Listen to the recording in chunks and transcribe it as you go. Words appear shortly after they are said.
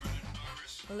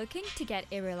Looking to get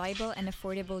a reliable and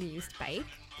affordable used bike?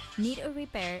 Need a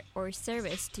repair or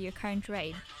service to your current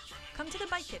ride? Come to the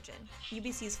Bike Kitchen,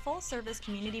 UBC's full-service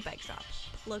community bike shop,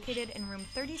 located in room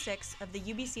 36 of the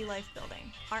UBC Life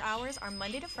building. Our hours are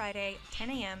Monday to Friday, 10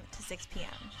 a.m. to 6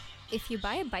 p.m. If you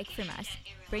buy a bike from us,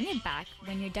 bring it back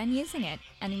when you're done using it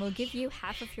and we'll give you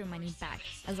half of your money back,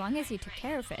 as long as you took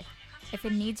care of it. If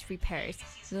it needs repairs,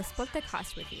 we'll split the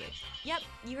cost with you. Yep,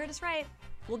 you heard us right.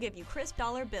 We'll give you crisp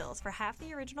dollar bills for half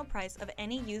the original price of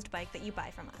any used bike that you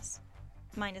buy from us,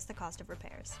 minus the cost of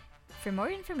repairs. For more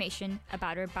information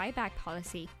about our buyback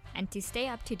policy and to stay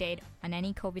up to date on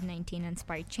any COVID-19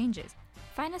 inspired changes,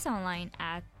 find us online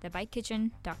at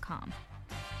thebikekitchen.com.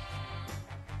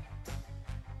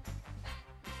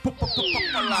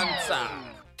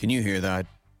 Can you hear that?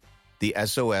 The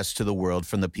SOS to the world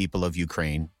from the people of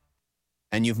Ukraine.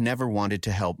 And you've never wanted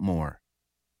to help more,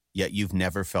 yet you've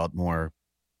never felt more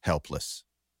helpless.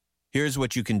 Here's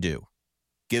what you can do.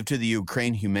 Give to the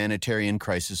Ukraine Humanitarian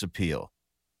Crisis Appeal.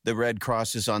 The Red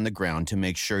Cross is on the ground to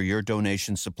make sure your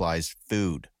donation supplies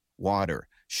food, water,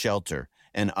 shelter,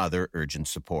 and other urgent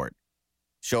support.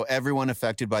 Show everyone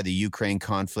affected by the Ukraine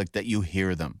conflict that you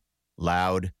hear them,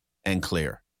 loud and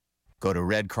clear. Go to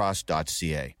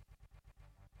redcross.ca.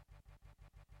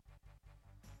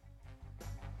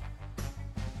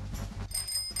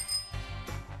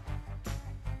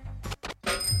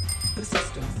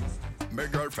 My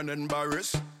girlfriend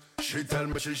embarrassed, she tell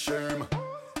me she shame.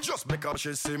 Just because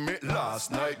she see me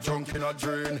last night drunk in a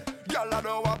drain. Girl, I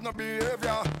don't have no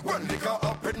behavior when liquor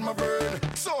up in my brain.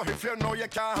 So if you know you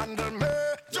can't handle me,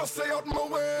 just say out my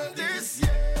way. This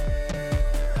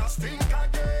year, I stink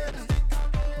again.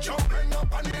 Jumping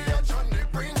up on the edge on the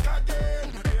brink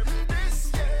again.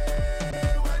 This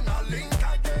year, when I link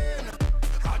again,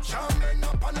 I jamming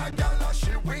up on a girl and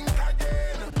she wink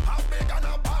again. I big and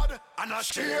a bad and a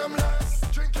shameless.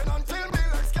 Drinking until me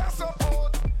legs get so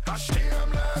old. A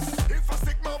shameless. If I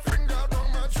stick my finger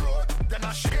down my throat, then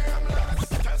a shameless.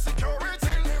 Tell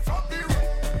security live up the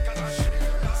road. Cause a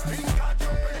shameless. Think I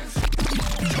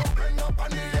jumping up on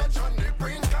the edge on the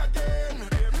brink again.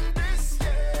 This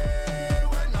year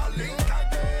when I link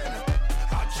again,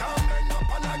 I jamming up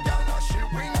on a girl and she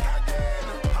wink again.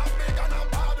 I big and a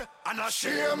bad and a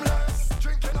shameless.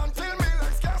 Drinking until me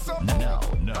legs get so old.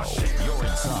 No, you're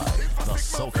inside the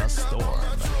Soca Storm.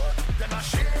 Then I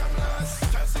shameless.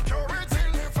 Tell security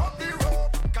live up the road.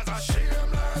 Cause I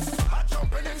shameless. I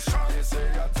jumping in strong. You say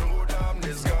you're too damn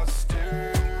disgusting.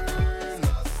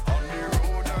 On the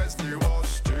road I still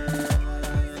wasting.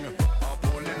 I'm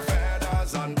pulling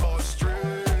feathers and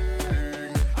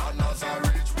bowstring. And as I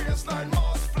reach waistline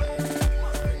must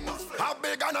flame. How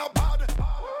big and how bad.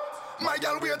 My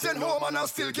girl waiting home and I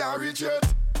still can't reach it.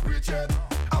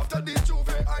 After the Juve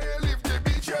I leave the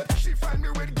beach yet. She find me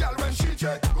with gal when she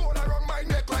check. Gold around my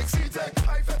neck like C-Tech.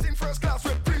 I felt in first class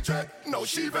with pre-check. Now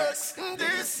she vex.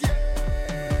 This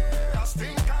year I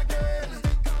stink again.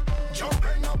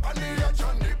 Jumping up on the edge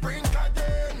on the brink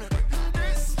again.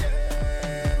 This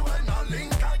year when I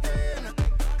link again,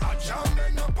 I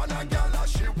jamming up on a gal and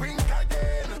she wink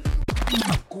again.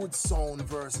 A good sound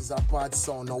versus a bad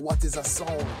sound. Now what is a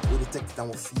sound? We detect it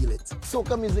and we feel it.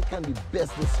 Soca music can be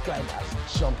best described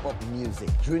as jump up music.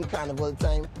 During carnival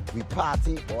time, we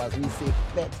party, or as we say,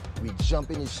 pet, we jump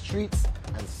in the streets,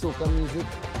 and soca music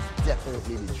is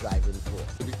definitely the driving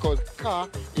force. Because ka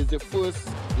is the first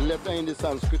letter in the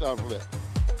Sanskrit alphabet.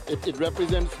 It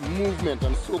represents movement,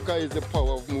 and soca is the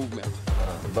power of movement.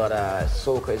 But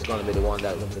soca is going to be the one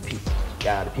that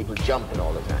the people jumping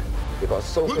all the time. Because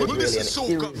soca is really an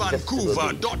irresistible beat.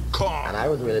 And I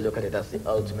would really look at it as the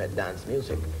ultimate dance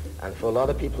music. And for a lot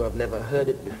of people who have never heard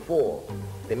it before,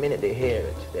 the minute they hear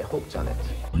it, they're hooked on it.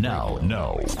 Now,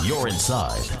 you're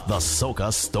inside the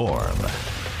Soca Storm.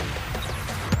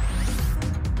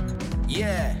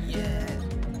 Yeah.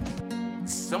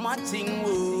 Summer thing,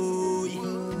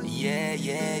 woo. Yeah.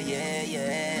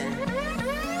 Hey,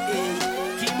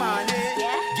 Kimani,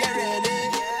 get ready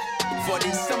for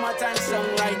this summertime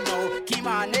song right now.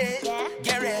 Kimani,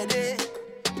 get ready.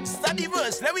 Start the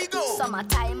verse, let we go.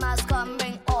 Summertime has come,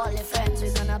 bring all your friends.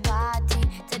 We're gonna party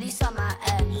till the summer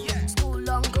end. School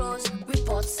long close,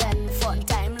 reports send. Fun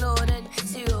time loaded,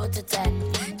 0 to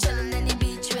 10. Chilling in the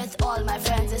beach with all my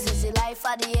friends. This is the life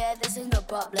of the year, this is no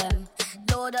problem.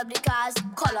 Load up the cars,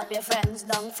 call up your friends.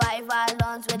 Long 5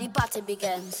 islands where the party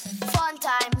begins. Fun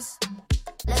times,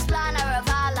 let's plan a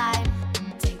revival line.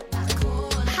 Take that cool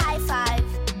high five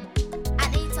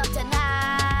and eat something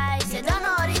nice. You don't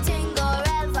know the thing go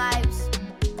real vibes.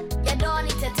 You don't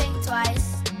need to think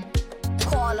twice.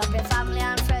 Call up your family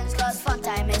and friends, cause fun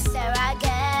time is there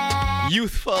again.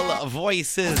 youthful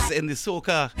voices in the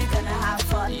soca.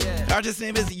 The artist's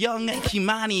name is Young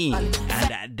Kimani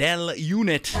and Del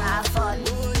Unit.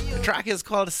 The track is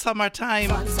called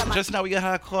Summertime. Just now we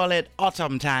gotta call it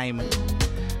Autumn Time,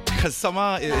 because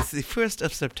summer is the 1st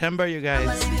of September, you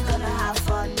guys.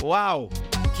 Wow.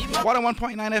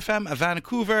 101.9 FM,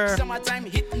 Vancouver.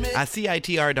 At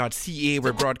CITR.ca,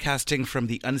 we're broadcasting from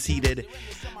the unceded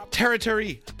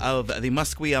territory of the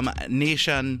Musqueam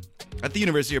Nation at the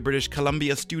University of British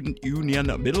Columbia Student Union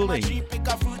building.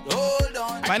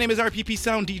 My name is RPP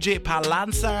Sound DJ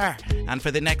Palancer, and for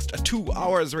the next 2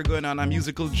 hours we're going on a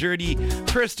musical journey,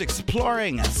 first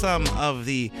exploring some of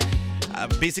the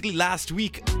basically last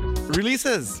week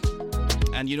releases.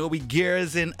 And you know, we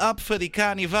gears in up for the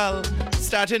carnival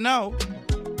starting now.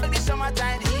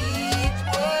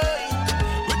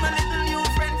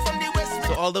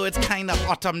 So although it's kind of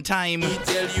autumn time,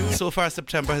 so far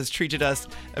September has treated us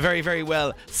very, very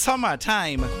well.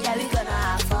 Summertime.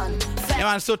 Yeah,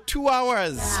 man, so 2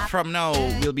 hours from now,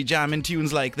 we'll be jamming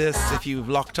tunes like this. If you've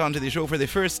locked onto the show for the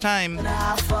first time,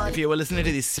 if you were listening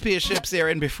to the spaceships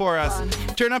airing before us,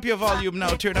 turn up your volume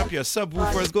now, turn up your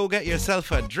subwoofers, go get yourself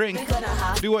a drink,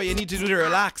 do what you need to do to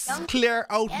relax, clear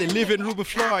out the living room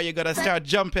floor. You gotta start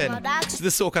jumping to the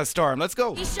Soca Storm. Let's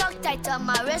go. Now,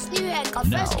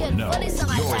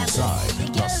 you're inside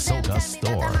the Soca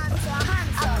Storm.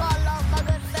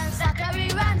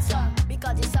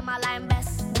 Because the summer line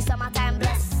best, the summertime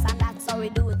best, and that's how we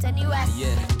do it anyway.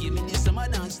 Yeah, give me the summer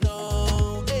dance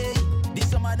now, hey. The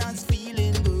summer dance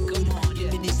feeling good. Come on,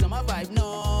 give me the summer vibe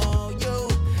now, yo.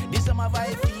 The summer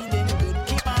vibe feeling good.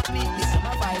 Keep on me, the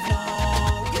summer vibe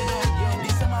now, yeah. The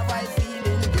summer vibe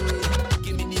feeling good.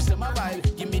 Give me the summer vibe,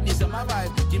 give me the summer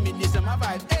vibe, give me the summer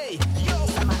vibe, hey, yo.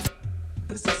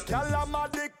 Girl, I'm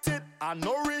addicted, and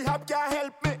no rehab can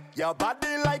help me. Your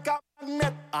body like a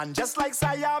magnet, and just like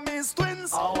Siamese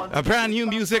twins. A brand new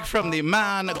music from the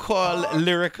man called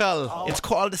Lyrical. It's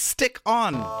called Stick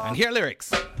On. And here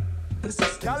lyrics.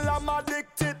 Girl, I'm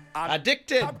addicted.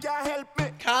 Addicted. Can't help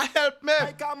me. Can't help me.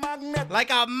 Like a magnet. Like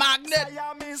a magnet.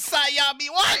 Siamese.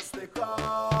 What? Stick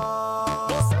on.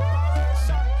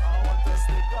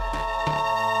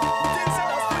 Shake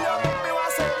that thing now, I don't know how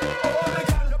to function.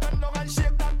 Oh my girl, you make my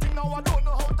walk pen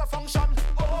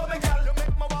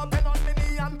on me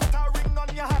knee and put a ring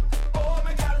on your hand. Oh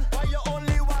my girl, why you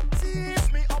only want to tease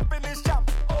me up in this jam?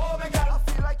 Oh my girl, I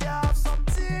feel like you put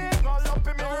something all up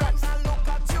in me right now. Look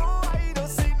at you, I don't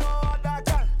see no other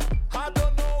girl. I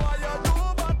don't know what you do,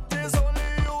 but there's only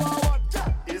you I want.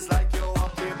 It's like you're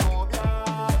walking home,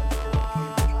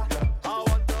 yeah. I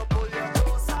want to pull you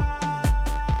closer.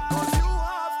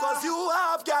 Cause you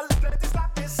have, girl, plenty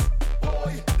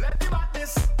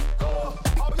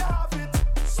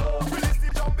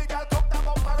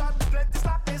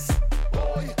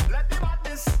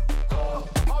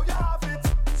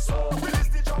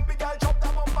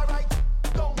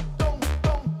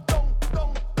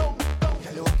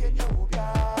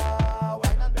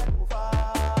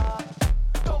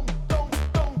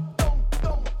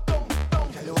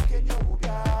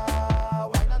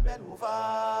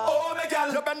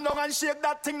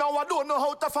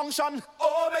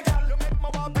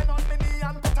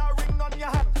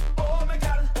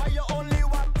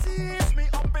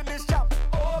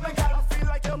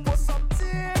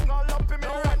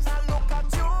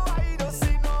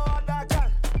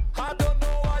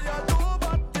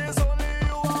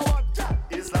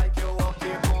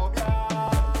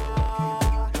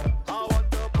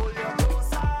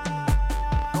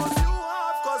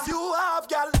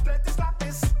like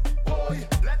this. Boy,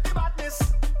 let the madness go.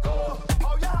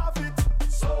 How you have it?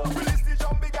 So release the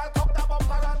jumpy girl, come the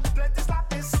bumper and plenty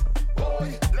like this.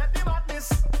 Boy, let the madness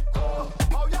go.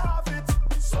 How you have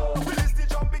it? So release the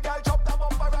jumpy girl, jump the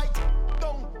bumper right. Dong.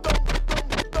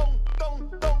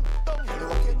 Hello,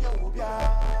 can you move ya?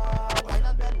 Wine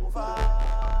and bend over.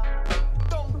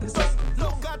 Dong.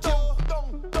 Look at you.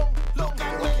 Dong. Look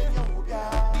at me. Can you move ya?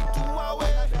 The two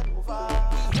away.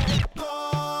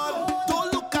 Don't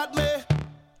look at me.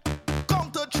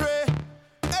 Come to tray.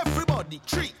 Everybody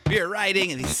treat. We're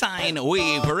riding the sine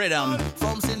wave rhythm.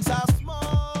 From since I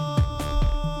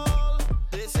small,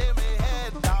 they say me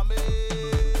head damage.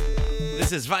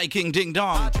 This is Viking Ding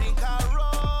Dong. Drink a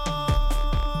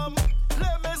rum.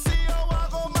 Let me see how I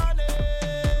go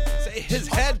manage. Say his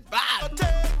head bad.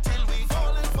 Take till we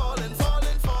falling.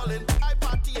 I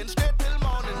party and straight till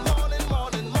morning.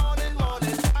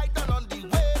 I done on the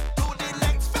way to the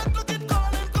next fed. Look it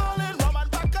calling. Rum and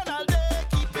back and all day.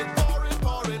 Keep it pouring.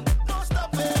 No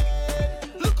stopping.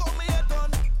 Look how me head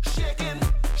done. Shaking.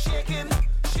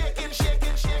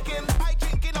 I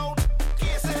drinking out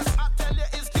cases. I tell you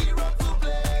it's the rum to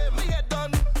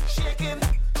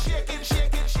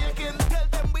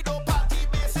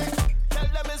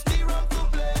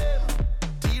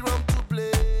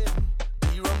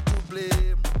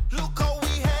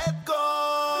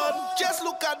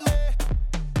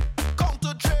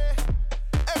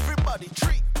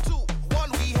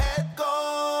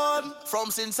From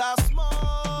since I small,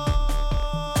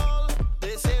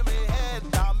 they say me head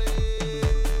damage.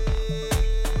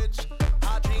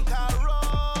 I drink a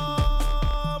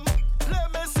rum,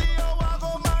 let me see how I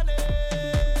go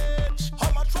manage.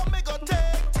 How much from me go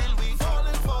take till we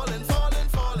falling.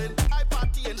 I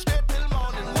party and straight till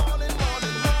morning. I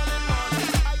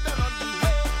done on the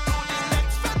way to the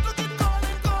next fed, look it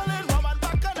calling. Woman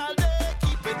back on all day,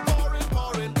 keep it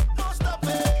pouring, no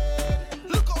stopping.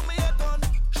 Look how me head done,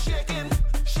 shaking.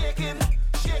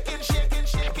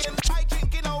 I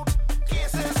drinking out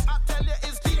cases, I tell you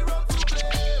it's the rum to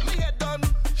blame. Me head done,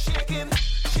 shaking.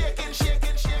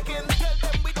 Tell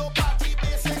them we don't party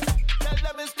basic, tell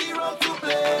them it's the rum to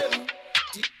blame.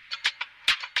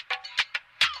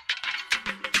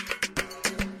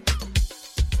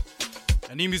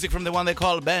 A new music from the one they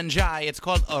call Benjai. It's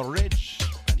called A Ridge,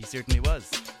 and he certainly was.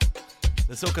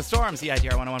 The Soca Storm,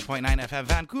 CITR 101.9 FM,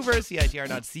 Vancouver,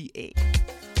 CITR.ca.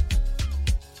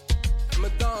 My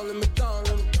darling. My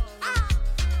darling.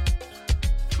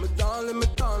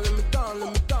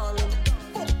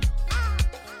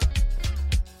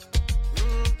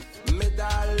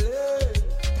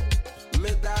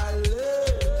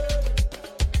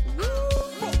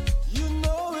 You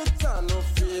know it, I no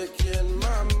faking,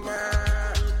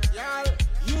 mama.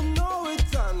 You know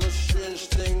it, I no strange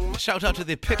thing. Shout out to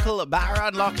the Pickle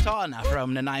Baron locked on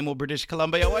from Nanaimo, British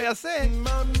Columbia. What you say?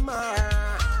 Mama,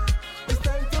 it's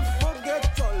time to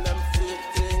forget all them fake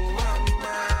thing,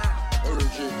 mama.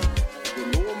 Origin, you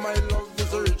know my love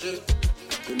is origin.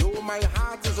 You know my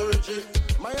heart is origin.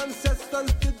 My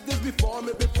ancestors did this before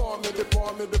me.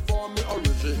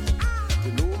 Origin,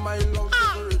 you know my love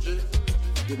is origin.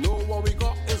 You know what we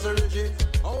got is origin.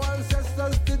 Our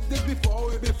ancestors did this before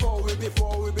we. You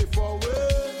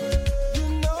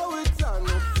know it's a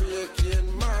no faking,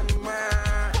 mama.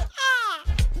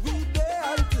 We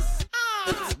there to see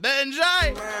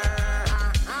Benjai.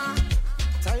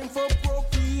 Time for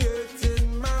procreating,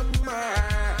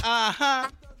 mama.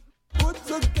 Put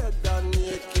together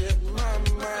naked,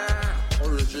 mama.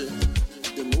 Origin,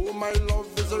 you know my love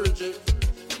is origin.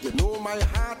 You know my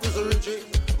heart is origin.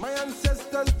 My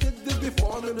ancestors did this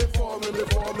before me. Origin,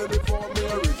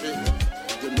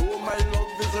 you know my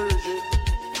love is origin.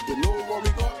 You know what we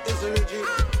got is origin.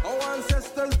 Our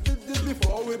ancestors did this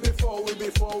before we.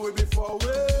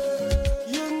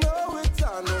 You know it's a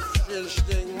no strange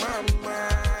thing, mama.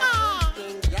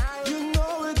 You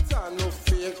know it's a no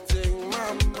fake thing,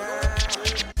 mama.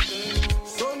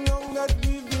 So long that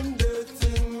we've been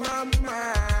dating,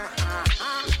 mama.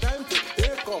 It's time to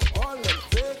take up all the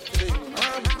fake thing,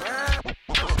 mama.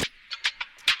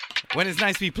 When it's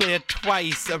nice, we play it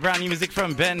twice. A brand new music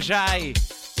from Benjai.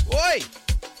 Oi!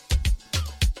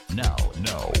 Now,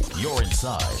 you're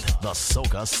inside the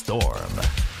Soca Storm.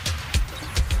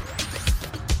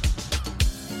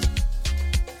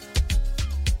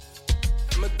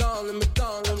 My darling. My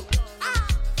darling.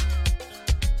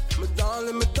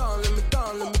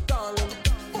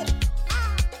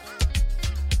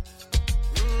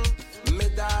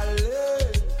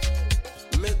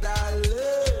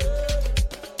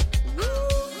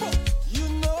 You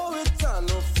know it's a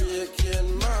no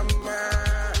faking, mama.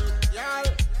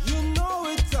 You know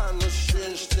it's a no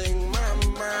strange thing,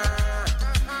 mama.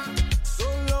 So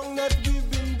long that we've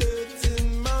been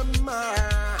dating, mama.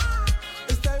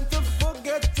 It's time to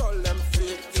forget all them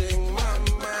fake thing,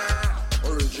 mama.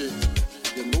 Origin,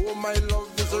 you know my love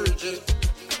is origin.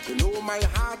 You know my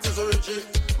heart is origin.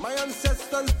 My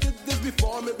ancestors did this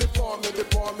before me.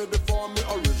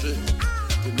 Origin,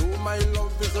 you know my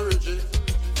love is origin.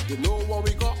 You know what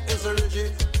we got is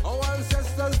origin. Our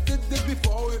ancestors did this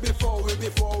before we. You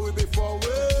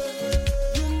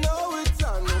know it's a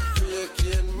no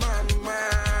faking, mama.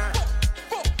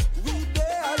 We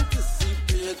there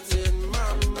anticipating,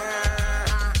 mama.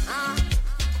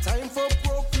 Time for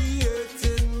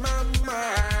procreating, mama.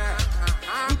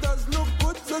 It does look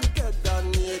good together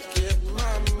naked,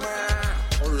 mama.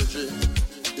 Origin,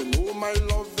 you know my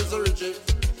love is origin.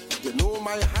 You know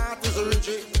my heart is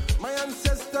origin. My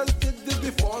ancestors did this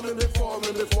before me.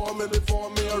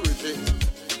 Origin,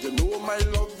 you know my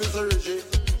love is origin.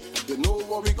 You know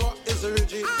what we got is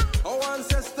origin. Our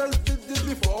ancestors did this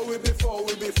before we.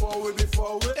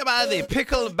 Yeah, man, the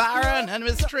Pickle Baron and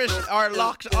Miss Trish are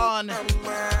locked on.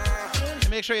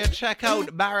 Make sure you check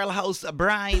out Barrel House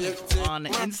Brine on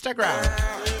Instagram.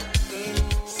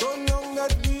 So long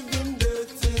that we've been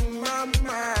dating,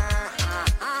 mama.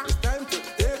 It's time to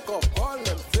take up all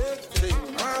them fake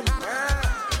things, mama.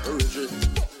 Origin,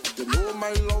 you know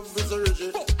my love is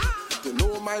origin. You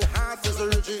know my heart is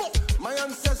origin. My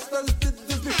ancestors did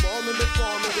this before me.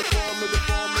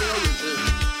 Origin,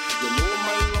 You know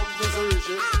my love is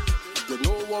Richie. You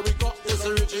know what we got is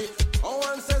Richie. Our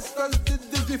ancestors did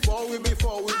this before we.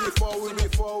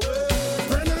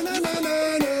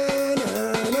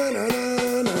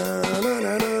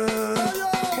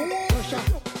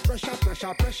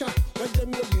 Pressure, let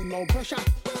them give me no pressure.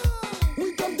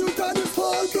 We come to turn this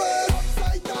whole place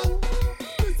upside down.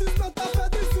 This is not a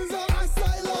bed, this is an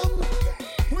asylum.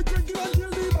 We drinking until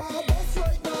the bar bust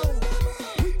right now.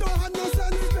 We don't have no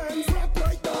sense, rap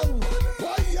right down.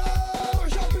 Why yeah,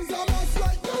 push up is a must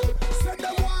right now. Set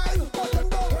them wild, but them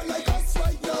don't run like us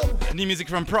right now. New music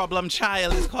from Problem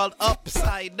Child is called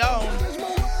Upside Down.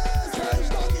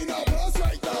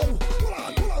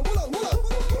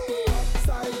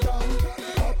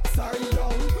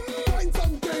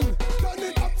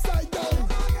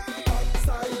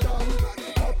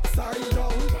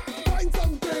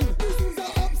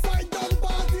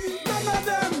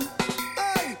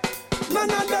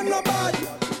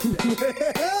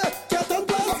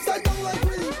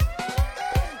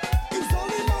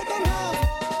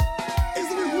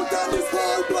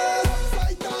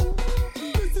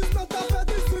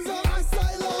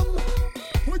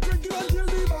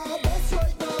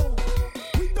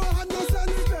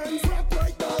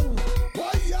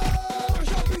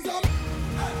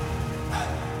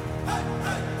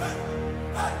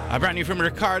 A brand new from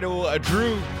Ricardo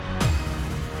Drew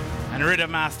and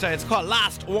Rhythm Master. It's called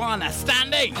Last One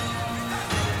Standing.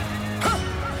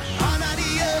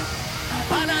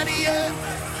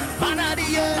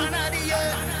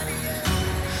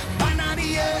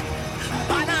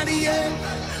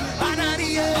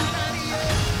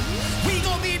 We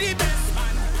gon' be the best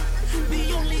man,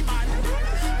 the only man,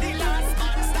 the last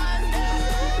man standing.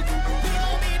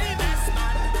 We gon'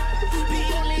 be the best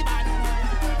man,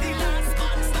 the only man, the last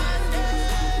man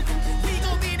standing. We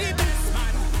gon' be the best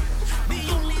man, the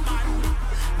only man,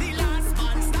 the last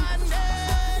man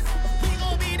standing. We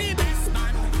gon' be the best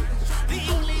man, the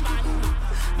only man,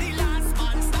 the last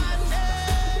man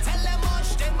standing. Tell them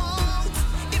hush them out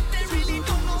if they really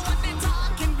don't know what they're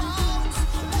talking about.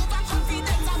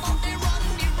 Overconfident about they run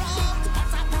the road, but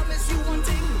I promise you one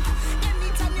thing.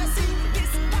 Anytime you see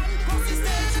this band cross the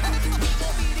stage, we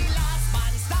gon' be the last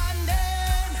man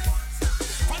standing.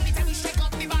 From the time we shake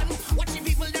up the band, watching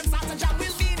people them start to jam,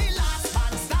 we'll be the last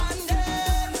man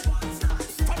standing.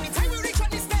 From the time we reach on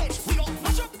the stage, we gon'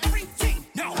 mash up everything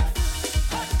now.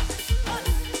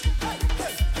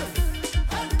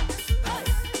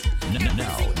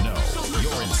 No,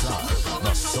 you're inside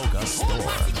the Soca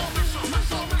Store.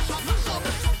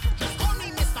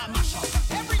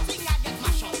 Everything I get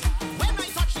mash up. When I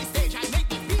touch the stage, I make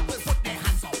the people put their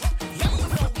hands up. Yeah, you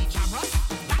know we camera.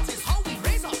 That is how we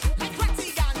raise up. Like Ratty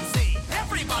and say,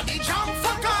 everybody jump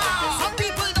fuck off. Some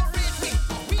people don't rate me,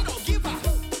 but we don't give a.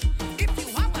 If you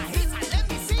have a hit, let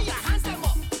me see your hands them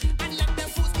up. And let them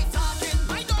fools be talking.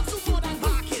 My dogs do more than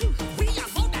barking. We are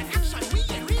more than action. We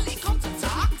ain't really come to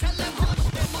talk. Tell them hush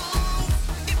them out.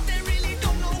 If they really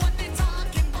don't know what they're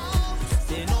talking about.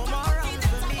 Say no more rum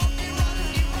for me.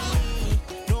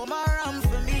 No more rum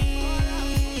for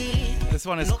me. This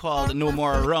one is called No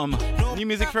More Rum. New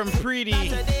music from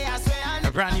Preety.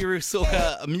 A brand new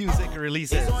Soca music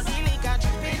releases.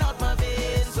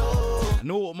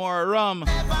 No More Rum.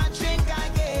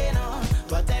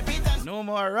 No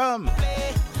More Rum.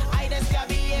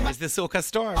 It's the Soca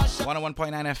Store.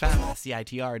 101.9 FM.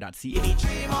 CITR.ca.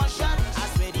 3 more shots, I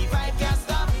swear the vibe can't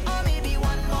stop. Or maybe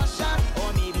 1 more shot,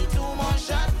 or maybe 2 more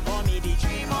shots, or maybe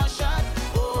 3 more shots.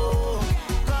 Oh,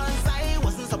 cause I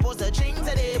wasn't supposed to drink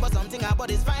today, but something about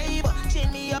this vibe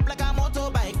chain me up like a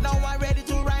motorbike. Now I'm ready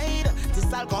to ride.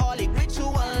 This alcoholic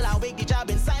ritual, I wake the job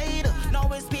inside. Now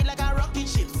we speed like a rocket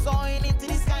ship, soaring into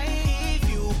the sky. If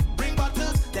you bring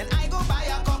bottles, then I go buy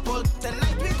a couple.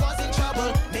 Tonight we causing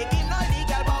trouble, making no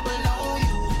legal bubble. Now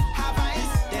you have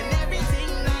ice, then everything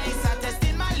nice. I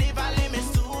testing my liver limits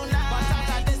tonight. But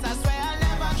after this, I swear I'll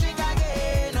never drink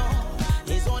again. No,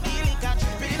 it's only liquor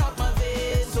dripping out my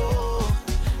veins. Oh,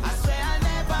 I swear I'll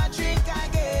never drink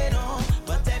again. No,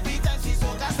 but every time she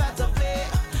soca start to play,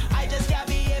 I just can't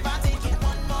behave. I'm taking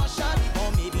 1 more shot,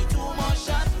 or maybe 2 more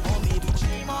shots, or maybe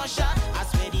 3 more shots. I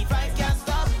swear the vibe can't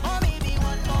stop. Or maybe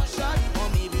 1 more shot, or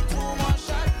maybe 2 more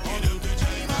shots, or maybe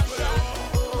 3 more shots.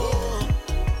 Oh,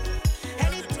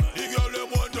 The girl them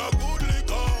want a good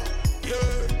liquor.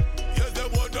 Yeah, yes they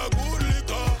want a good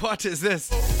liquor. What is this?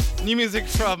 New music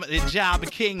from the Jab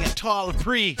King Tall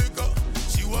Pre.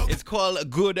 It's called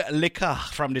Good Liquor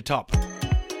from the top.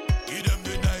 Give them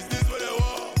the nice, this what they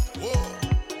want. Whoa.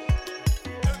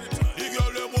 The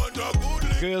girl them want a good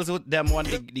liquor. Girls with them want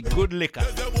the good liquor.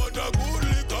 Yes, they want a good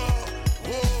liquor.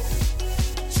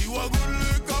 Whoa. She want good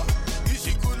liquor. Is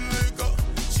she good liquor?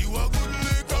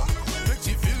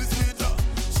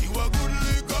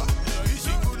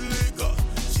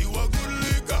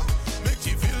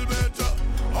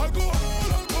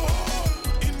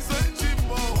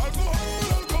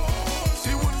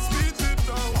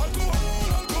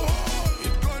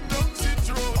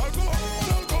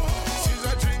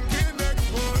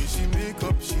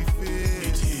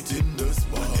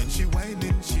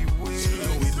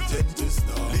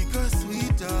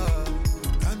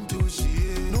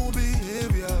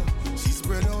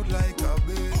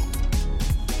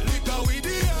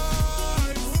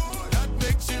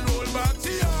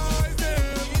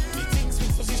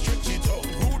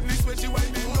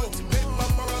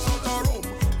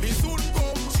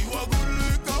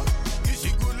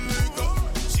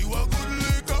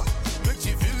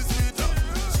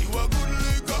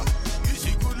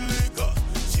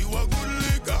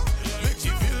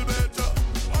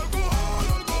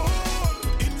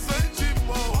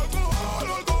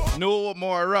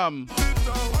 more rum.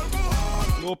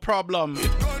 No problem.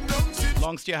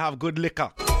 Long as you have good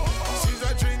liquor.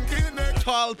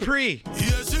 Tall Pre.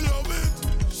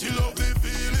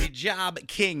 The Jab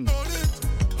King.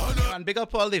 And big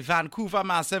up all the Vancouver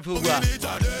Massive who were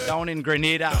down in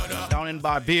Grenada, down in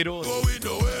Barbados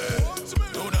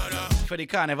for the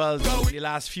carnivals the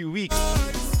last few weeks.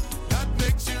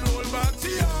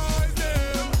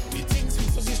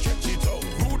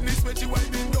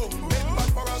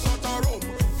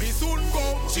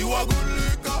 She was good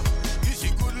liquor, she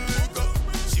good liquor,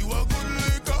 she was good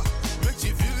liquor, make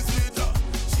she feel sweeter.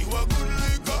 She was good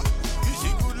liquor, she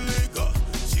good liquor,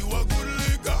 she was good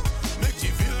liquor, make she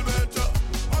feel better.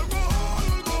 Alcohol,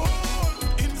 alcohol,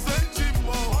 inside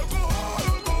chimbo. Alcohol,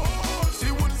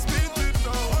 she wouldn't speak it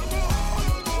now.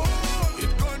 Alcohol,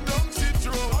 it gone down she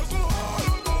throw.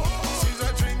 Alcohol, she's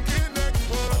a drinking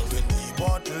expert. When the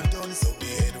bottle done, so the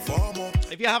head form up.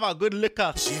 If you have a good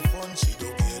liquor, she fun, she do.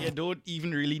 You don't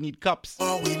even really need cups.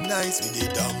 Oh, we nice, we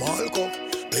did a mall cup.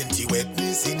 Plenty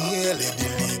wetness in here, let the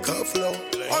liquor flow.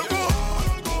 Alcohol,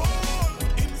 alcohol,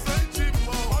 inside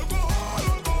chimbo. Alcohol,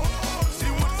 alcohol, she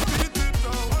won't spit it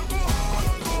now. Alcohol,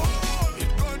 alcohol,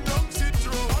 it gone down she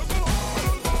throw.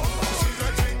 Alcohol, she's a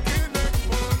drinking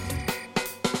expert.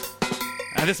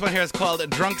 And this one here is called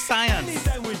Drunk Science.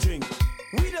 Anytime we drink,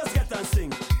 we just get and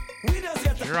sing. We just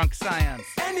get Drunk Science.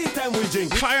 Anytime we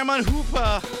drink. Fireman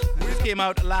Hooper. This came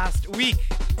out last week.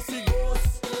 See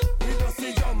ghosts, we just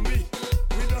see zombie.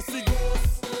 We just see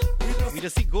ghosts, we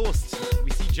just see ghosts.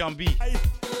 We see zombie.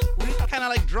 Kind of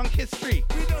like drunk history.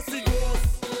 We just see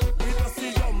ghosts, we just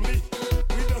see zombie.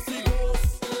 We just see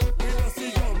ghosts, we just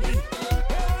see zombie.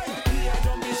 He a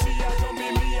zombie, she a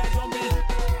zombie, me a zombie.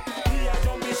 He a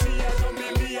zombie, she a zombie,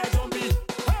 me a zombie.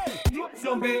 Hey,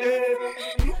 zombie there,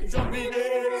 zombie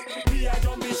there. He a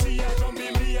zombie, she a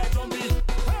zombie, me a zombie.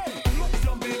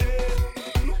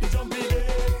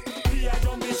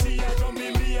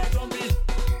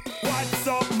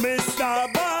 Mr.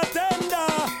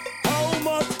 Bartender, how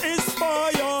much is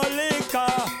for your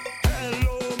liquor?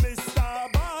 Hello,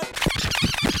 Mr. Bartender.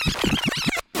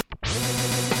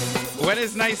 When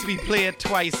it's nice, we play it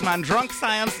twice, man. Drunk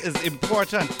Science is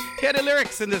important. Hear the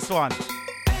lyrics in this one.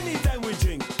 Anytime we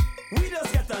drink, we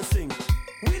just get and sing.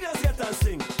 We just get and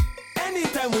sing.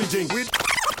 Anytime we drink, we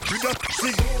just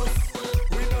see ghosts.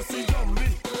 We just see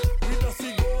zombie. We just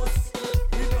see ghosts.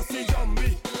 We just see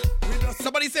zombie.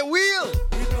 Somebody say wheel.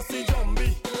 We just see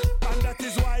zombie, and that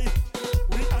is why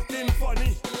we acting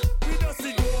funny. We just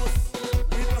see ghosts,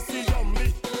 we just see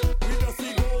zombie. We just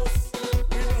see ghosts,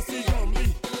 we just see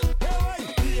zombie. Hey,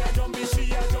 he a zombie,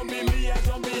 she a zombie, me a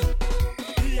zombie.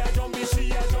 He a zombie,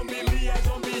 she a zombie, me a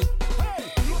zombie. Hey,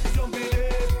 zombie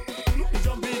there,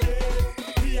 zombie there.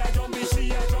 He a zombie, she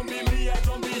a zombie, me a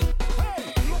zombie. Hey,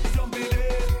 zombie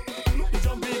there,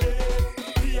 zombie there.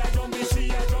 He a zombie, she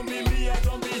a zombie, me a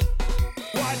zombie.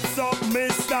 What's up,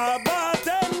 Mr.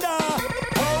 Bartender?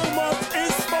 How much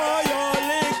is for your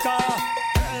liquor?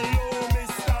 Hello,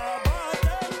 Mr.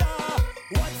 Bartender.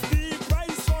 What's the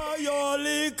price for your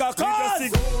liquor?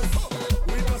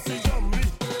 We just see zombie.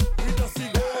 We just see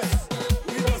ghosts.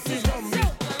 We just see zombie.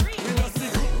 We just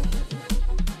see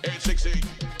 868.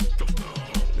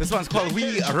 This one's called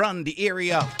We Run the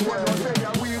Area.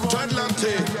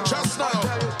 Atlante, just now.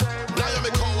 Naomi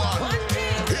Cowan.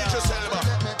 Peter Selma.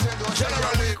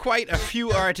 Generally. Quite a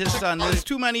few artists on. There's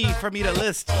too many for me to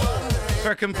list.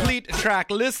 For complete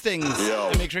track listings,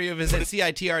 make sure you visit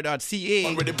citr.ca/Soca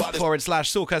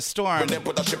Storm.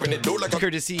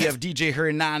 Courtesy of DJ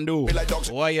Hernando.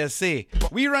 What you say?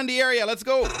 We run the area. Let's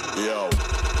go. Yo.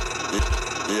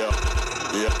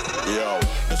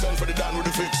 The song for the down with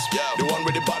the fix. The one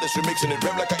with the baddest remixing it.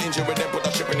 Rev like an engine with them put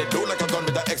a chip in it. Do like a gun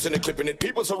with the X in it, clipping it.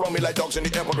 People surround me like dogs in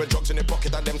the airport with drugs in the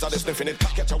pocket and them started sniffing it.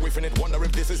 Catch a whiff in it. Wonder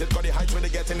if this is it. Got the heights when they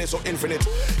get in it so infinite.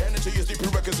 Energy is the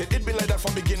prerequisite. It been like that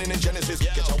from beginning in Genesis.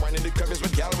 Get your wine in the crevice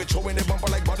with gal with showing the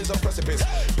bumper like bodies of precipice.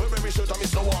 But very short time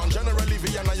is no one. Generally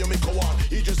Vienna you make go on.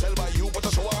 He just sell by you but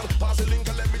a show on. Pass the link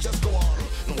and let me just go on.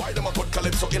 Why them I put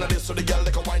calypso in this so the gal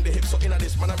they can wind the hips so in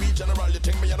this. Man I read general you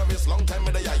think me out of this long time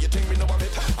in the eye. You think me know of it.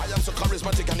 I am so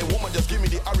charismatic and the woman just give me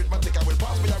the arithmetic. I will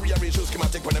pass me a rearrange your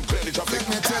schematic when them clearly traffic. Let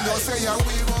me tell you, say yeah,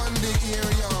 we run the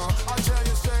area. I tell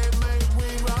you, say mate, we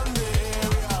run the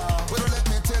area. Well, let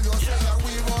me tell you, say yeah,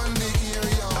 we run the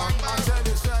area. I tell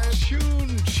you, say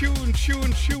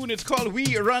Tune. It's called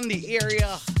We Run the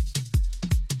Area.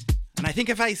 And I think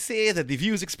if I say that the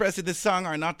views expressed in this song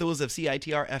are not those of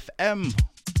CITR FM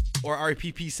or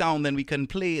RPP Sound, then we can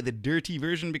play the dirty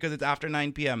version because it's after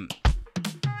 9 p.m.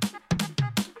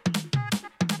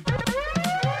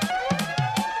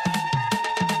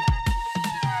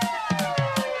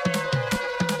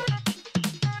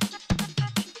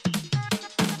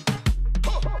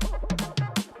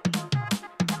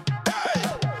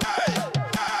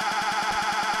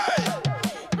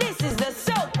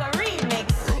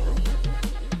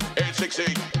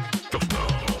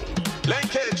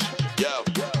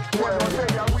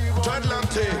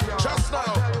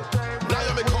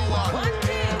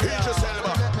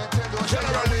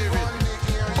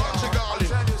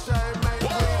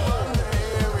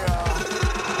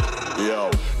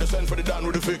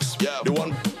 done with the fix. Yeah, the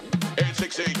one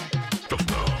 868.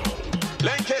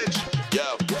 Linkage.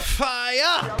 Yeah.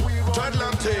 Fire.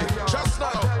 Atlantic. Just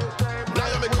now.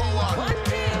 Naomi Cowan.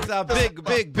 It's a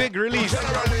big release.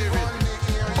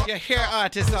 You hear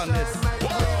artists on this.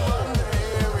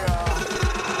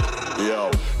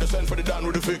 Yo, the send for the down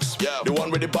with the fix. Yeah, the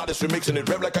one with the baddest remixing it.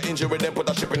 Rev like an engine with them, put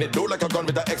a chip in it. Do like a gun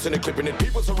with the X in it, clipping it.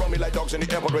 People surround me like dogs in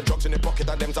the airport with drugs in the pocket.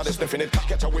 And them started sniffing it.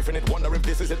 Catch a whiff in it. Wonder if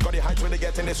this is it. Got the heights when they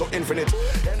get in it so infinite.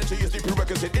 Energy is the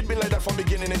prerequisite. It been like that from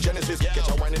beginning in Genesis. Catch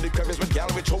a wine in the crevice with gal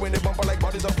with show in the bumper like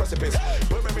bodies of precipice.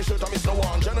 Wear every shirt on me snow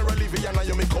on. Generally Vienna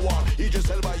you me go on. He just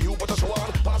sell by you but a show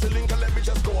on. Pass the link and let me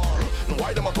just go on.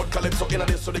 Why them I put calypso in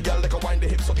this so the gal they can wind the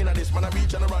hips so in this man I be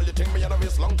general. You think me on a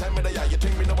wrist long time in the eye. You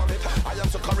think me know of it. I am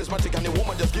so charismatic and the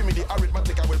woman just give me the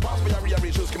arithmetic. I will pass me a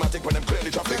rearrange your schematic when I'm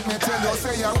clearly traffic. Let me tell you,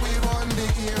 say yeah, we run the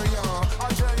area. I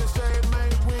tell you, say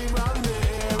mate, we run the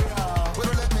area.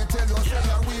 Well, let me tell you, say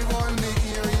yeah, we run the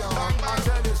area. I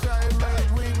tell you, say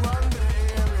mate, we run the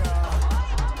area.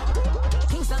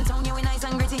 Kingston town, you we nice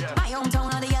and gritty. My hometown,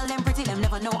 all the girls them pretty. Them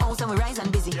never know how, so we rise and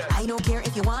busy. I don't care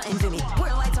if you want envy me.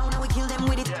 Worldwide town, and we kill them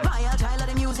with it. Royal child of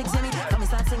the music, see me. From me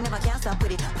start sing, never can't stop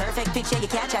with it. Perfect picture, you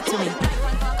can't chat to me. Night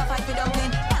one, fuck a fight for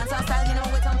dumpling. Dance our style, you know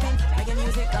we're thumping. Reggae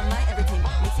music, on my everything.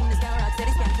 Mixing the star rock,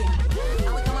 steady spanking.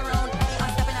 And we come around, hey,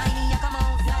 I'm stepping high, you come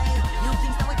outside. You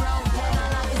Kingston, we grow. Yeah, la,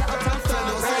 la, is a uptown star.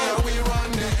 Say yeah, we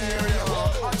run the area.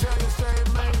 I tell you, say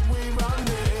mate, we run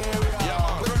the area.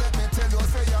 Well, let me tell you,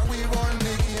 say yeah, we run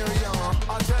the area. I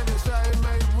tell you, say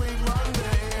mate, we run the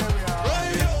area.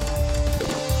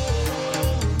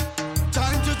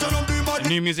 Time to turn on the body.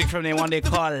 New music from the one they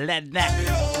call Lead Neck.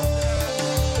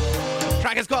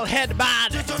 Track is called Head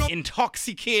Bad.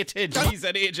 Intoxicated. These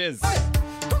are ages.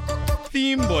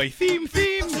 Theme boy. Theme.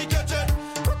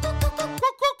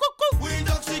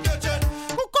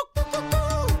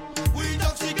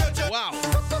 Wow.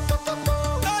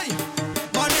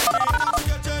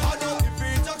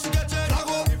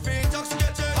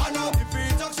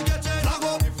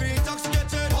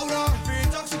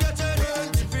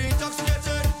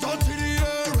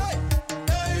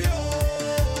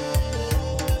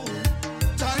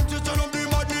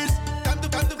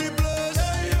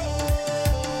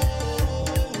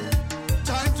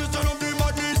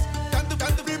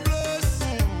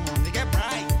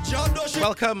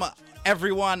 Welcome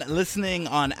everyone listening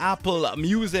on Apple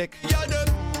Music.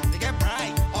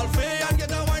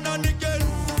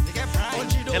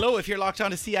 Hello if you're locked on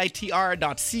to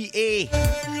CITR.ca.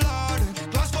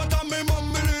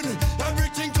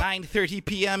 9:30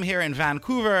 p.m. here in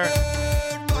Vancouver.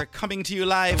 We're coming to you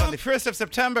live on the 1st of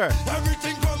September.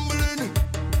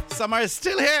 Summer is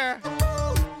still here.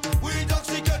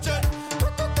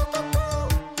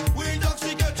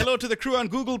 Hello to the crew on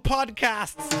Google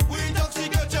Podcasts.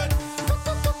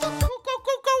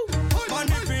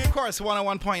 Of course,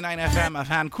 101.9 FM of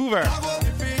Vancouver.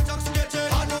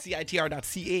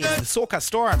 CITR.ca, the Soca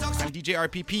Storm. I'm DJ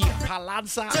RPP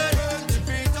Palancer.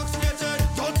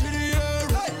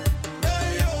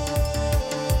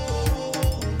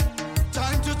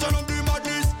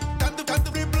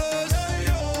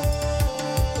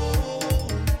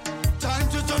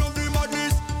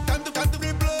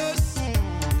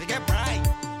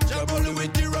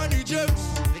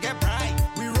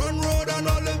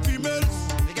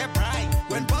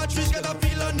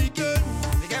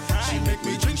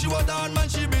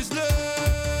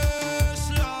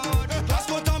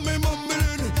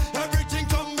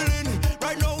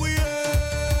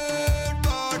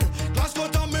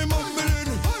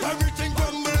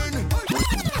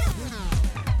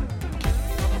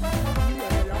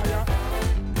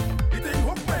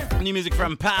 New music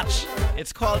from Patch.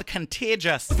 It's called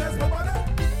Contagious.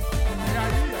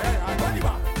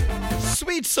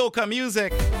 Sweet soca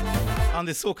music on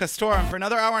the Soca Storm for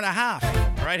another hour and a half.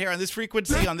 Right here on this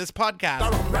frequency, on this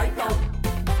podcast. Right now.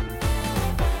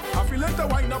 I feel like to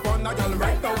wind up on a girl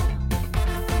right now.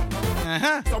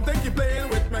 Something keep playing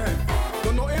with me.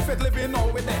 Don't know if it's living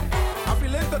or with it. I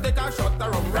feel like to take a shot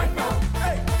around right now.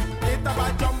 Hey, it's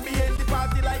about jumpy in the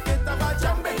party like it's about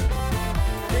jumping.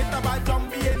 It's about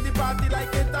jumpy in the party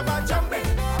like it's about jumping.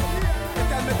 They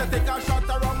tell me to take a shot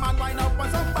around and wind up on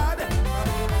somebody.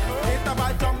 It's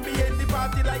about jumpy in the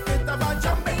party like it's about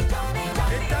jumping.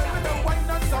 They tell me to wind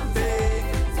on something.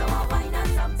 So I wind on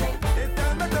something. They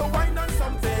tell me to wind on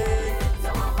something. So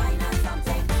I wind on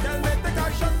something. Tell me to take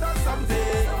a shot on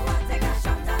something. So I take a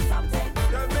shot on something.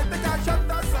 Tell me to take a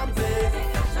shot on something.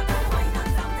 Take a shot and wind on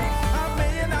something. I'm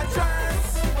in a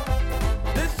trance.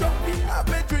 This jumpy I've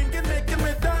been drinking, making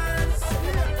me dance.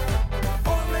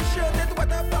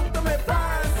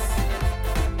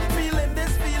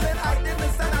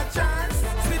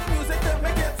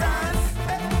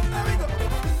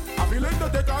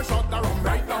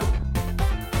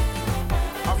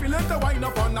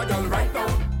 a girl right now.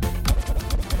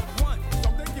 One,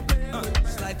 something keep playing.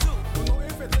 Slide two. Don't know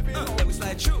if it's living. Let me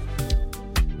slide through.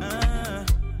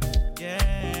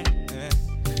 Yeah.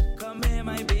 Come here,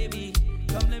 my baby.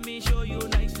 Come, let me show you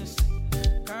niceness.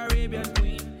 Caribbean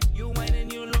queen, you whine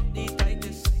and you look the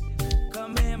tightest.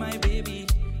 Come here, my baby.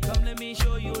 Come, let me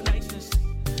show you niceness.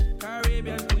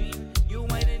 Caribbean queen, you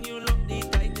whine and you look the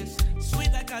tightest.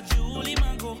 Sweet like a Julie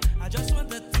mango. I just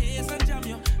want to taste and jam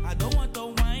you. I don't want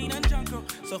to wine and drunk you.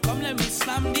 So come, let me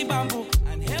slam the bamboo.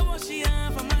 And hear what she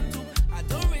have a man too. I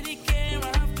don't really care,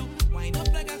 I have to wind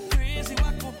up like a crazy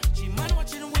wacko. She man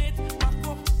watching wait,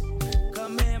 wacko.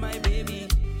 Come here, my baby.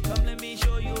 Come, let me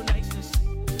show you niceness.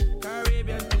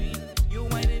 Caribbean queen, you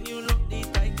whine and you look the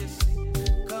tightest.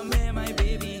 Come here, my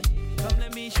baby. Come,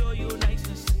 let me show you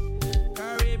niceness.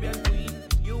 Caribbean queen,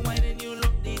 you whine and you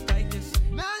look the tightest.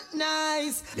 Not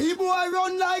nice. He boy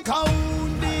run like a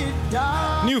wounded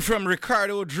dog. New from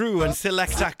Ricardo Drew and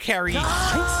Selecta Carey.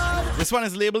 This one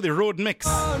is labeled the Road Mix.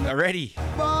 Already.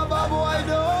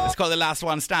 It's called The Last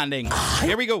One Standing.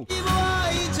 Here we go. He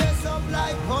boy dress up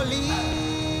like police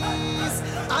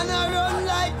and I run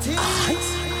like thieves.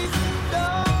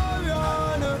 Don't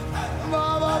run,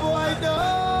 Baba boy,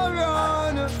 don't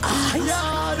run.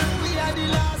 Yeah, we are the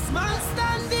last man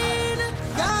standing.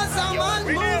 Gaza man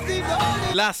move the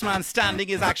goalie. Last Man Standing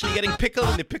is actually getting pickled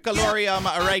in the Picklorium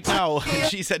right now.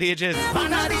 She said ages.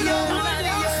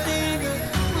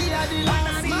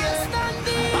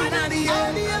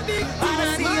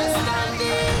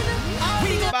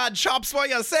 Bad chops, what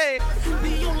you say?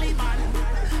 The only man,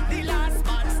 the last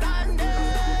man standing.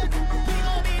 We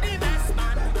gon' be the best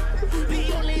man.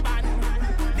 The only man,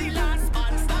 the last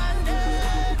man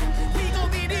standing. We gon'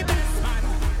 be the best man.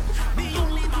 The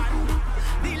only man,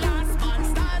 the last man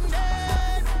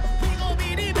standing. We gon' be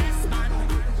the best man.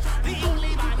 The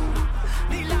only man,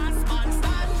 the last man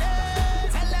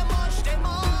standing. Tell them wash them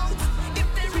out if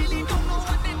they really don't know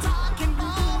what they're talking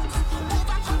about.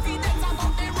 Overconfident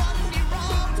about they run the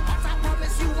road. But I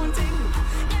promise you one thing.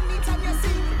 Anytime you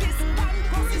see this band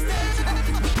cross the stage.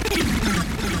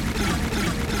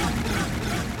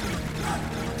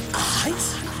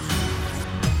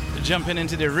 Jumping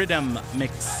into the rhythm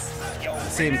mix.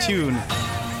 Same tune.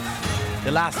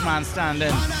 The Last Man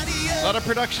Standing. A lot of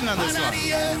production on this one.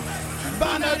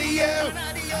 Banadio,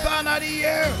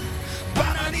 Banadio,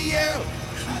 Banadio,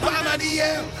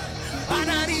 Banadio,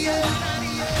 Banadio.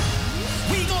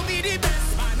 We gon' be the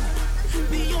best man,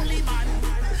 the only man,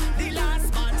 the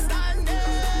last man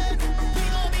standing. We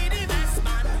gon' be the best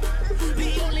man,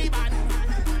 the only man,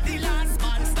 the last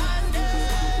man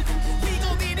standing. We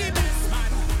gon' be the best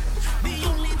man, the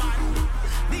only man,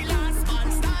 the last man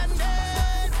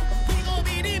standing. We gon'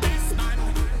 be the best man,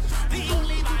 the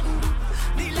only man,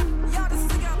 the last. Yo, this is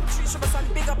the girl Patricia Basson.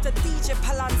 Big up to DJ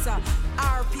Palancer,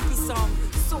 RPP song,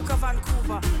 Soca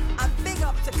Vancouver, and big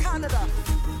up to Canada.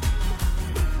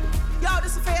 Yo,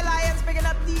 this is Faye Alliance, picking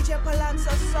up DJ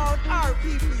Palancer sound,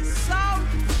 RPP sound.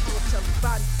 To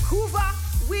Vancouver,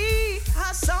 we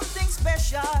have something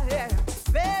special here,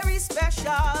 very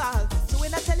special. So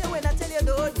when I tell you,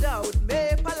 no doubt.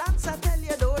 May Palancer tell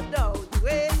you, no doubt.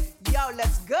 Wait, yo,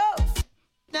 let's go.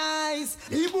 Nice.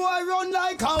 He boy run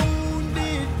like a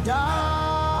wounded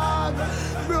dog.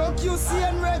 Broke you see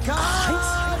and record.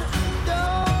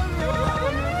 Don't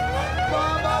run,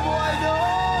 Baba boy,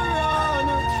 don't run.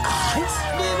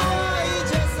 The boy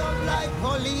dress up like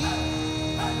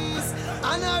police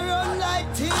and I run like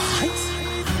thief.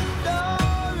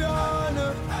 Don't run,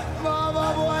 Baba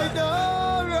boy,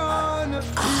 don't run.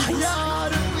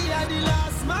 Yard, we are the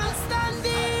last man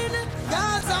standing.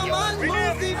 Gaza man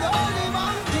move the goalie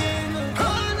mountain.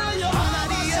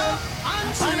 Banadio,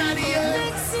 Banadio,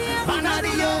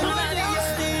 Banadio, Banadio.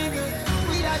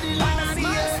 We are the last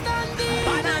man standing.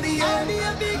 Banadio, I'll be a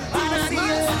big boss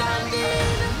man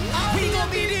standing. We gon'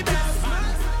 be the best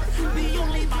man, the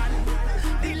only man,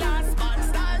 the last man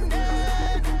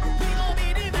standing. We gon' be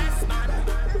the best man,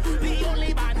 the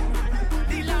only man,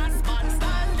 the last man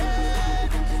standing.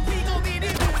 We gon' be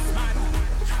the best man,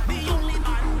 the only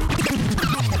man.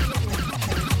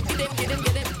 Get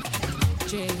him.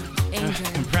 J Angel.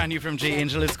 Brand new from J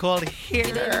Angel. It's called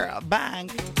Here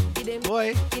Bank.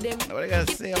 Boy, what I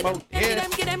gotta say about it? Get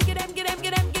him.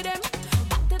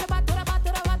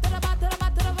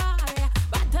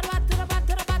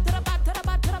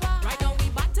 Right now we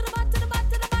back to the back to the back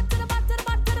to the back to the back to the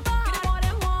back to the back. Give them what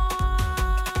them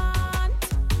want.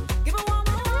 Give them what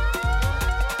them want.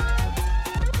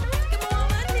 Give them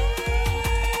what they need.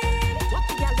 What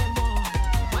the girl them want?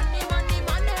 Money, money,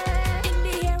 money. In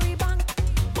the hairy bank.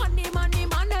 Money, money,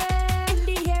 money. In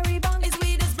the hairy bank. Is we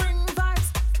the spring vibes.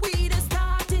 We the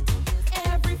start it.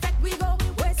 Every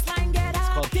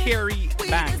Harry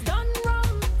Bang.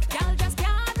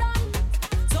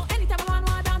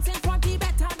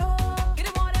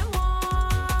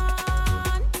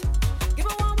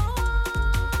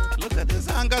 Look at this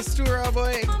Angostura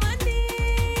boy.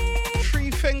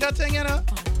 3-finger thing, you know.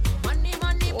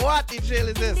 What the jail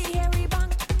is this?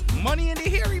 Money in the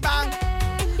hairy bang.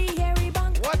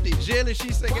 What the jail is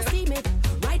she singing?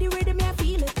 Ride the rhythm, I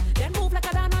feel it. Then move like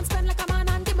a dan and spend like a man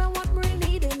and give me what we're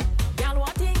needing. Y'all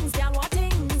want things,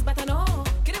 but I know.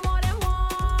 Get them what they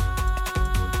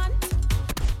want.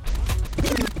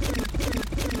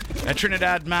 A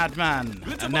Trinidad madman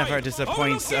never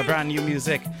disappoints. A brand new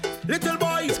music. Little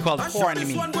boy, it's called Porn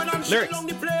Me. Lyrics.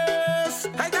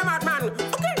 Hey, the madman.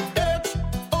 Okay.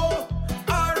 H-O-R-N-M-E-H.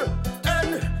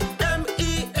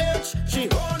 She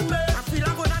on me. I feel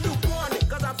I'm gonna do porn,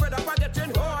 cause I'm afraid of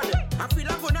getting hard. I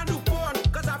feel I'm gonna do porn,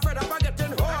 cause I'm afraid of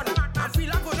getting hard. I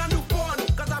feel I'm gonna do porn,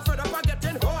 cause I'm afraid of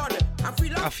getting hard.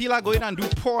 I feel like going and do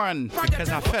porn because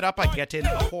I'm fed up of getting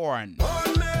porn.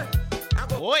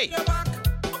 Boy,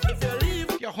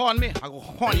 if you horn me, I go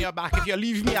horn your back. If you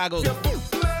leave me, I go.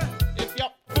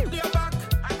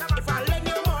 If I lend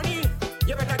you money,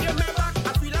 you better give me back.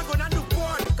 I feel I'm gonna do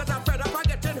porn, cause I'm fed up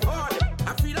getting hard.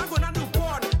 I feel I'm gonna do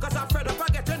porn, cause I'm fed up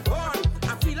getting hard.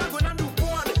 I feel I'm gonna do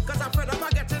porn, cause I'm fed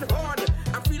up getting hard.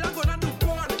 I feel I'm gonna do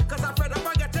porn, cause I'm fed up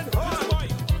getting hard.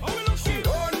 She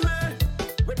hold me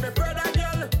with my brother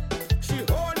girl. She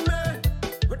hold me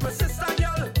with my sister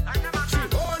girl. She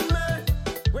hold me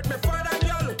with my father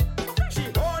girl. She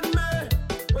hold me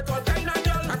with all kind of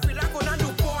girl. I feel I'm gonna do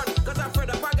porn, cause I'm fed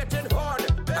up getting hard.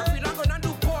 I feel I'm gonna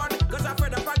do porn, cause I'm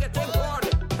fed up getting hard.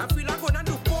 I feel I'm gonna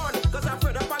do porn, cause I'm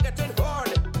fed up getting hard.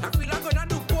 I feel I'm gonna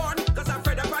do porn, cause I'm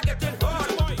fed up getting hard.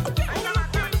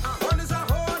 A horn is a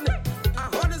horn, a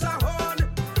horn is a horn,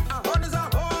 a horn is a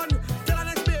horn, till the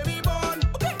next baby born.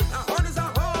 A horn is a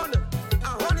horn, a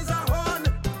horn is a horn,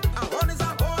 a horn is a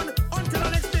horn, until the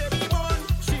next baby born.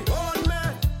 She horn me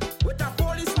with a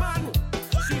policeman,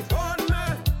 she horn me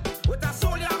with a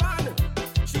soldier man,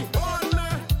 she horn me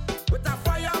with a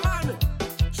fireman,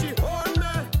 she horn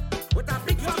me with a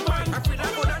big fat man. I feel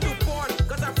I'm gonna do porn,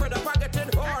 cause I'm afraid of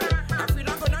getting hard. I feel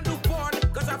I'm gonna do porn,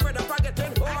 cause I'm afraid of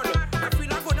getting hard. I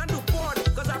feel I'm gonna do porn,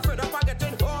 cause I'm afraid of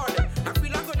getting hard. I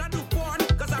feel I'm gonna do porn,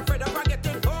 cause I'm afraid of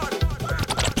getting hard.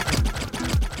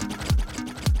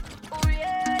 Oh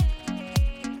yeah,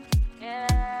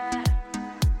 yeah,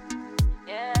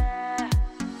 yeah.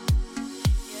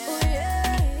 Oh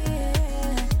yeah,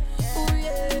 oh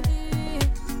yeah.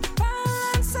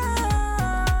 Palancer,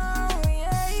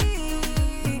 yeah.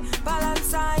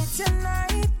 Palancer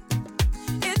tonight.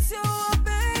 It's your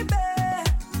baby.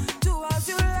 Do as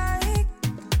you like.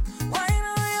 Why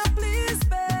not you please,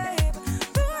 babe?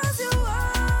 Do as you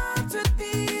want with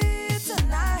me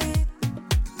tonight.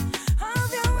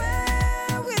 Have your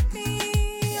way with me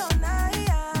all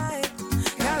night.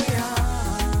 Carry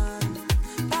on,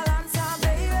 Palancer,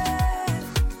 baby.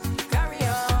 Carry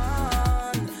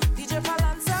on, DJ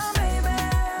Palancer, baby.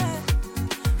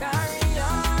 Carry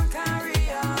on, carry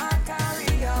on,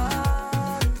 carry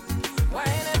on.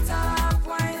 Wind it up,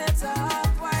 wind it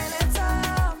up, wind it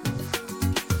up.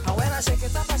 And when I shake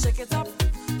it up,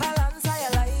 Palancer, you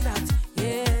like that,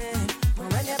 yeah. And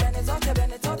when you bend it out, you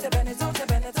bend it out, you bend it out, you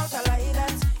bend it out, I like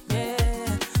that,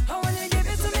 yeah. And when you give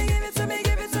it to me, give it to me,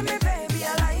 give it to me, baby, I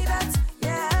like that,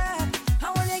 yeah.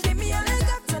 And when you give me a leg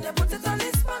up and you put it on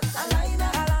this spot, I like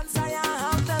that. Palancer, you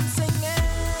have them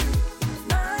singing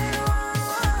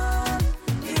 911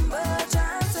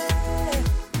 emergency,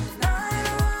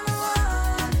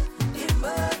 911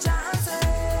 emergency.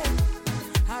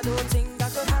 I don't think I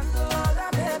could handle all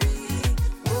that, baby.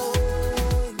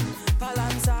 Oh,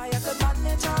 Palancer, you could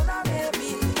manage all that, baby.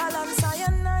 Palancer,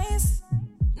 you're nice.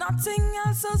 Nothing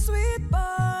else so sweet,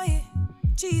 boy.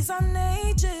 Cheese and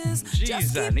ages. Cheese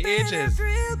Just and keep it ages.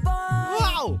 real, boy.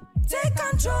 Wow. Take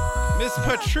control. Miss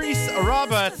Patrice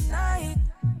Roberts. Tonight.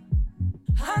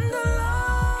 Handle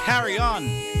all Carry on.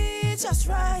 just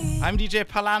right. I'm DJ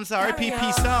Palancer,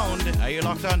 RPP Sound. Are you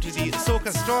locked on to the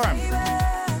Soca Storm?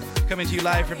 Coming to you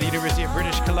live from the University of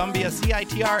British Columbia,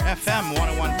 CITR FM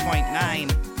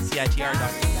 101.9,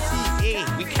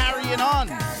 CITR.ca. We carrying on.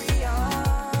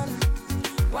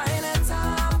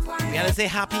 We gotta say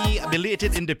happy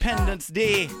belated Independence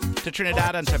Day to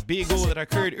Trinidad and Tobago that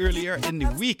occurred earlier in the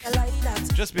week,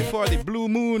 just before the blue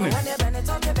moon.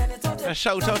 A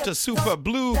shout out to Super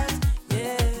Blue,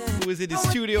 who was in the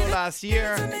studio last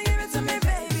year.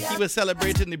 He was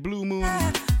celebrating the blue moon.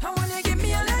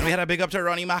 And we had a big up to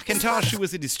Ronnie McIntosh, who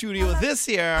was in the studio this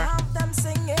year.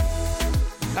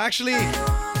 Actually,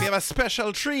 we have a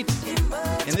special treat.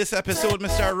 In this episode,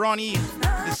 Mr. Ronnie,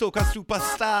 the soca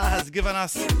superstar, has given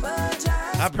us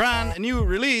a brand new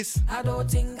release. I don't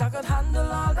think I could handle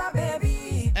all that,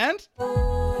 baby. And?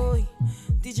 Oh,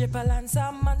 DJ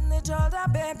Palancer manage all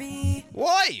that, baby.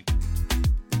 Why?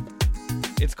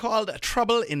 It's called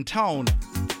Trouble in Town.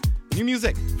 New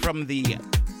music from the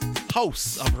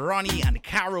house of Ronnie and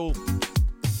Carol.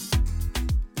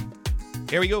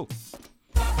 Here we go.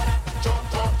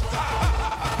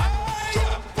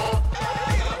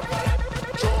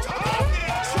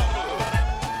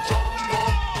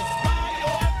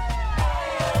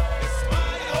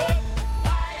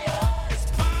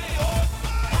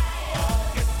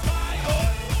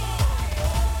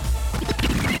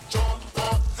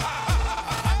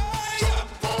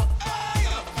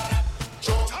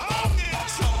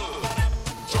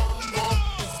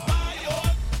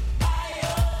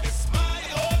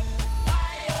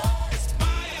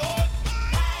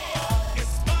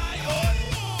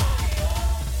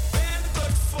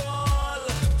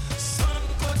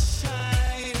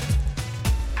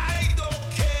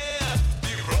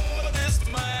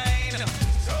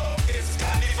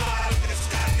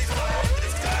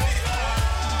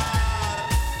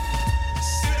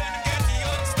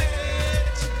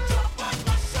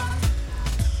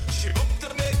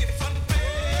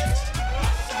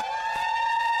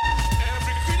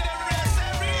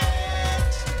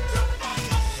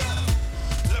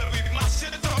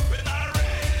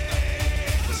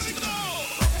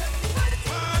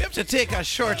 Take a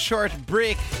short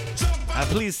break.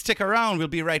 Please stick around. We'll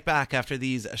be right back after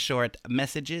these short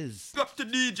messages. Up to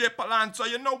DJ Palancer,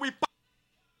 you know we.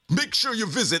 Make sure you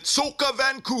visit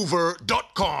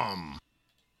SocaVancouver.com.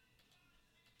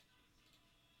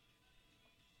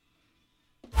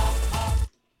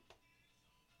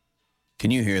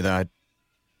 Can you hear that?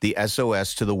 The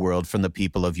SOS to the world from the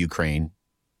people of Ukraine.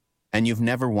 And you've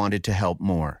never wanted to help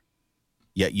more,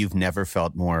 yet you've never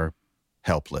felt more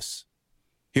helpless.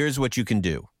 Here's what you can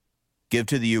do. Give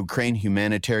to the Ukraine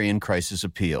Humanitarian Crisis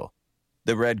Appeal.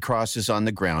 The Red Cross is on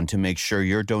the ground to make sure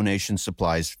your donation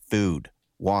supplies food,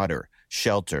 water,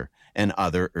 shelter, and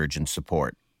other urgent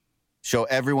support. Show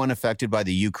everyone affected by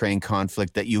the Ukraine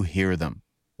conflict that you hear them,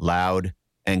 loud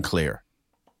and clear.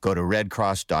 Go to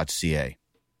redcross.ca.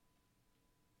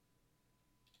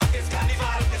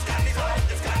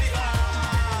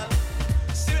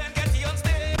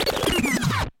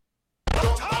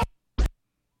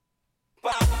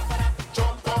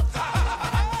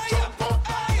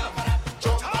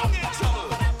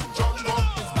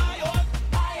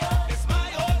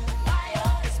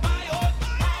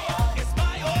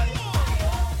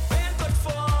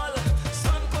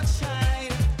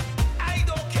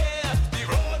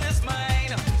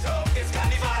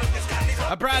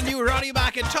 A brand new Ronnie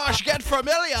McIntosh, Get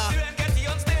Familiar.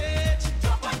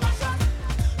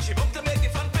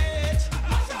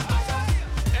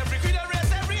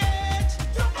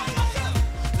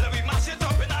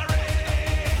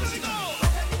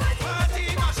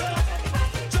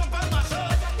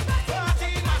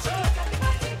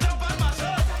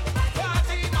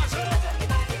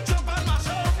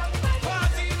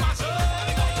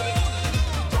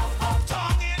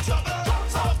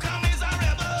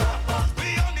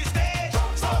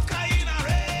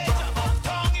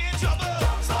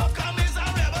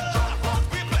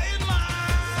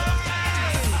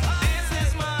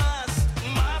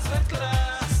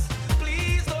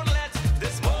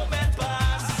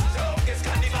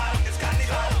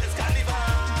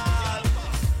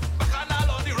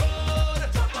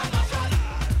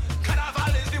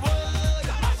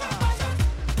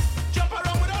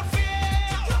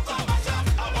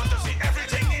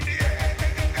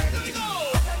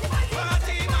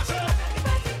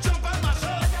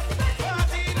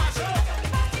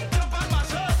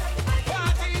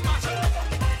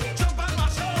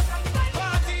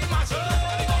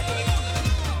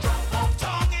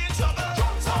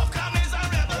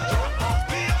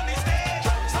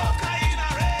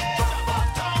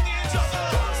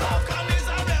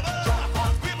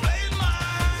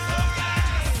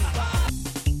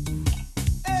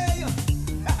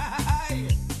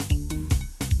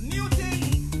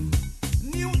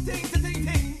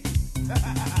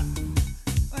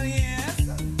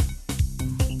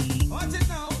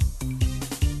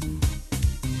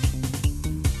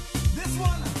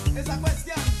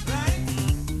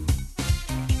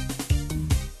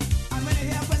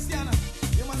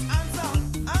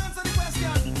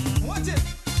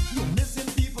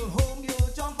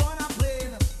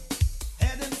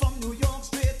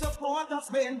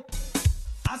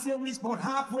 As you reach about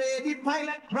halfway, the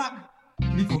pilot crack.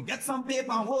 He could get some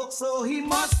paperwork, so he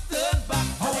must turn back.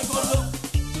 How it go look?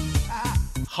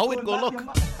 How it go look?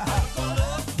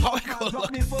 How it go look?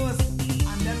 Drop me first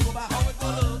and then go back. How it go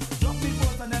look? Drop me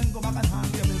first and then go back and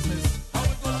handle your business. How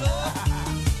it go look?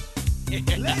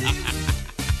 Ladies,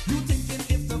 you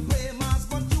thinking if the play mass,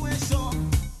 but you ain't sure.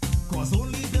 Cause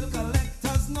only bill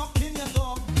collectors knocking your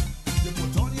door. You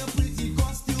put on your pretty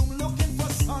costume looking for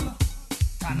sun.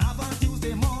 Carnival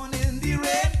Tuesday morning, the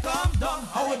rain come down.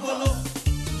 How it go look?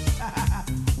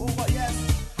 Oh, but yes,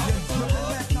 you're dripping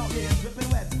wet now, yeah, you're dripping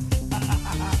wet.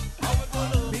 How it go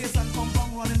look? Bass and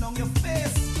pom-pom running down your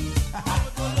face.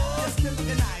 You're still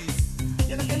looking nice.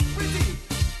 You're looking pretty.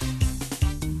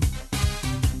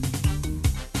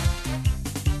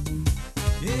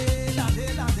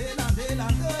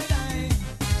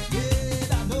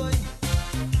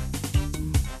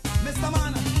 Mr.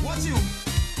 Man, watch you.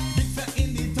 Big fat in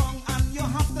the tongue and you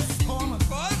have to storm.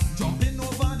 Jumping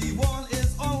over the wall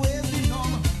is always the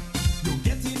norm. You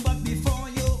get in but before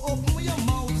you open your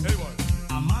mouth.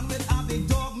 A man with a big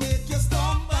dog make you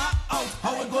stumble out.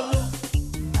 How it go look?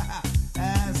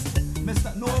 Yes,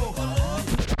 Mr. No.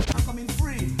 I'm coming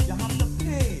free. You have to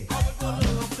pay. You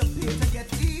have to pay to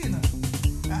get in.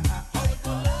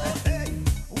 Hey,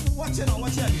 watch it now,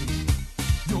 watch it again.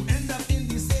 You end up in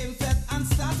the same set and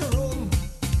start to roll.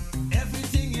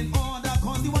 Everything in order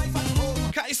cause the wife at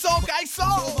home.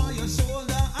 Kaiso! Over your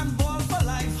shoulder and ball for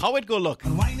life. How it go look?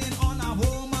 And whining on a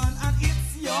woman and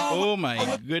it's your... Oh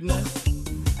my goodness.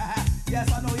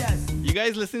 Yes, I know, yes. You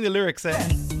guys listening to the lyrics, eh?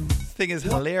 This thing is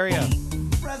hilarious.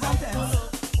 Present tense.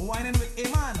 Whining with a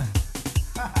man.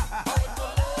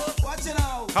 Watch it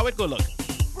out. How it go look?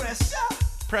 Pressure.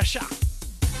 Pressure.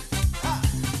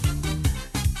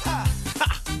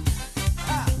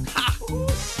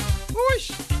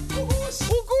 Whoosh. Whoosh.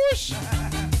 Oh gosh.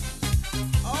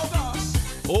 Oh gosh.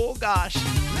 Oh gosh.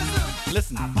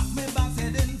 Listen. I pack my bags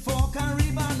heading for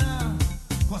Caribana.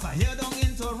 Cause I hear down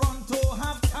in Toronto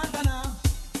have Tangana.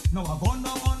 Now I've gone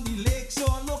down on the lake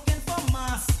shore looking for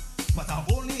mass. But I'm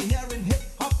only hearing hip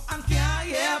hop and can't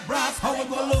hear brass. How it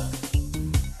go look?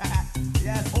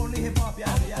 Yes, only hip hop,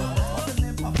 yes. What's his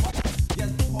name? Puff.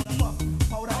 Yes,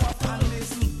 Powder Puff and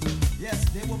Mason. Yes,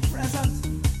 they were present.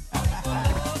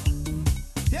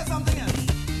 Here's something else.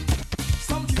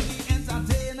 Some TV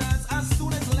entertainers as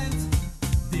soon as Lent,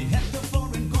 they head to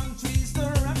foreign countries to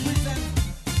represent.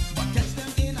 But catch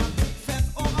them in a big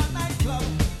fest or a nightclub.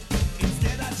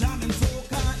 Instead of jamming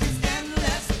soca, it's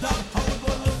endless dub. How it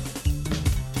go look?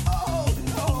 Oh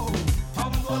no! How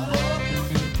it go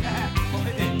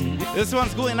look? This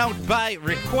one's going out by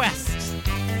request.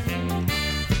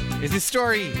 It's the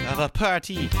story of a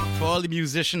party for all the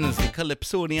musicians, the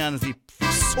calypsonians, the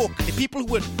soca, the people who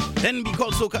would then be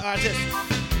called soca artists.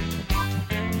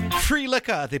 Free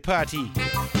liquor at the party,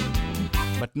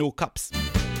 but no cups.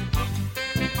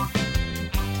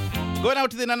 Going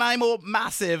out to the Nanaimo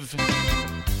Massive.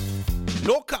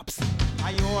 No cups.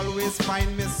 I always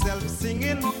find myself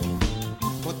singing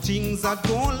for things I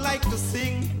don't like to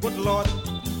sing, good Lord.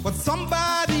 But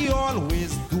somebody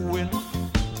always doing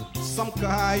some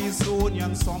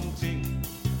Kaisonian something.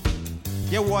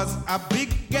 There was a big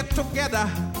get-together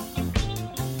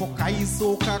for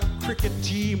Kaisoka cricket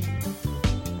team.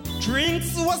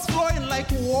 Drinks was flowing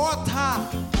like water,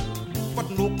 but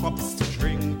no cups to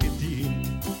drink it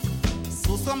in.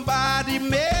 So somebody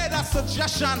made a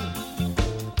suggestion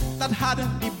that had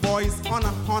the boys on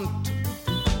a hunt.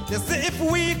 They say if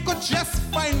we could just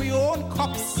find we own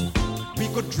cups, we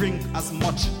could drink as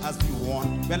much as we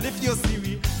want. Well, if you see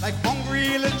we like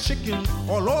hungry little chicken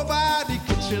all over the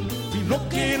kitchen, we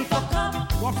looking for cup.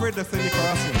 Don't afraid to say the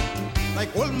chorus.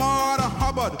 Like old Mother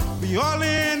Hubbard, we all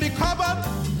in the cupboard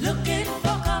looking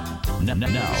for cup. Now,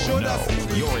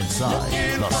 you're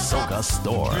inside the Soca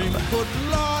Storm. Drink, good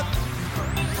Lord.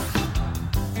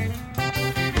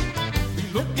 We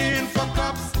looking for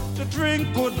cups to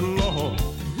drink, good Lord.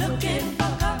 Looking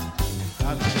for cups.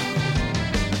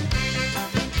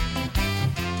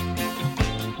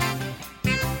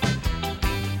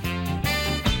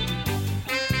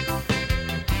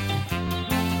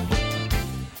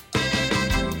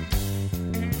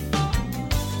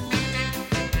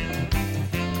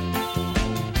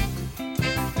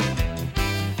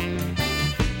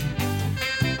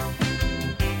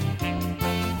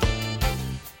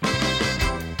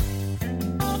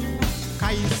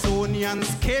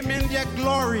 Kaisonians came in their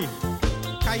glory.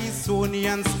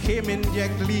 Kaisonians came in their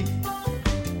glee.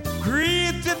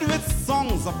 Greeted with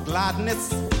songs of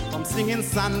gladness from singing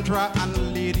Sandra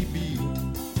and Lady B.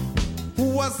 Who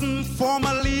wasn't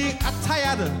formally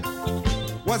attired,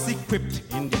 was equipped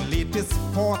in the latest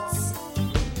ports.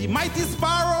 The mighty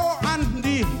Sparrow and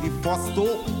the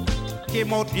Fosto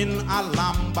came out in a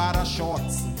lambada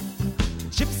shorts.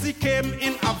 Gypsy came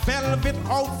in a velvet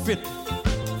outfit.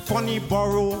 Funny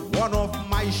borrow one of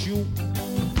my shoe.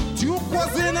 Duke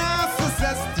was in a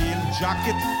Celestine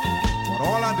jacket. But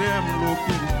all of them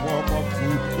looking for a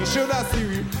food. You should have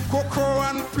seen Coco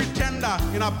and Pretender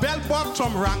in a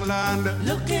bell-bottom Wrangland.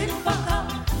 Looking for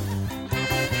up.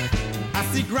 I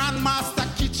see Grandmaster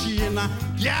Kitchen,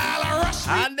 girl rush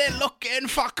me. And they looking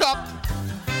for cup.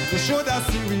 You should have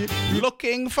seen me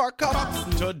looking for cups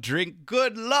to drink.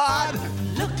 Good Lord.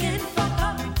 Looking for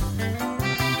cups.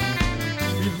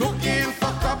 We looking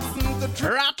for cups to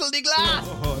drink. Rattle the glass.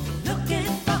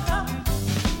 Looking for cups.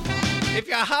 If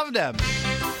you have them.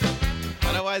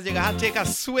 Otherwise, you're going to take a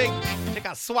swig, take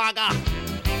a swagger.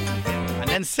 And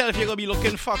then self, you're going to be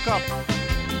looking for cup.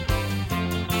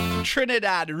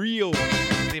 Trinidad Rio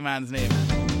is the man's name.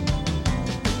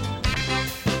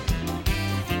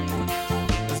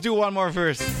 Let's do one more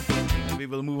verse and we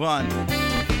will move on.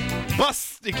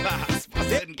 Bust the glass.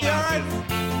 Busting glasses.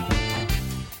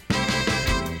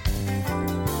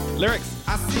 Lyrics.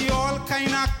 I see all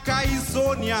kind of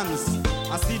Kaizonians.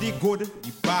 I see the good,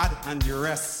 the bad, and the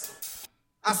rest.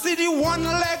 I see the one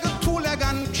leg, two leg,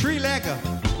 and three leg.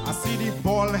 I see the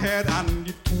bald head and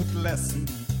the toothless.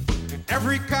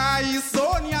 Every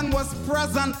Kaizonian was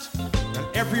present, and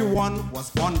everyone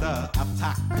was under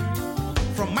attack.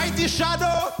 From Mighty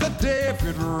Shadow to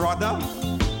David Rudder,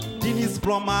 Denise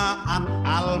Plummer and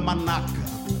Almanac.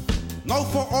 Now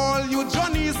for all you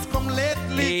Johnnies come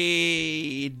lately.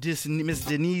 Hey, Miss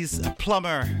Denise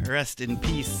Plummer, rest in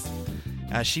peace.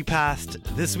 She passed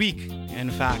this week.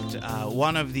 In fact,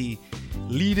 one of the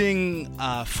leading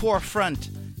forefront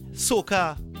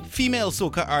soca, female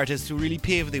soca artists who really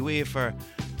paved the way for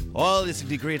all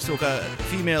the great soca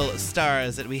female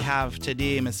stars that we have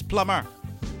today, Miss Plummer.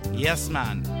 Yes,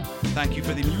 man. Thank you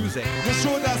for the music. You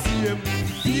should have seen him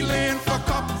feeling for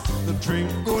cups to drink.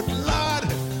 Good Lord.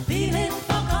 Feeling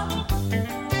for cups.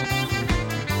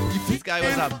 This guy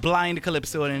was a blind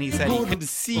calypso and he said he couldn't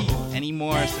see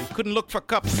anymore, so he couldn't look for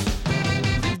cups.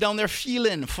 He's down there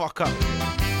feeling for cup.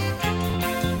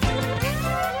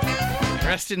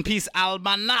 Rest in peace,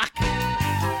 Almanac.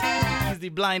 He's the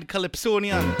blind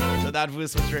calypsonian. So that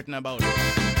verse was written about.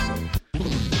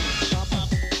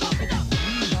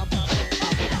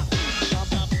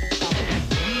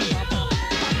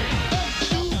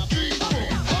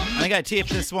 I think I taped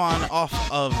this one off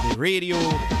of the radio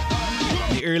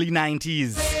in the early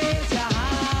 90s.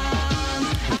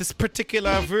 This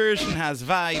particular version has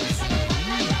vibes.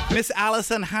 Miss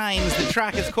Alison Hines, the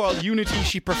track is called Unity.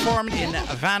 She performed in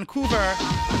Vancouver,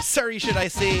 Surrey should I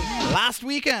say, last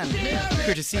weekend,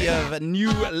 courtesy of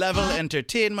New Level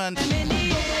Entertainment.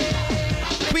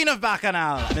 Queen of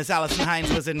Bacchanal, Miss Alison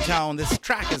Hines was in town. This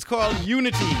track is called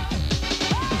Unity.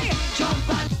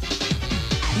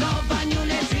 Love and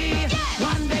unity,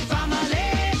 one big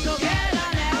family,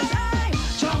 togetherness.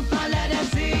 Jump and let them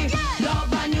see.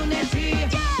 Love and unity,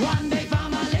 one big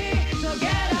family,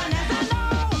 togetherness.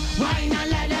 Wine and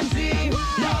let them see.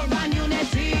 Love and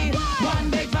unity, one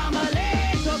big family,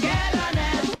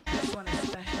 togetherness. This one is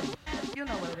special. You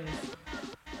know what it is.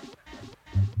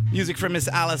 Music from Miss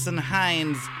Alison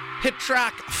Hines. Hit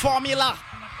track Formula.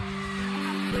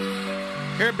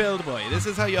 Here, build boy. This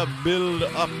is how you build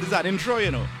up. This is an intro, you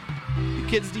know. The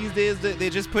kids these days, they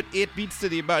just put 8 beats to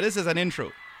the bar. This is an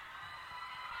intro.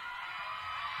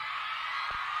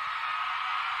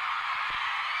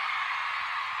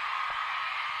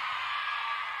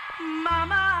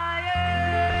 Mama,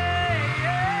 yeah,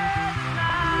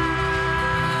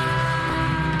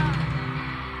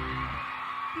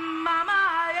 Mama,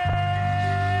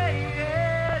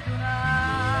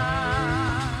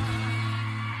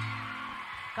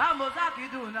 Kamozaki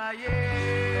duna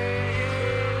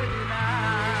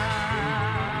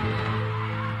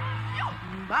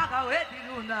Baka weti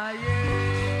duna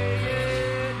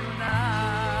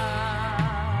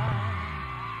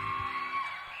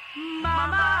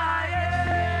Mama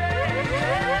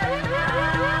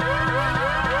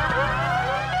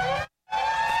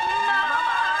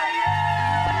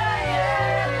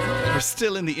We're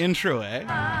still in the intro, eh?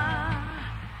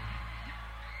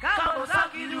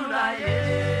 Kamozaki duna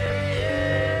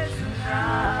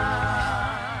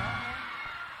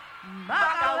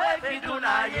Baka weti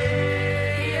duna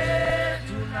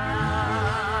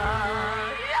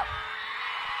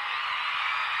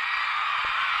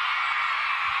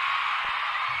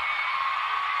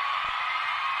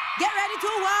Get ready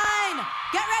to wine.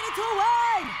 Get ready to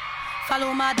wine.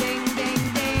 Follow my ding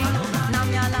ding ding.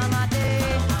 Namya lama de.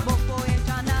 Boko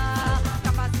echana.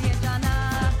 Kapasi echana.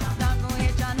 Dago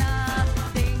echana.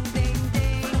 Ding ding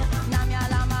ding. Namya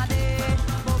lama de.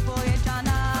 Boko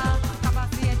echana.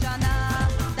 Kapasi echana.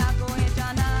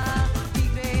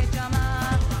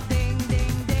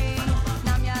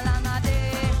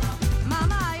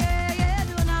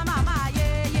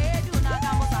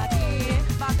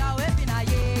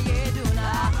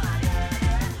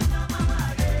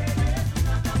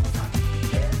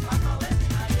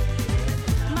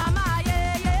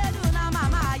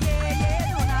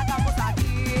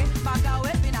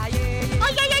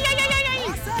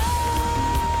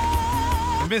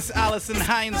 Miss Alison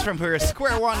Hines from her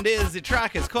Square One Days. The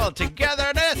track is called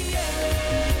Togetherness.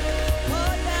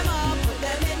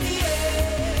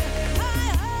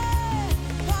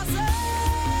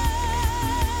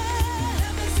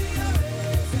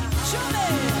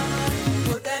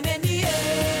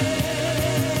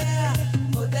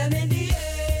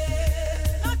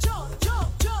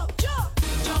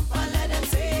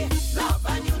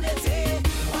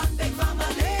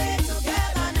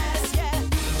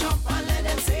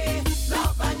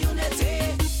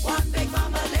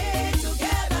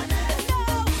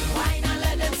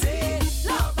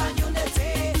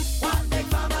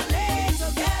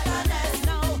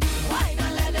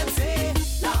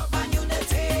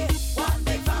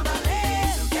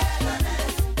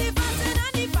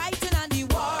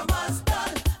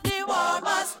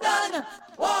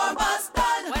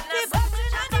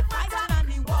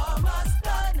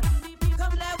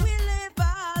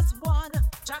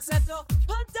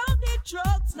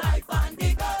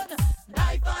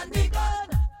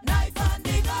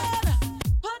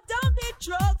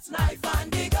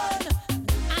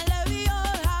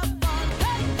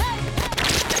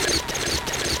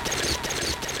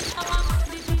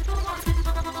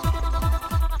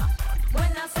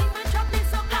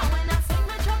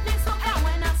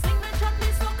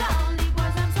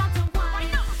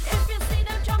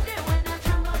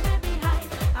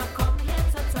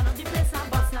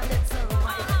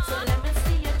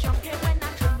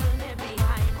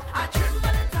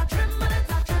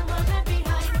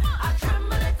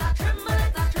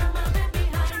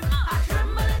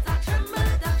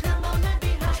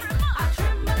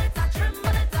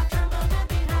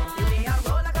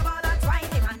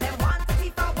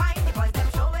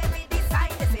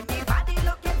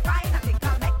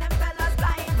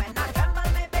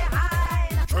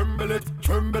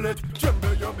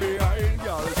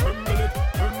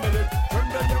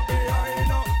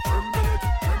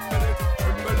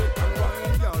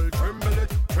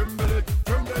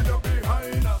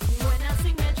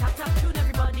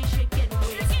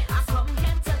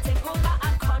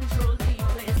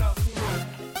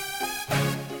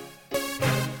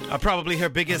 Probably her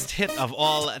biggest hit of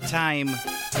all time.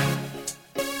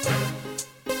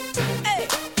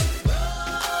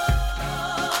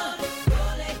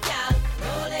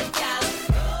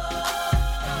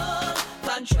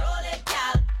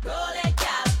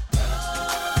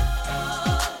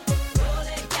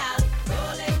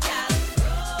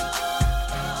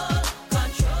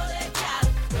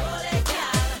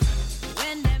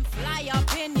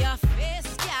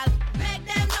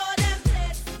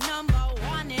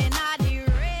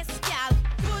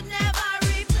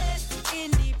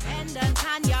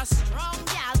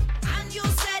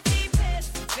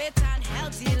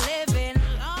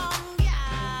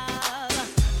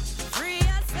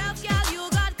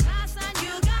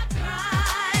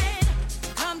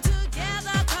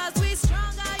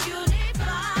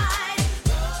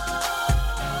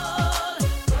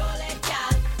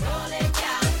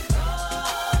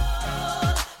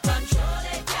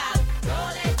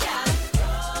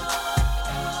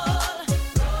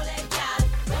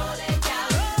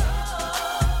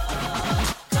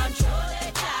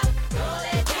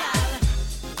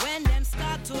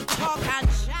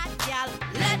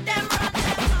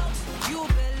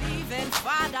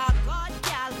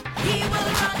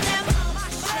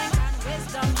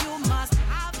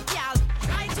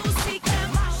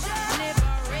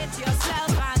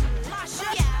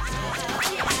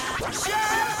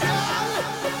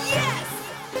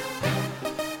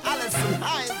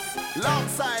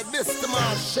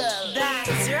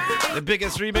 The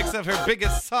biggest remix of her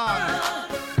biggest song,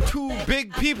 Two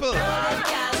Big People,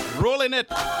 rolling it.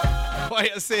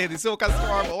 What you say? The Soca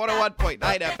Storm 101.9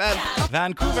 FM,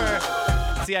 Vancouver,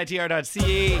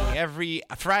 CITR.ca, every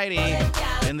Friday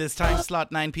in this time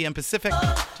slot, 9 p.m. Pacific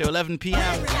to 11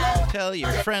 p.m. Tell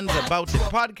your friends about the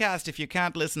podcast if you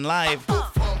can't listen live.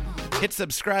 Hit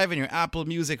subscribe in your Apple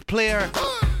Music player.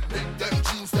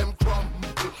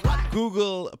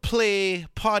 Google Play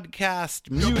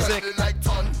Podcast Music.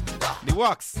 The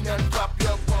works.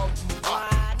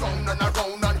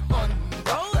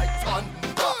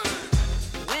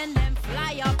 When them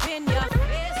fly up in your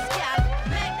face, girl,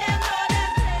 make them know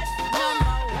them place.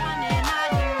 Number one in the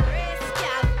race,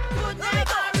 girl. Could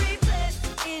never replace.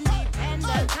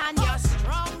 Independent and you're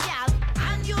strong, girl.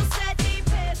 And you set the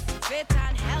pace. Fit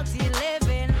and healthy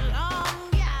living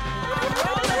long,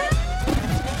 girl.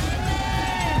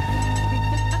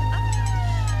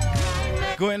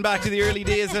 Going back to the early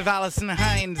days of Alison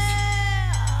Hines.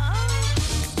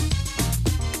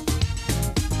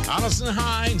 Alison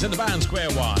Hines and the band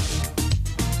Square One.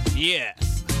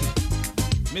 Yes.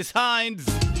 Miss Hines.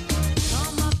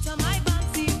 Come up to my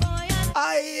bouncy boy and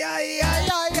Aye, aye, aye,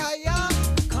 aye, aye,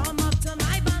 aye. Come up to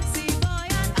my bouncy boy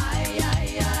and aye,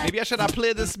 aye, aye. Maybe I should have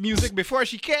played this music before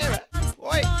she came.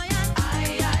 Oi.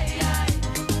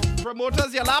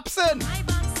 Promoters, you're lapsing.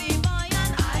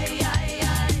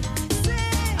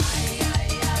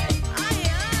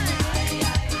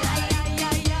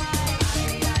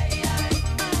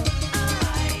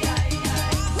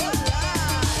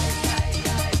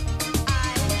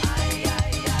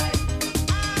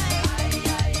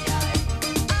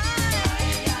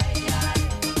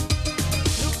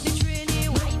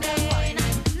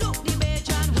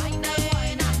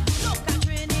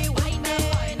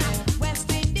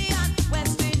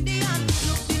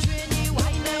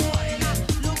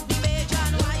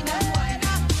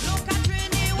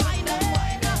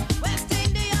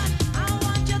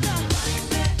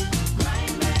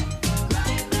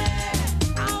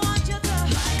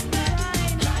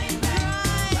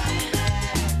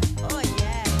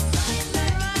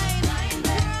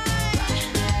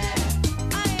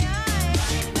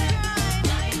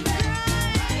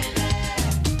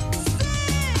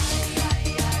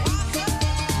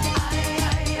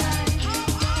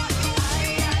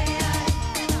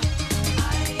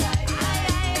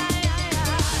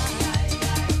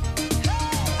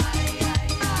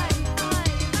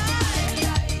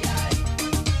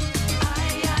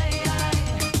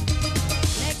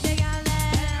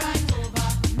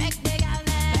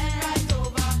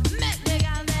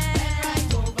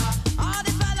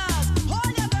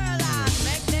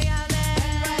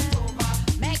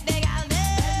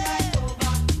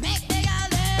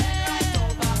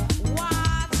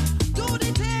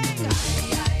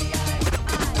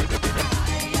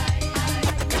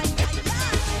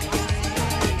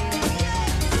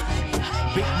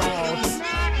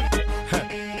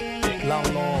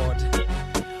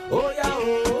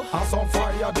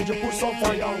 Did you put some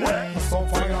fire where? Some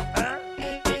fire.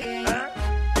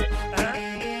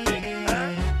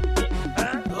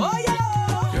 Oh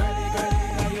yeah. Girly, girly,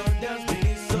 now your dance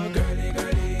beat so girly,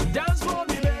 girly. Dance for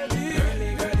me, baby. Girly,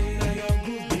 girly, now your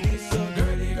groove beat so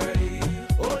girly, girly.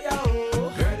 Oh yeah,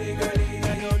 oh. Girly, girly,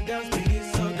 now your dance beat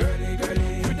so girly, girly.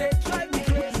 You they drive me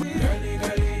crazy. Girly,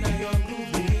 girly, now your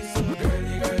groove beat so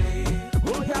girly, girly.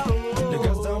 Oh yeah, oh. The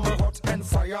girls down my hot and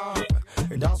fire.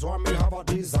 And that's why me have a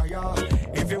desire.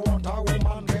 If you want a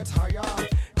woman, get higher.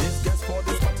 This gets for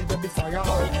this party, baby fire.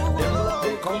 Them love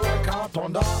they come like a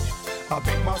thunder. A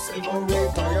big muscle no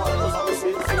retire.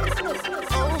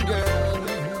 Oh girl,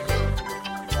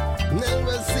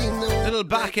 never seen no. Little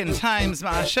back in times,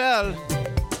 Marshall.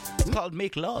 It's called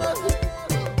Make Love.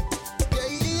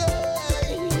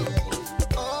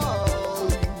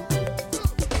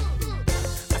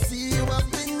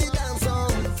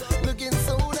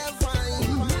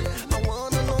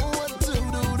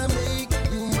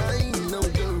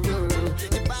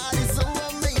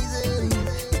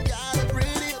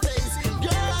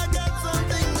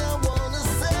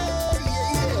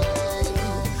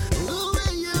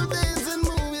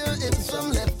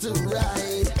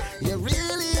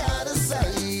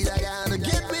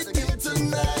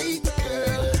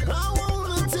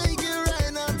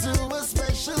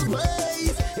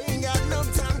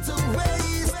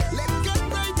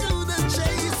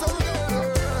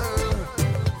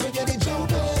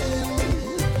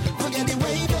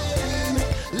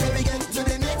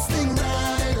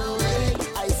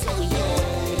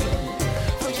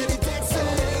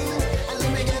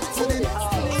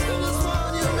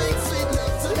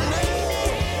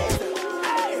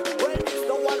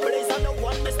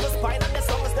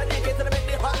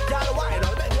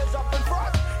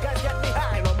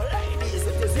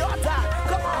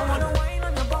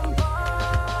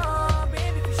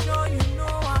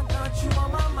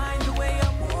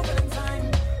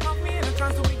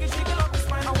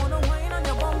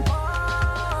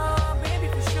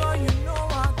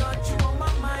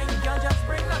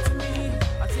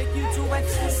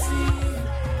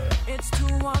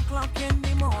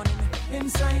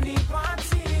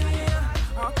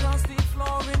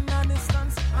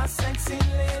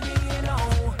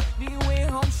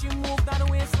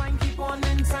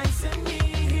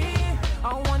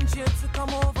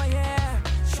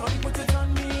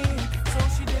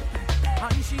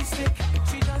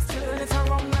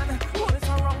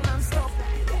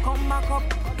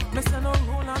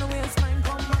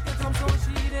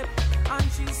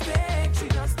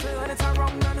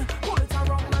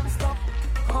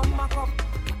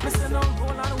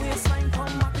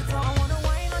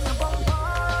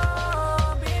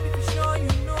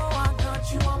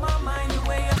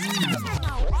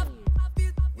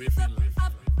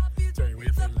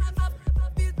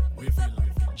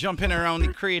 jumping around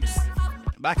the crates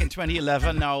back in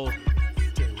 2011 now.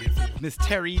 Miss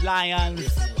Terry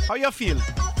Lyons. How you feel?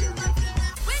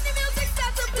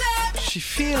 She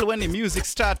feel when the music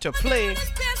start to play.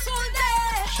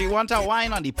 She want to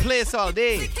whine on the place all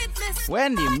day.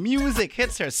 When the music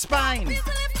hits her spine,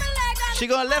 she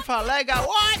gonna lift her leg out.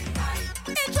 What?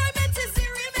 Enjoyment is the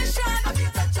real mission. I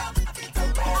feel to jump, I feel to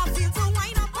wine, I feel to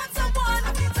wine up on someone.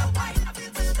 I feel to wine, I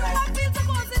feel to stretch, I feel to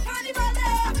cause the carnival there.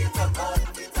 I feel to go, I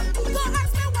feel to move. Don't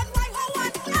ask me what, why, how,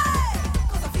 what, hey.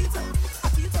 Cause I feel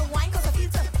to wine, cause I feel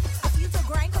to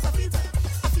grind, cause I feel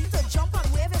to jump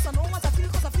and wave. Yes, I know what I feel,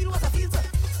 cause I feel what I feel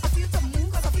to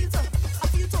move, cause I feel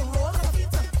to roll, cause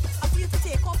I feel to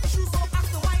take off the shoes, don't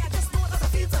ask me why, I just know that I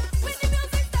feel to. When the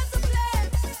music starts to play,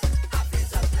 I feel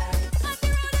to play. On the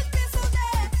road it feels so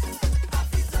there, I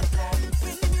feel to play.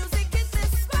 When the music hits the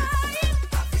spine,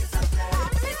 I feel to play. I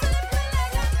feel to lift my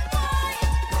leg and whine.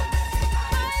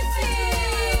 I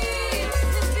feel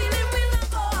this feeling will not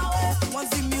go away. Once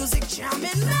the music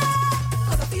jamming there,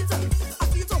 cause I feel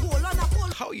to hold on, I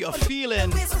hold. How you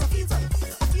feeling?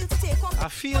 I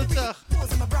feel to.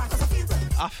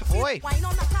 Oi.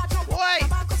 Oi.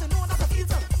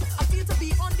 I feel to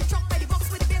be on the truck by the box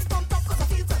with the bass pumped up, cause I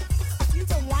feel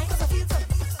to whine, cause I feel to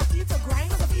grind,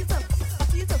 cause I feel to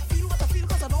feel what I feel,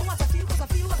 cause I know what I feel, cause I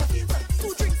feel what I feel to.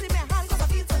 2 drinks in my hand, cause I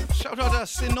feel to. Shout out to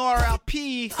Sinora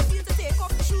P. I feel to take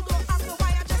off the shoe, don't ask me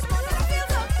why, I just know that I feel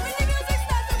to. When the music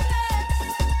starts to play,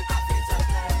 I feel to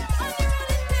play. On the road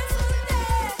it feels so there,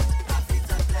 I feel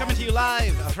to play. Coming to you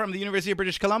live from the University of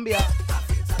British Columbia.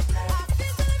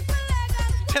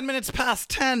 10 minutes past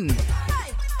 10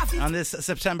 on this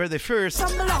September the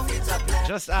 1st,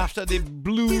 just after the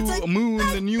blue moon,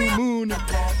 the new moon.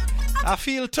 I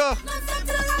feel tough.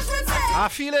 I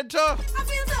feel it tough.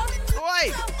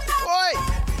 Oi, oi.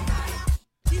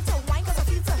 Feel to whine, cause I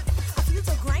feel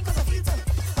to grind, cause I feel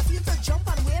to jump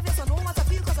and wave. Yes, I know what I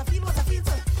feel, cause I feel what I feel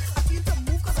to. I feel to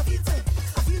move, cause I feel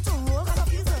to roll, cause I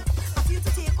feel to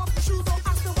take off the shoes, don't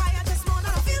ask me why, I just know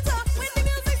that I feel to. When the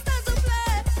music starts to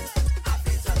play, I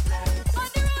feel to play. On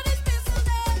the road it feels so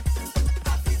there,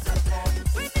 I feel to play.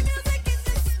 When the music hits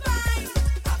the spine,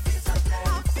 I feel to play.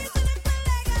 I feel to lift my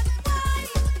leg and whine.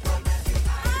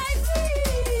 I feel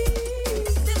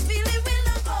this feeling will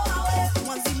not go away.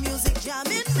 Once the music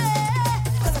jamming there,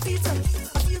 cause I feel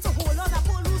to hold on, I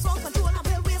pull loose on control, I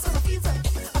build ways, cause I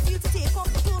feel to take off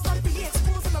the clothes, not really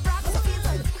exposing my bra, cause I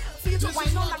feel to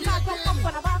wind on the card, pump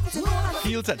on the back, cause you know that I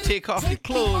Feel to take off the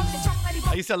clothes.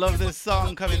 I used to love this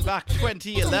song coming back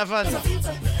 2011.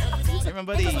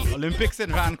 Remember the Olympics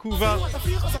in Vancouver?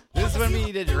 This is when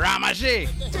we did Ramage.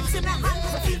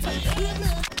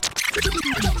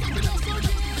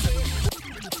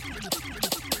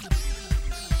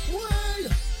 Well,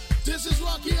 this is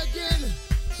Rocky again.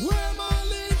 Where my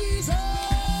ladies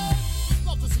at?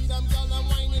 Love to see them girl and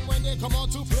whining when they come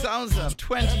out to play. Sounds of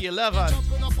 2011.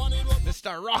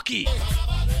 Mr. Rocky.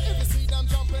 If you see them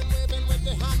jumping, waving with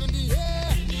their hand in the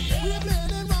air. We're playing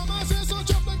in Rama, say so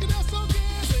jump like it is so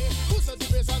crazy. Who set the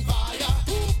bass on fire?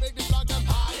 Who make the flag them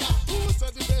higher? Who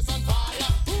set the bass on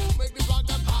fire? Who make the flag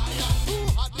them higher? Who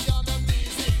had the girl them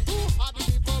busy? Who had the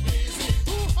people busy?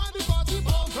 Who had the party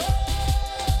bumping?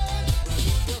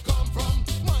 You come from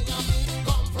Miami,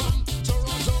 come from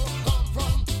Toronto, come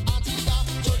from Antigua,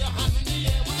 throw your hand in the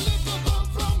air. Where did you come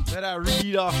from? Let I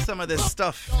read off some of this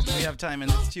stuff if we have time in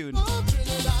this tune.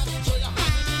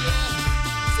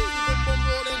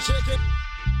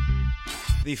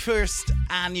 The first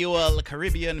annual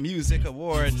Caribbean Music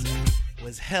Awards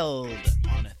was held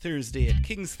on a Thursday at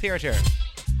King's Theatre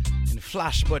in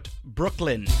Flashbutt,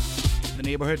 Brooklyn, the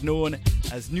neighborhood known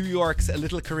as New York's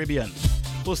Little Caribbean.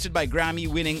 Hosted by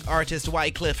Grammy-winning artist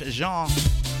Wyclef Jean,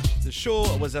 the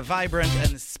show was a vibrant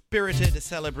and spirited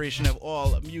celebration of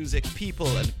all music,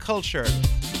 people, and culture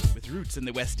with roots in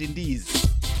the West Indies.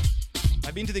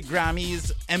 I've been to the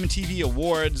Grammys, MTV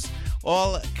Awards,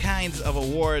 all kinds of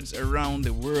awards around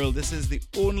the world. This is the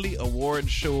only award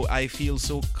show I feel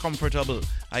so comfortable.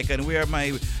 I can wear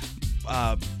my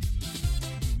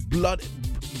blood...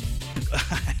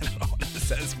 I don't know what that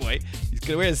says, boy. He's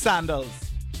going to wear his sandals.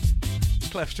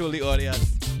 Clef told the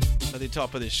audience at the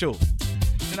top of the show.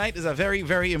 Tonight is a very,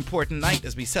 very important night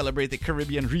as we celebrate the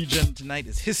Caribbean region. Tonight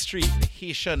is history, the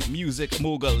Haitian music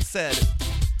mogul said.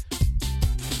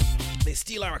 They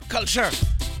steal our culture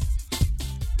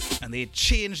and they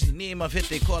change the name of it.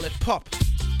 They call it pop.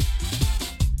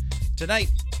 Tonight,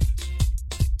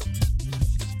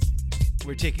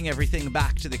 we're taking everything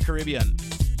back to the Caribbean.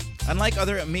 Unlike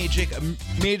other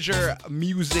major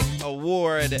music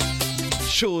award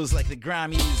shows like the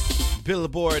Grammys,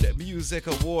 Billboard Music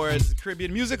Awards.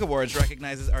 Caribbean Music Awards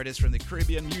recognizes artists from the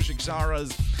Caribbean music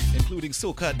genres, including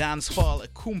soca, dancehall,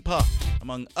 kumpa,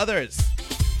 among others.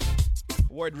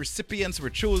 Award recipients were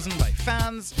chosen by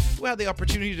fans who had the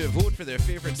opportunity to vote for their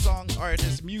favorite song,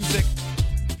 artist, music,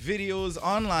 videos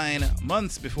online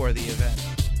months before the event.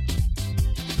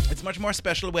 It's much more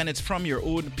special when it's from your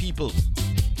own people.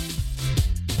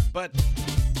 But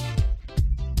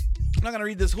I'm not going to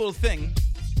read this whole thing.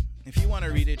 If you want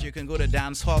to read it, you can go to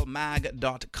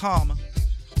dancehallmag.com,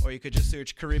 or you could just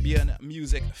search Caribbean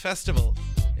Music Festival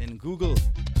in Google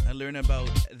and learn about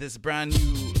this brand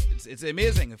new. It's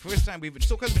amazing. The first time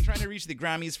soca's been trying to reach the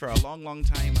Grammys for a long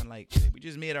time, and we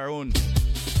just made our own,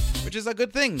 which is a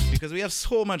good thing because we have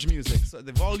so much music. So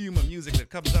the volume of music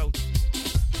that comes out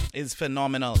is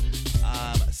phenomenal.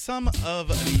 Some of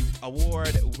the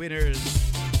award winners.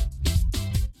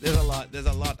 There's a lot.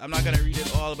 I'm not going to read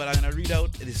it all, but I'm going to read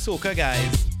out the soca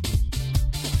guys.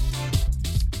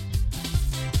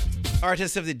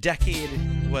 Artist of the decade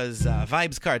was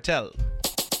Vybz Kartel.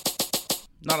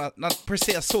 Not per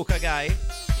se a soca guy,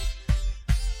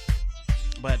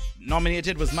 but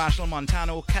nominated was Marshall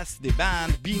Montano, Cass the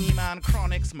Band, Beanie Man,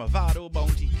 Chronix, Mavado,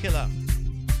 Bounty Killer.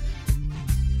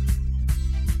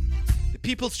 The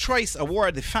People's Choice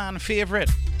Award, the fan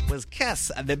favorite, was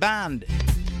Cass the Band.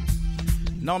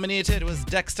 Nominated was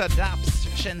Dexter Daps,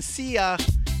 Shensia,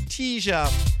 Tisha,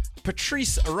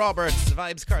 Patrice Roberts,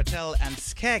 Vybz Kartel, and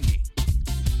Skeg.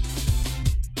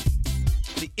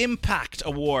 The Impact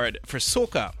Award for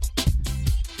Soca.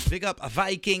 Big up a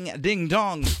Viking Ding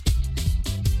Dong.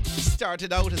 He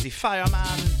started out as a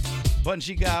fireman,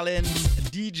 bungee garland,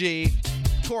 DJ,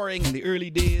 touring in the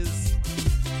early days.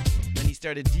 Then he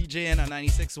started DJing on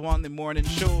 96.1, the morning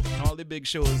show, and all the big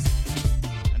shows.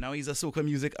 Now he's a soca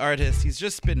music artist. He's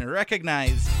just been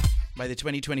recognized by the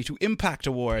 2022 Impact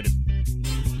Award,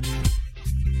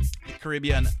 the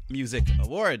Caribbean Music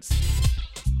Awards.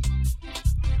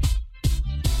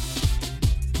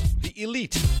 The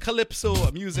Elite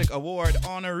Calypso Music Award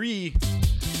honoree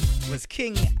was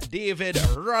King David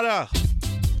Rudder,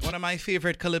 one of my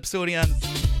favorite Calypsonians.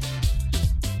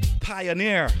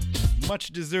 Pioneer,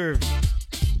 much deserved.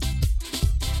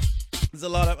 There's a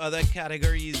lot of other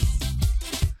categories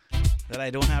that I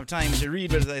don't have time to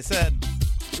read, but as I said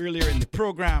earlier in the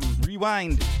program,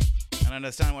 rewind and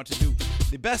understand what to do.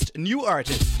 The best new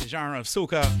artist in the genre of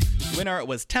soca winner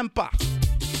was Tempa.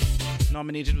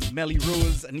 Nominated was Melly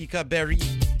Rose, Anika Berry,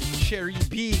 Sherry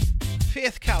B,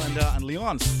 Faith Calendar, and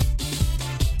Leonce.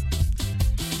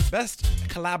 Best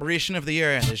collaboration of the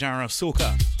year in the genre of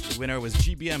soca. The winner was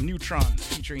GBM Neutron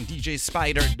featuring DJ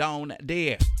Spider Down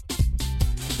There.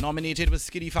 Nominated was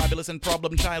Skiddy Fabulous and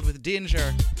Problem Child with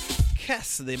Danger.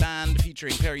 Kess, the band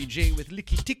featuring Perry J with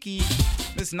Licky Ticky,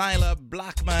 Miss Nyla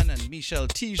Blackman and Michelle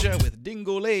Tisha with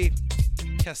Dingo Lay,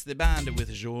 Kess the band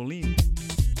with Jolene.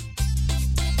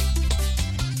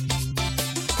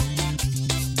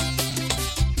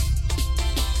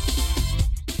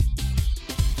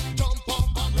 Jump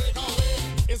up and break away,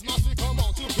 it's magic, come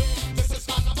on to play, this is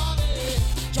carnival.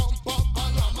 Jump up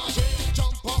and ramage,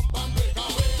 jump up and break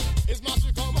away, it's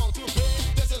magic, come on to play,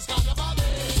 this is carnival.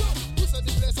 Who set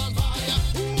the place on fire?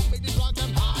 Who make the flag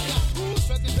them higher? Who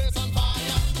set the place on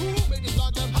fire? Who make the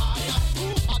flag them higher? Who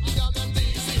had the girl them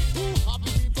lazy? Who had the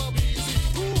people busy?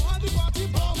 Who had the party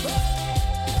pumping?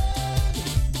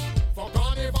 For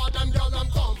carnival them girl them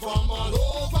come from all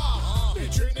over. The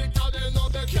Trinidad they know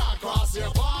they can't cross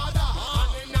your border.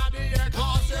 And in the air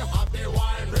cause they have the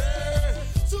wine ray.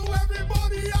 So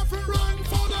everybody have to run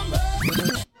for the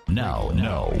man. Now,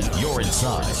 you're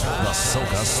inside the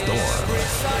Soca Storm.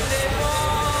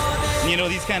 You know,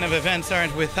 these kind of events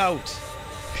aren't without,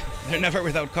 they're never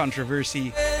without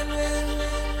controversy.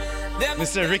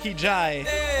 Mr. Ricky Jai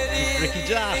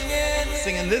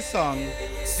singing this song.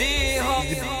 He's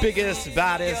the biggest,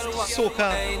 baddest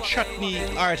soca chutney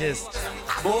artist.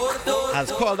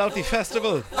 Has called out the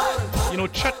festival. You know,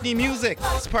 chutney music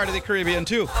is part of the Caribbean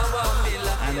too.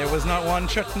 And there was not one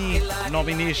chutney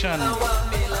nomination,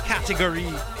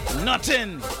 category,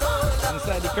 nothing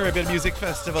inside the Caribbean Music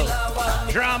Festival.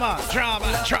 Drama.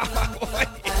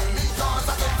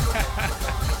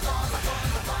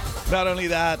 Not only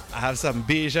that, I have some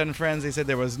Bajan friends. They said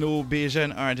there was no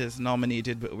Bajan artist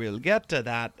nominated, but we'll get to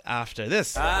that after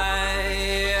this.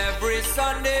 Every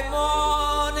Sunday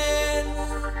morning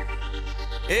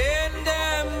in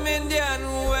them Indian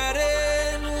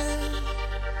wedding,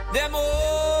 them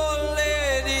old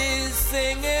ladies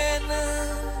singing,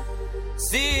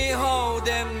 see how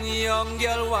them young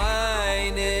girl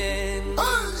whining.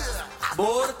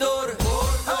 Mortor,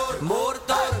 mortor, mortor,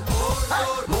 mortor,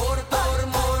 mortor,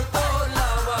 mortor,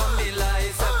 lava me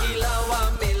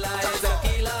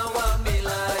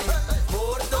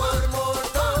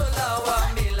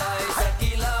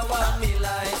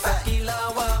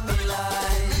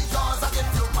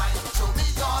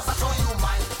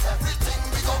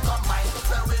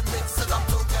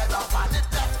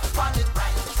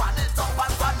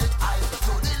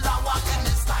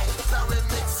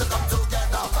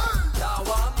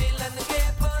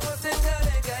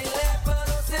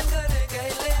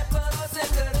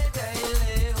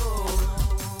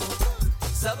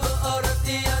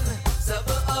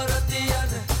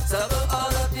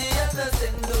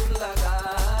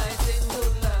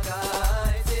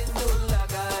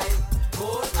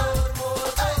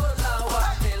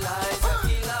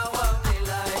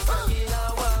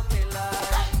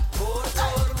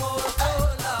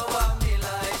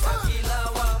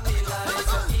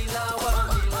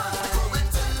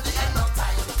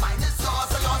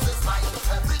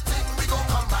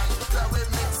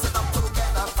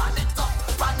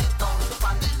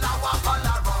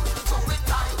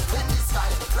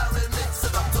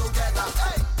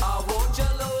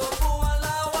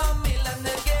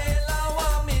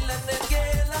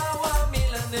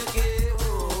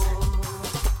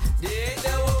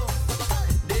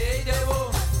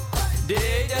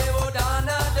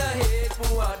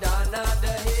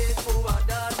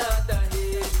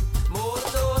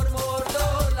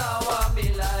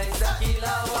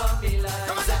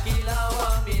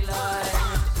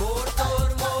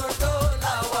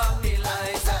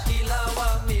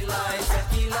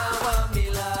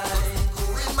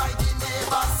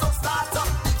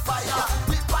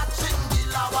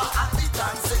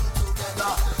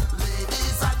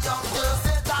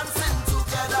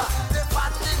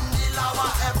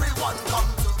One come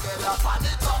together, pan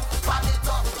it up,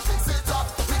 mix it up,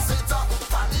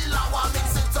 vanilla one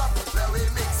mix it up, let we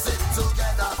mix it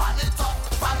together, pan it up,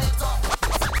 mix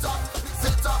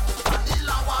it up,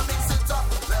 vanilla one mix it up,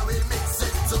 let we mix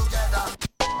it together.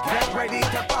 Get ready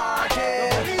to party,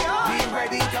 be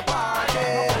ready to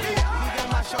party, we can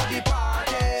mash up the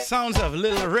party. Sounds of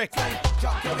Lil Rick,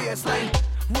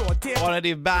 one of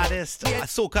the baddest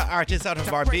soca artists out of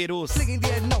Barbados.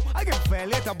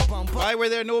 Why were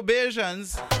there no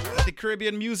Bajans at the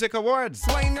Caribbean Music Awards?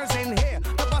 Swiners in here,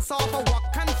 the bus off a walk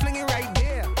and fling it right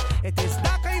there. It is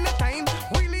that kind of time,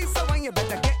 really, so when you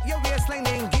better get your waistline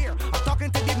in gear. I'm talking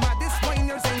to the maddest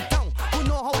swiners in town, who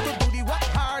know how to do the work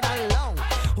hard and long,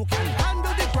 who can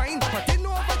handle the grind, put in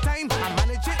overtime, and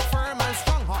manage it firm and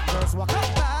strong. Hot girls walk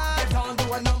up bad, get on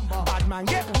to a number. Bad man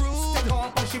get rude, stick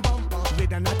on pushy bumper.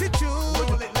 With an attitude,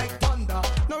 roll it like thunder.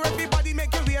 Now everybody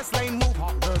make your waistline move.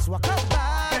 Hot girls walk up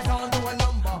bad, get on to a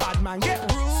number. Bad man get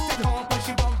rude, stick on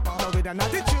pushy bumper. Now with an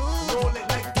attitude, roll it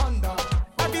like thunder.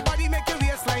 Everybody make your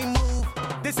waistline move.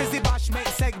 This is the bashment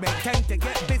segment, tend to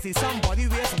get busy. Somebody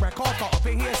waist record up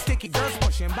in here sticky. Girls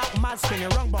pushing back, mad spinning,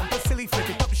 wrong bumper, silly, flip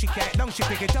it up. She can't down, she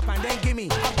pick it up and then gimme.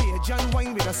 I'll be a John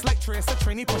Wayne with a slight trace of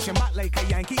Trini, pushing back like a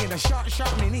Yankee in a short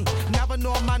mini. Never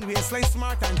know a man waistline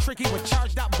smart and tricky. Would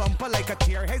charge that bumper like a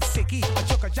tearhead sicky. I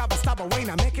took a job, I stab a Wayne,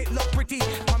 I make it look pretty.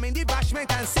 Come in the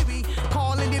bashment and see we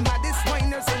calling the maddest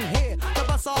winers in here. The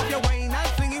bus off your wine and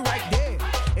fling it right there.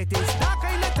 It is that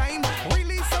kind of time,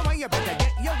 really, so when you better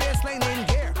get your waistline in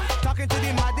gear. Talking to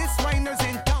the maddest winers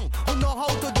in town, who know how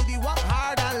to do the work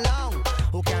hard and long,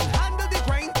 who can handle the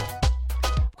grind.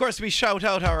 Of course, we shout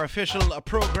out our official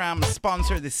program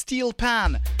sponsor, the Steel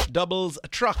Pan Doubles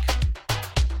Truck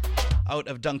out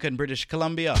of Duncan, British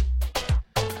Columbia.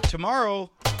 Tomorrow,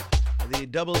 the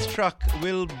Doubles Truck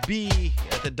will be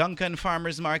at the Duncan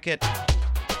Farmers Market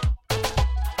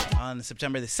on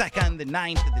September the 2nd, the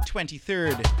 9th, and the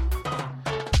 23rd.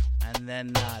 And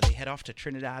then they head off to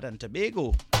Trinidad and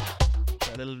Tobago.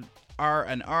 A little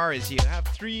R&R is you have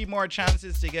 3 more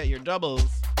chances to get your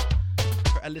doubles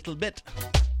for a little bit.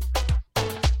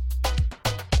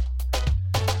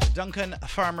 The Duncan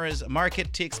Farmers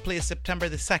Market takes place September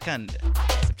the 2nd,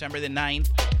 September the 9th,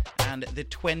 and the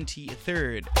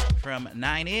 23rd from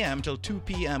 9 a.m. till 2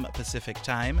 p.m. Pacific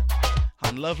time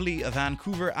on lovely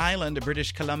Vancouver Island,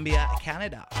 British Columbia,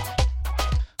 Canada.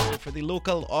 So for the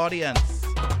local audience,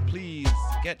 please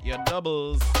get your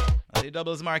doubles at the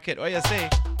Doubles Market. What do you say?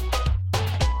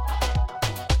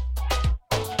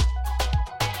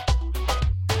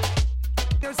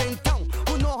 In town,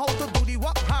 who know how to do the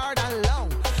work hard and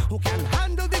long, who can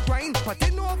handle the grind, put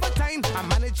in overtime, and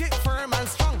manage it firm and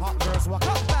strong. Hot girls walk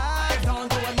up bad, get on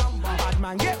to a number. Bad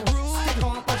man get rude, stick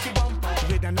on pushy bumper.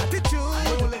 With an attitude,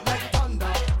 roll it like thunder.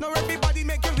 Now everybody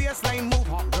make your waistline move.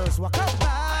 Hot girls walk up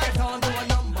bad, get on to a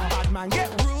number. Bad man get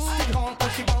rude, stick on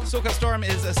pushy bumper. Soca Storm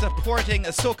is supporting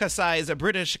Soca Size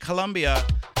British Columbia,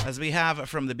 as we have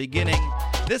from the beginning,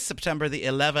 this September the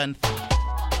 11th.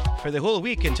 For the whole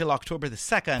week until October the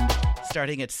 2nd,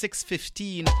 starting at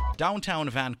 6:15, downtown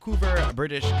Vancouver,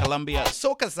 British Columbia.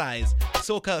 Soca Size,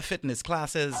 Soca fitness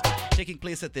classes taking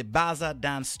place at the Baza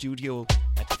Dance Studio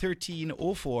at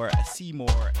 1304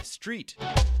 Seymour Street.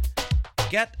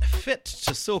 Get fit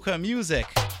to soca music.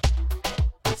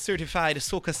 Certified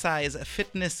Soca Size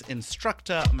fitness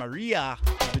instructor Maria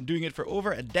has been doing it for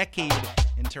over a decade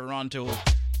in Toronto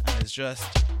and is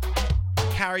just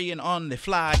carrying on the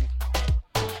flag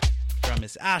from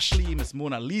Miss Ashley, Miss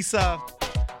Mona Lisa,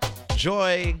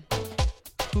 Joy.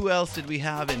 Who else did we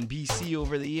have in BC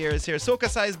over the years here? Soca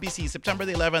Size BC, September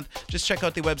the 11th. Just check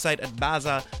out the website at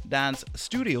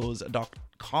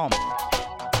bazadancestudios.com.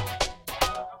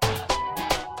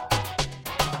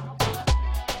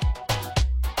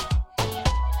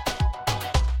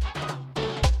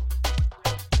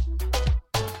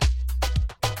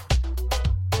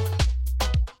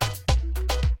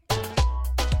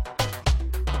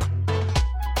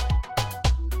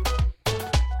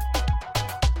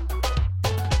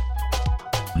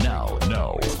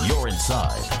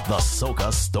 Inside the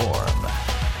Soca Storm.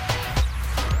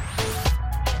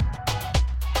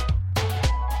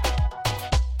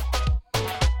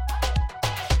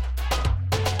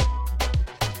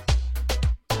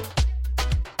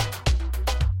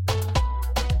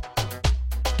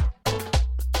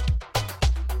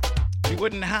 We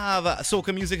wouldn't have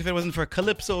soca music if it wasn't for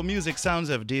calypso music sounds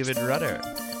of David Rudder.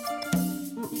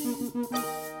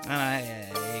 And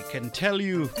I can tell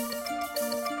you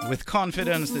with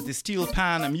confidence that the Steel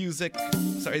Pan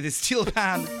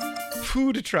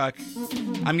food truck,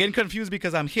 I'm getting confused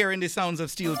because I'm hearing the sounds of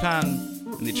Steel Pan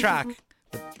in the track.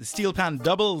 The Steel Pan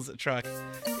Doubles truck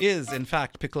is in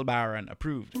fact Pickle Baron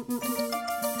approved.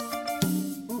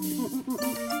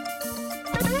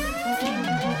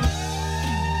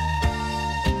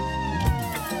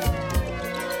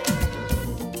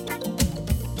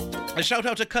 A shout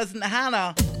out to cousin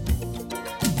Hannah.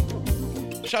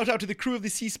 Shout out to the crew of the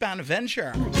C-SPAN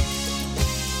Venture.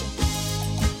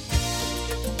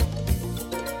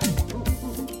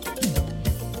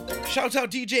 Shout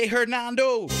out DJ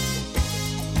Hernando,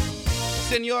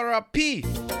 Senora P,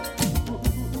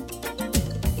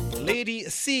 Lady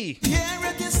C,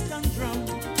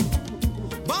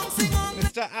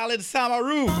 Mr. Alid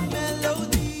Samaru.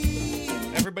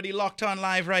 Everybody locked on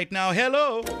live right now.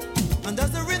 Hello. And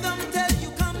does the rhythm tell you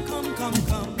come, come, come,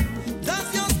 come?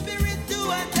 Does your spirit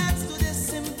do a dance to this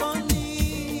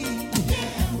symphony?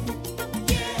 Yeah,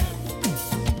 yeah.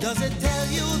 Does it tell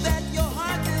you that your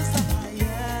heart is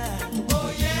higher? Oh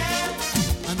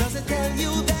yeah. And does it tell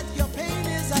you that your pain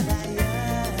is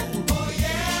higher? Oh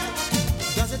yeah.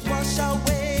 Does it wash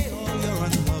away all your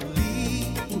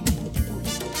unlovely?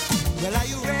 Well, are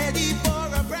you ready for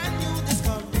a brand new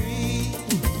discovery?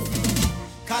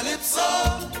 Calypso.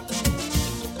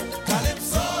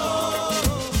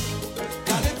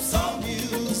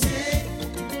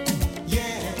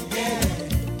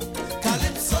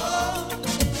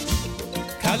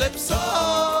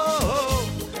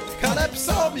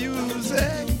 Calypso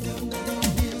music.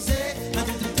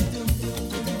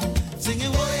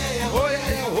 Singing, oh yeah, oh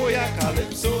yeah, oh yeah,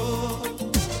 calypso.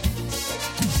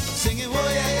 Singing, oh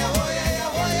yeah, oh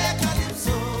yeah, oh yeah,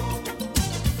 calypso.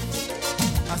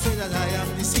 I say that I am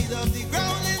the seed of the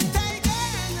growling tiger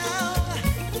now.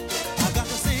 I got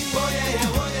to sing, oh yeah,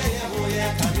 oh yeah, oh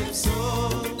yeah, calypso.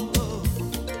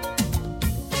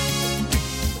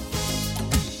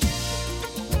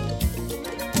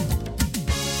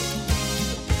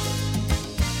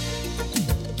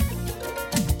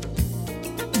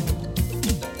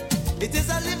 It is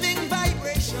a living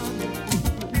vibration,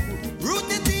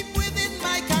 rooted deep within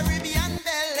my Caribbean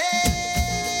belly.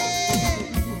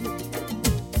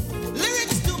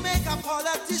 Lyrics to make a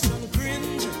politician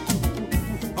cringe,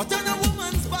 or turn a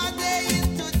woman's body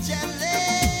into jelly.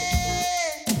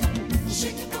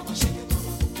 Shake it, mama, shake it,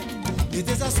 mama. It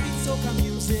is a sweet soca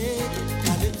music,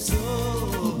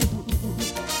 calypso.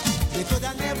 They could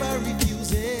have never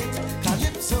refuse it,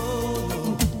 calypso.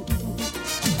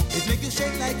 It make you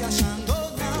shake like a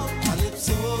shango now,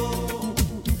 calypso.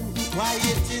 Why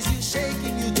it is you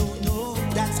shaking, you don't know,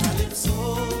 that's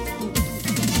calypso.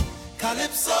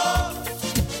 Calypso,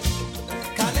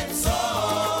 calypso,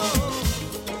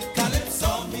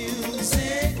 calypso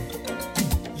music.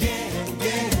 Yeah,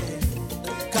 yeah.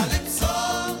 Calypso,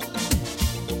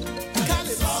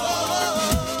 calypso,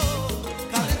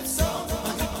 calypso.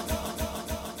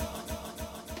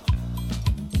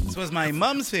 This was my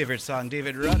mom's favorite song,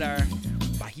 David Rudder,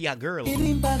 Bahia Girl.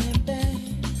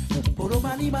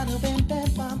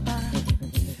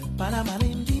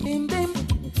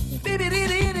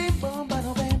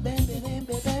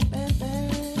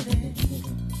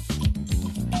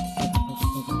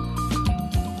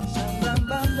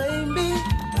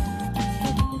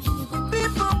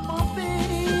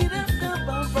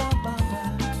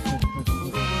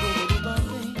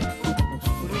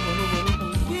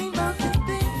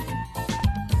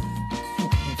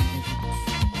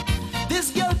 This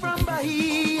girl from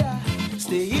Bahia,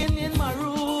 staying in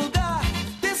Maruga.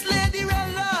 This lady real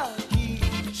lucky,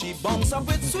 she bumps up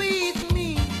with sweet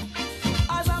me.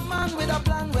 As a man with a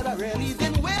plan, well I really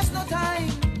didn't waste no time.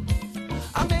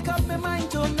 I make up my mind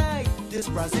tonight, this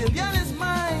Brazilian is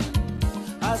mine.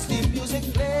 As the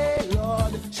music play,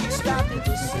 Lord, she started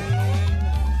to sing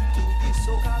to the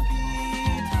soca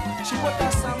beat. She put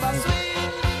a samba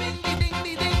swing, bing, bing, bing,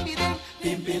 bing, bing,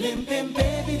 bing, bing, bing, bing,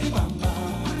 baby, the mama.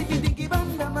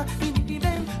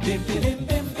 Bim bim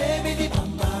bim baby di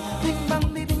bamba, bim bam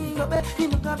di bim go be,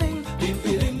 bim go bim, bim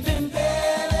bim bim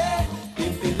bele,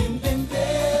 bim bim bim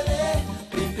bele,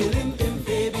 bim bim bim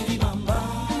baby di bamba,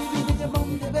 bim bim bam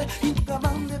de be, bim go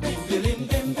bam de be, bim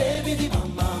bim baby di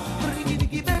bamba, bim bim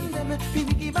bim de me, bim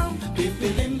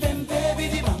bim bim bim baby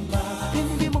di bamba, bim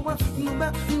bim bam no be,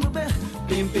 no be,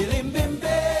 bim bim bim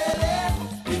bele,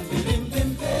 bim bim bim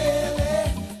bele,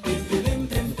 bim bim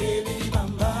bim baby di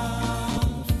bamba.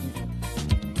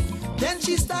 Then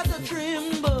she started to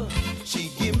tremble.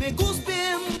 She give me goose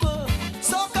bimbo.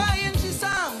 Soca in she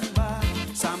samba,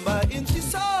 samba in she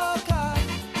soca.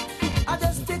 I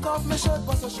just take off my shirt,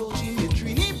 bust a show. She made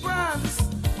Trini prance.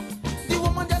 The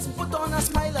woman just put on a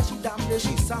smile as she damn there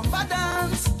she samba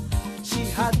dance. She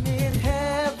had me in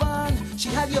heaven, she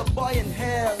had your boy in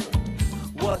hell.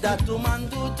 What that woman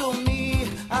do to me,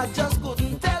 I just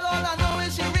couldn't tell. All I know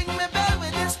is she ring me bell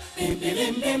with this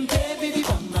bim bim baby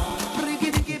bamba.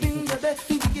 Briggy diggy bing the bet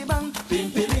diggy bang. Bim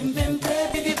bim bim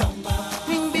baby bamba.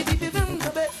 Bing bim bim bim the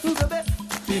bet the bet.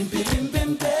 Bim bim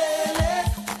bim bele.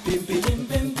 Bim bim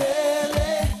bim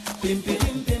bele. Bim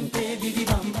bim bim baby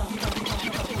bamba.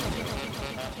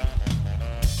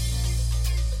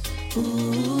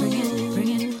 Bring it, bring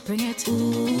it, bring it,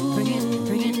 bring it,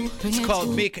 bring it, bring it. It's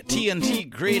called Make TNT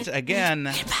Great Again.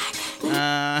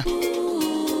 Uh-huh.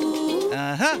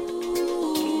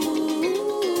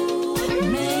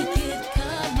 Make it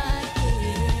come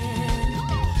again.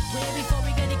 Way before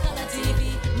we get the color TV,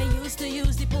 me used to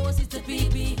use the poses to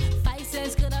PP. 5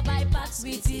 cents could I buy back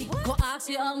sweetie. Go ask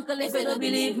your uncle if you don't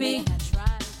believe me. That's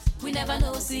right. We never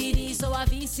know CD, so a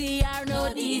VCR,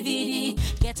 no DVD.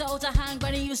 Get out of hand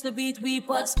when it used to beat. We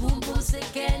put spoonful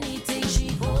sick anything she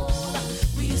hold.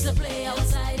 We used to play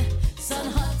outside,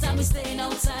 sun hot and we staying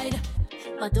outside.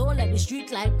 But don't let the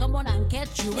street light come on and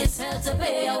catch you. It's hell to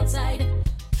pay outside.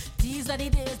 These are the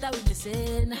days that we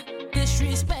missing.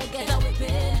 Disrespect, get a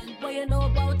whipping. But you know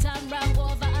about Tam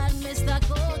Rangover and Mr.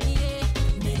 Cookie.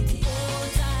 Make the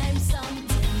old time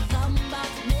something. Come back,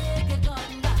 make it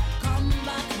come back. Come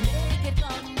back, make it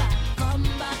come back. Come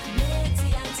back, make the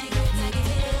anti-great. Make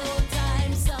the old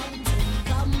time something.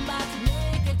 Come back,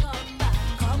 make it come back.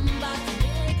 Come back,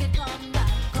 make it come back.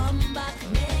 Come back,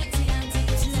 make the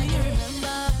anti-great. Do you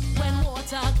remember when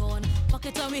water gone?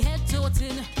 Bucket on we head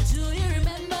toting. Do you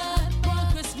remember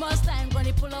one Christmas time when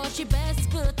he pull out your best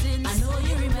curtains? I know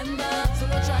you remember. So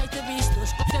don't try to be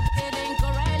stush. The bed ain't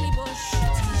O'Reilly Bush.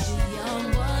 Teach the young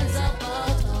ones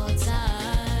about all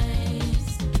times.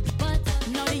 But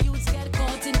now the youths get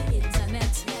caught in the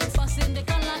internet. Fussing the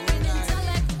gun like in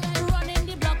intellect. Running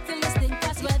the block till the stink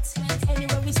as wet.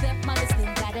 Anywhere we step, man, the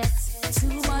stink cadets.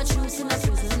 Too much use in a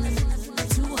prison.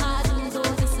 Too hard to go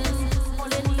listen.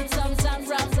 Only need some time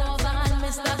round over and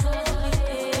Mr. Cole.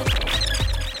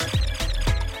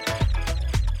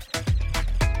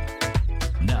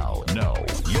 Now,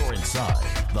 you're inside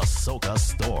the Soca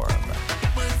Storm.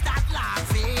 People start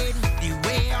laughing the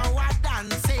way I was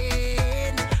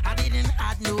dancing. I didn't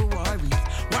have no worries.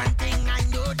 One thing I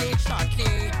know they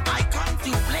shortly. I come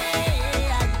to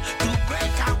play, to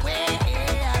break away.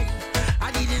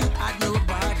 I didn't have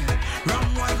nobody. Rum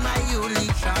was my only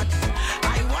shot.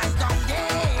 I was down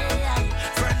there,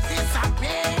 friends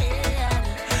disappeared.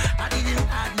 I didn't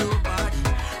have nobody.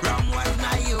 Rum was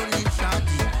my only shot.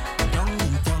 Young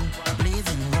in tongue,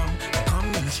 blazing rum,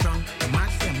 coming strong,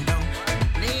 mash them down,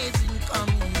 blazing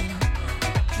coming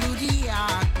through the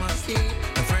atmosphere.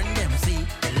 The friend them see,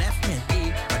 they left me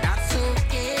deep, but that's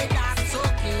okay, that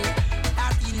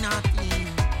is nothing.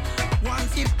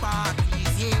 Once the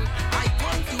party's here, I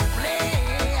come to play,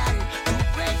 to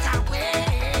break away.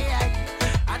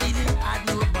 I didn't have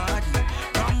nobody,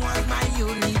 Rum was my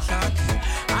only shot.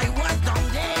 I was down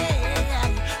there,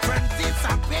 friends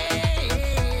disappeared.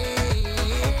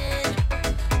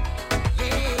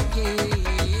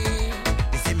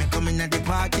 You see me coming at the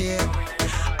party,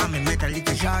 I'm a metal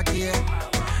little short here.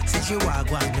 Say she walk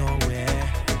going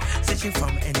nowhere, say she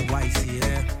from NYC.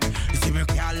 You see me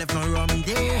can't leave my rum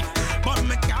day, but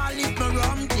me can't leave my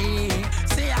rum day.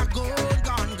 Say I go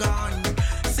gone,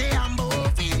 say I'm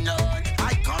moving on.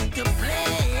 I come to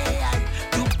play,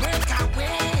 to break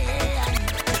away.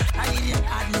 I didn't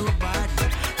have nobody,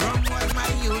 rum was my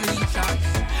only shot.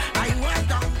 I was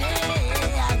down there,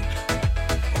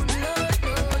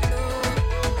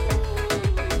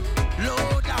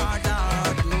 Lord, oh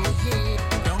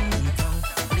yeah. Down in town,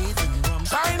 blazing rum.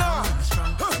 China,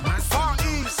 Far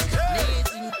East,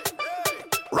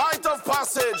 rite of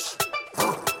passage.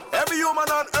 Every human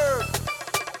on earth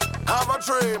have a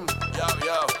dream,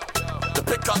 to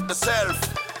pick up the self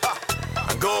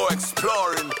and go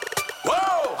exploring.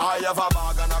 Whoa! I have a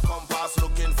bag and a compass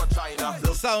looking for China.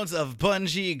 The sounds of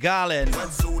Bungie Garlin.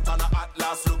 Suit and a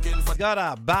atlas looking for. He's got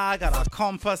a bag and a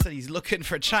compass and he's looking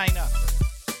for China.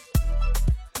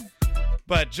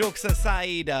 But jokes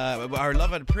aside, our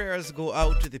love and prayers go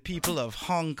out to the people of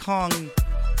Hong Kong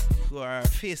who are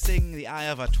facing the eye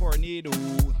of a tornado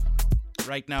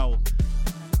right now.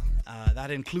 That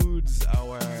includes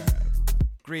our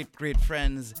great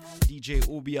friends DJ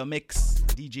Obia Mix,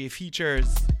 DJ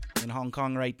Features in Hong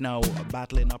Kong right now,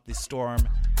 battling up the storm,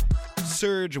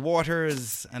 surge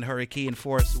waters and hurricane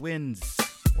force winds.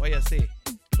 What you say?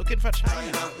 Looking for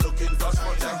China. Looking for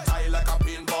projectile like a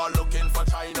pinball. Looking for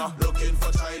China. Looking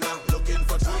for China. Looking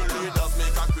for China. Leaders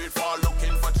make a great fall.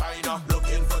 Looking for China.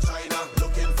 Looking for China.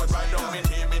 Looking for China. Don't mean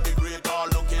hear me the great all.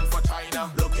 Looking for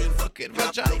China. Looking for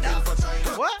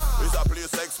China. What? It's a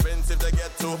place expensive to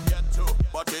get to.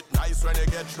 But it nice when you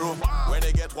get through. When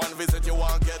you get one visit, you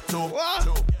won't get two.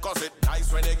 Cause it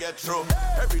nice when you get through.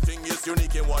 Everything is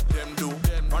unique in what them do.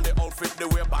 From the outfit, the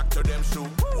way back to them shoe.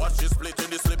 Watch the split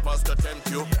in the slippers to tempt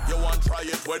you. You want try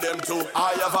it with them too.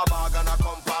 I have a bag and a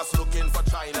compass looking for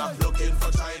China. Looking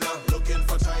for China. Looking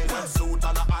for China. Suit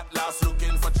and a atlas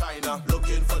looking for China.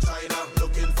 Looking for China.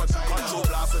 Looking for China. Control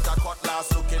blast with a cutlass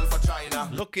looking for China.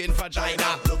 Looking for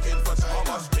China. Looking for China. How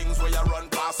much things where you run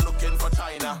past looking for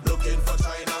China. Looking for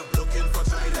China. Looking for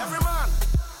China. Every man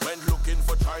went looking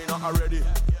for China already.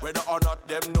 Whether or not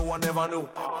them, no one ever knew.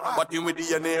 But in with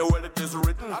DNA, well, it is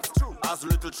written. As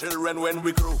little children when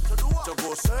we grew. To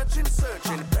go searching,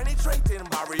 penetrating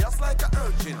barriers like an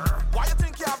urchin. Why you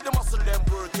think you have the muscle them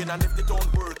working? And if they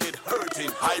don't work, it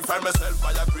hurting. I find myself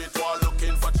by a great wall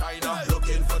looking for China.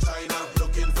 Looking for China.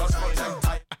 Looking for China.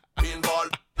 Pinball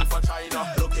for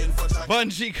China. Looking for China.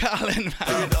 Bungee Colin,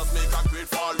 man. It does make a great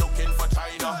fall looking for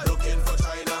China. Looking for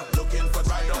China. Looking for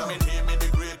China. Don't mean hear me the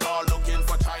great wall looking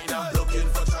for China. Looking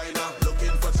for China.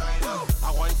 Looking for China.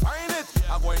 I go and find it.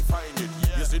 I go and find it.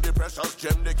 You see the precious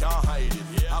gem, they can't hide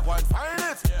it. I go and find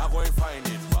it. I go and find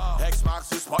it. X marks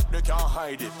the spot, they can't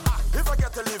hide it. If I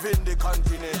get to live in the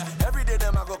continent, every day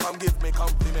them I go come give me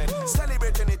compliment.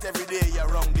 Celebrating it every day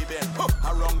around the bend.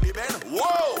 Around the bend.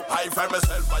 Whoa! I find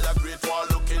myself by a great wall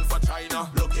looking for China.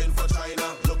 Looking for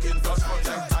China. Looking for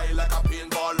China. Tie like a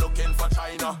pinball looking for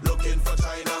China. Looking for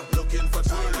China. Looking for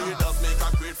China. It does make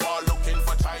a great wall looking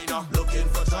for China. Looking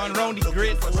for China. On round the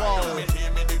great wall.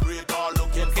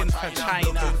 Looking for China.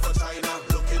 Looking for China.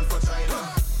 Looking for China.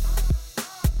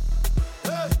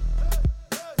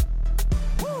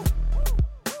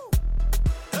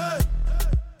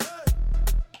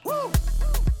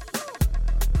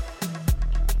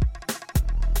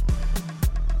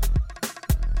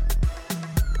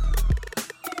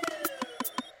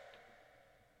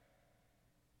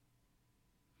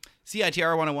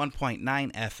 CITR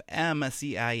 101.9 FM,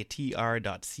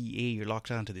 CITR.ca. You're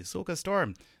locked on to the Soca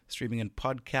Storm, streaming and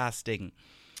podcasting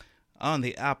on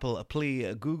the Apple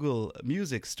Play, Google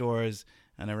Music stores,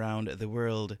 and around the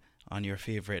world on your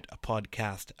favorite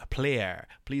podcast player.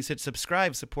 Please hit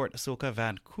subscribe, support Soca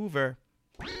Vancouver.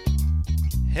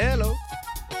 Hello.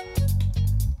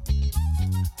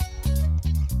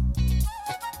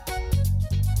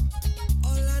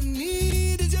 All I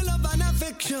need is your love and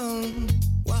affection.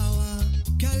 Wow, wow.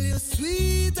 Girl, you're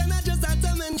sweet and I just had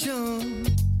to mention.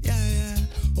 Yeah, yeah.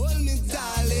 Hold me,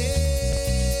 darling.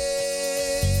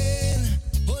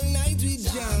 All night we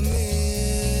jamming.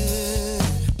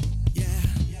 Yeah.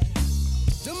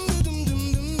 Dum dum dum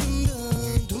dum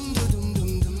dum dum dum dum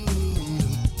dum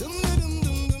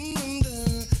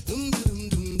dum dum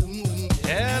dum dum.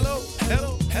 Hello,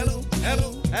 hello, hello, hello,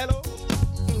 hello.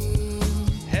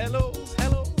 Hello,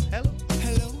 hello, hello.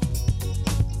 Hello.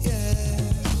 Yeah.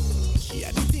 She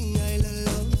had the thing I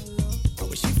love.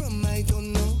 Where she from, I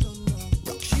don't know.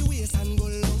 Rock she waist and go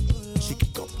low. She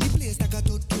kick up the place like a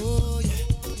toto. Yeah.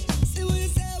 Say what you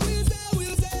say, what you say, what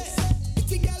you say.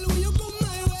 It's a girl when you come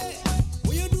my way.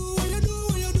 What you do, what you do,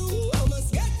 what you do. I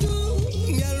must get to.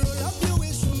 Girl, roll up your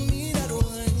waist from me that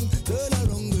wine. Turn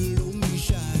around, girl, don't be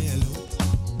shy. Hello,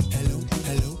 hello,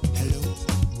 hello, hello.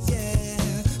 Yeah.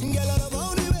 Girl, I love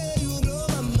all the way you blow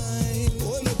my mind.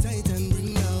 Hold me tight and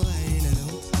bring the wine. Hello,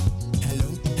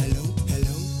 hello, hello,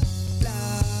 hello.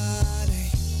 Lady,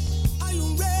 are you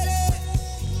ready?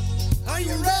 Are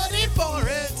you ready for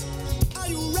it? Are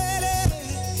you ready?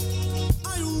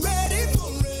 Are you ready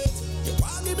for it? You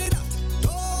want give me that?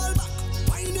 Roll back,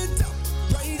 wind it up,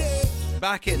 right there.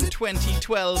 Back in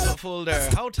 2012 folder.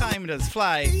 How time does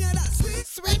fly.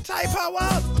 Sweet type of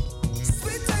love.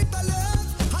 Sweet type of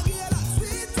love. I give you that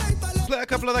sweet type of love. Play a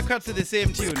couple other cuts of the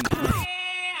same tune.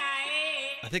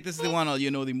 I think this is the one all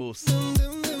you know the most.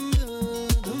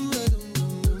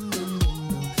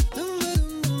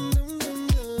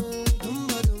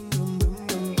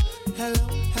 Hello,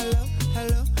 hello,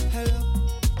 hello, hello.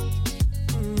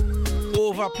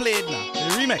 Overplayed now. The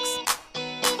remix.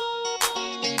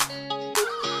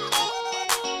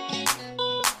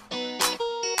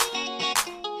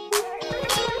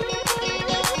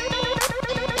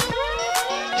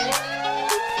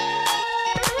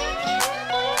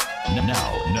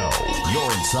 Now,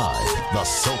 you're inside the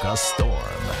Soca Storm.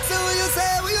 So what you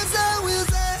say, what you say, what you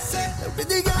say?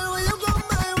 Pretty girl, when you come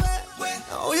my way.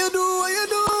 How you do, what you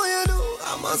do, what you do? I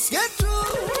must get through.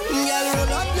 Girl,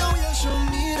 roll up now, you show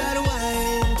me that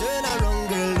wine. Turn around,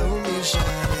 girl, don't be shy.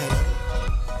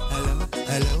 Hello,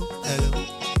 hello, hello.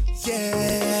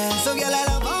 Yeah. So girl, I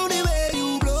love how the way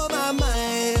you blow my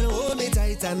mind. Hold me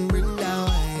tight and bring that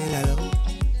wine. Hello,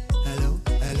 hello,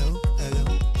 hello, hello.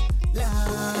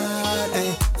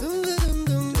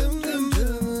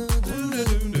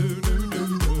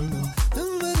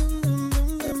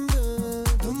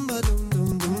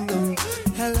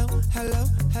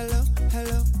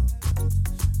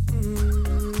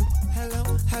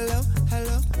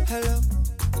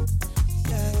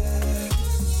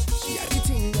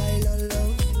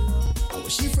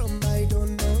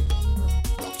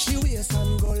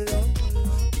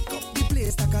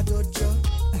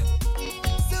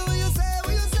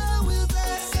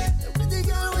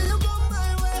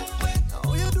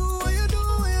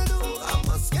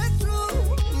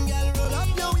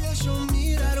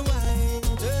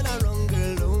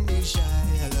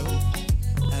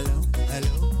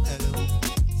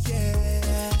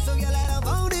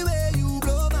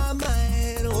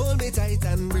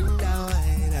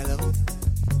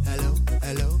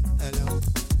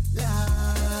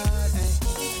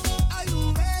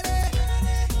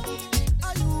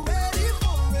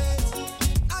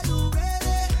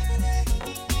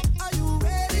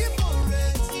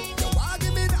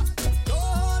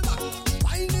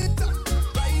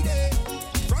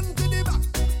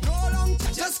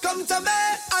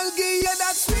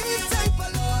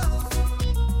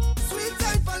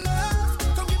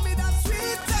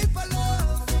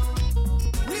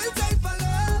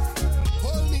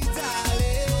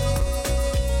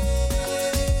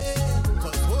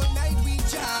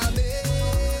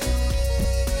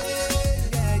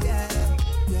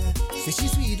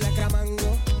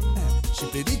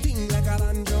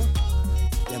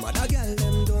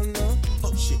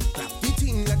 She grab the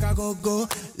thing like a go-go,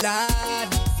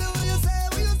 lad. So what you say,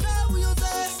 what you say, what you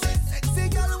say? Sexy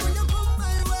girl, when you come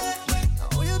my way.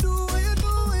 What you do, what you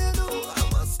do, what you do? I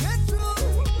must get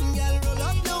through. Girl, roll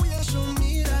up now, you show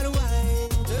me that wine.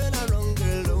 Turn around,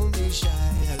 girl, don't be shy.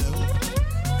 Hello,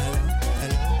 hello,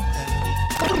 hello,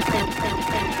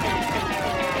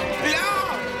 hello.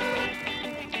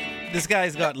 This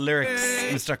guy's got lyrics,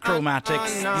 Mr.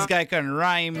 Chromatics. This guy can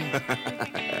rhyme.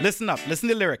 Listen up, listen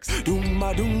to the lyrics.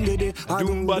 Doomba doom dede,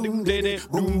 Doomba doom dede,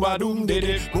 doomba doom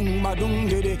dede, doomba doom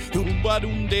dede, doomba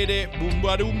doom dede,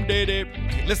 doomba doom dede.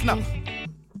 Listen up.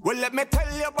 Well, let me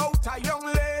tell you about a young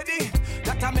lady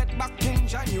that I met back in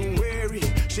January.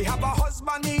 She have a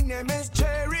husband, his name is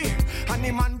Jerry, and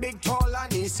the man big, tall,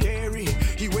 and he's scary.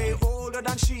 He way older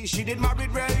than she did married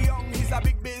real young. He's a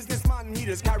big businessman, he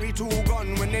just carry 2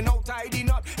 guns. When they no tidying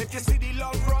up, if you see the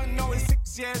love run, now it's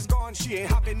 6 years gone. She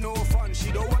ain't having no fun,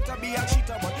 she don't want to be a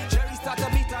cheater, but Jerry start to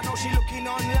beat her, now she looking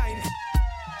online.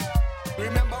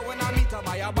 Remember when I meet her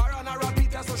by a bar on a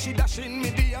repeater, so she dashing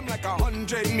me DM like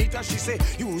 100 meters. She say,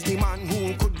 use the man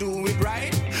who could do it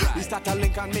right. We start a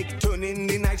link and make turn in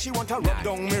the night. She want to rub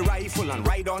down me rifle and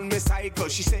ride on me cycle.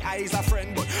 She say I's a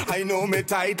friend, but I know me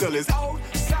title is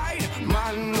outside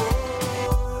man.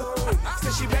 Whoa.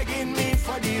 Say she begging me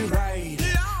for the ride,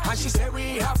 and she say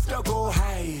we have to go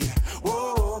hide.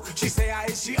 Whoa. She say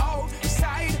she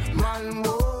outside man.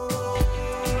 Whoa.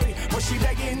 But she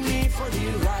begging me for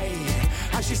the ride.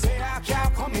 And she say I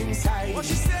can't come inside. What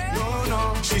she say? No,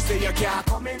 no. She say you can't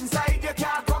come inside. You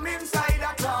can't come inside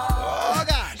at all. Oh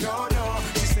gosh. No, no.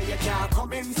 She say you can't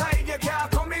come inside. You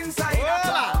can't come inside at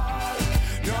all.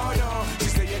 No, no. She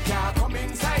say you can't come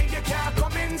inside. You can't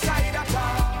come inside at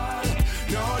all.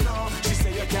 No, no. She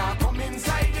say you can't come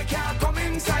inside. You can't come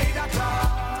inside at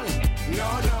all.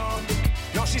 No, no.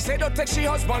 No, she say don't take she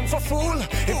husband for fool.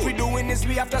 If we doing this,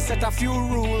 we have to set a few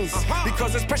rules.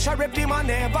 Because it's pressure if the man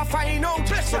never find out.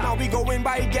 So now we going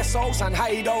by guest house and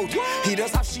hide out. He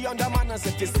does have she under manners.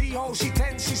 If you see how she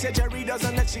tends, she said Jerry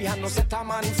doesn't let she have no set a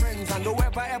man friends. And don't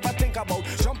ever think about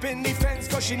jumping the fence.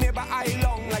 Cause she never eye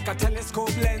long like a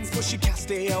telescope lens. But she can't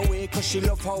stay away cause she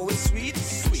love how it's sweet.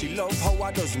 She love how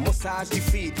I does massage the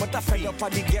feet. But I fed up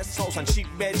at the guest house and cheap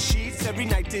bed sheets. Every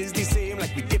night is the same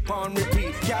like we dip on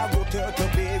repeat. Can't go to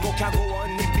Tobago, can't go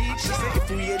on the beach. She said if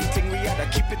we anything we had to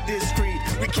keep it discreet.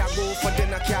 We can't go for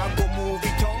dinner, can't go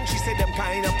movie tongue. She said them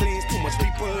kind of place too much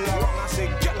people around. I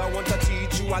said girl I want to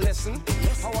teach you a lesson.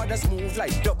 How I just move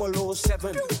like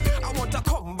 007. I want to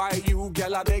come by you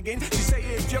girl I begging. She say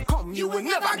if you come you will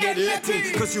never get let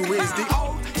in. Cause you is the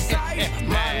outside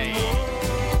man.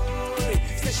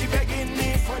 Say she begging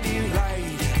me for the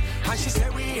ride. And she say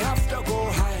we have to go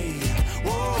high.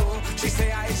 Whoa. She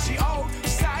say she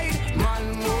outside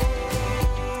man.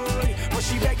 But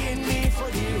she begging me for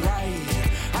the ride.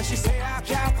 And she say I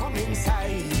can't come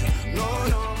inside. No,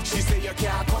 no. She say you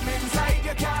can't come inside.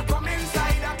 You can't come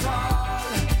inside at all.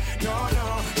 No,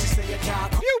 no. She say you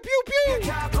can't come. Pew, pew, pew. You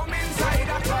can't come inside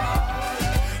at all.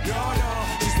 No, no.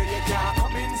 She say you can't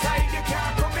come inside. You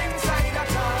can't come inside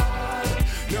at all.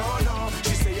 No, no.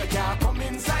 She say you can't come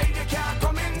inside. You can't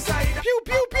come inside. Pew,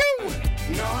 pew, pew.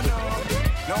 No, no.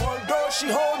 Now although she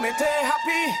hold me stay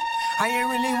happy, I ain't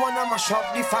really wanna mash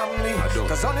up the family.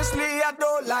 Cause honestly I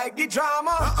don't like the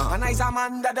drama. And I's a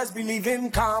man that does believe in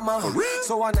karma.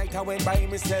 So one night I went by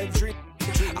myself drink.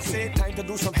 I said time to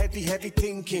do some heavy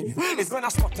thinking. It's when I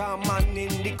spot a man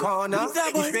in the corner.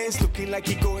 His face looking like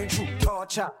he going through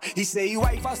torture. He say he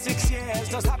wife for 6 years,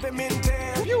 just have him in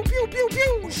tail. Pew, pew, pew,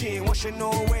 pew. She ain't washing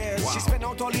nowhere. Wow. She spent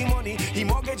out all the money, he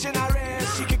mortgage in her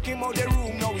rest. She kick him out the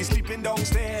room, now he's sleeping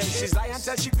downstairs. She's lying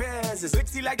till she pays, it's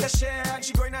sexy like the share. And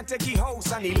she going to take the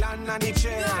house and he land on the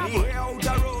chair. And he hear out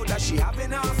the road that she having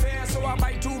her affair. So I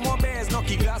buy 2 more bears, knock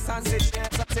the glass and say share.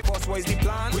 I say boss, what is the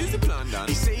plan? What is the plan, Dan?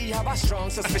 He say he have a strong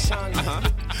suspicion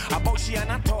about she and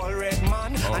a tall red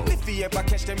man. And if he ever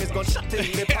catch them, he's gonna shut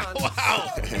in the pan.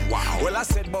 Wow. Well, I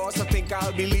said, boss, I think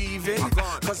I'll be leaving.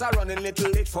 Cause I running a little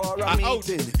late for a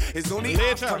meeting. It's only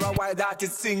after a while that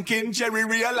it's sinking. Jerry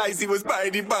realized he was by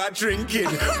the bar drinking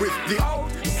with the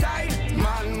outside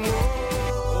man.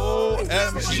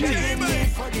 OMG.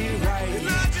 For the ride.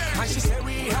 And she said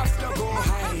we have to go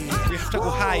hide. We have to go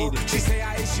hide. She say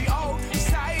she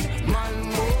outside man.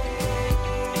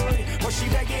 She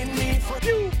begging me for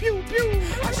pew, pew, pew.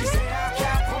 And she say I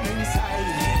can't come inside.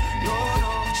 No,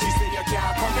 no. She say you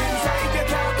can't come inside. You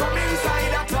can't come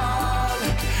inside at all.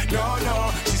 No, no.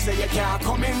 She say you can't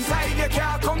come inside. You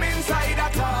can't come inside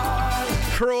at all.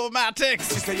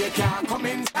 Chromatics. She say you can't come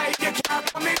inside. You can't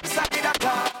come inside at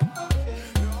all.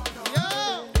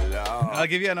 I'll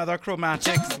give you another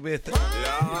Chromatics with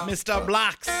Mr.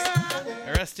 Blacks.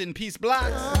 Rest in peace,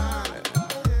 Blacks.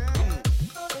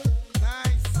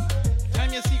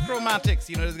 Time you see Chromatics,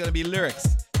 you know there's gonna be lyrics.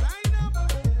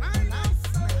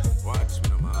 Watch me,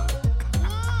 man.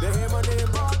 They hear my name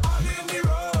called all in the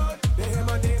road. They hear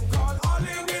my name called all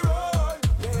in the road.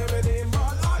 They hear my name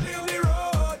called all in the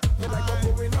road. They like I'm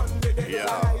moving on the day.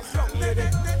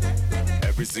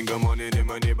 Every single morning,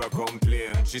 my neighbor complain.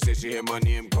 She say she hear my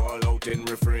name call out in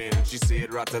refrain. She say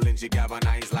it rattling, she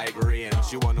galvanize like rain.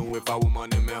 She wanna whip a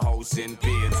woman in my house in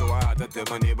pain. So I had to tell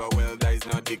my neighbor, well, that is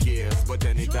not the case. But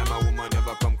anytime a woman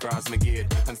ever come cross my gate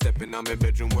and step in on my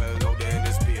bedroom, well, now they in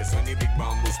the space. When the big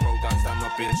bamboo sprout and stand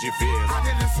up in she face. I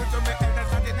didn't listen to me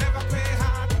elders and they never play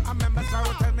hard. I remember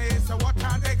someone tell me, so what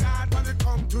are they got? When it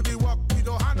come to the work, we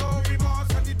don't have no remorse.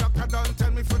 And the doctor don't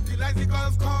tell me fertilize the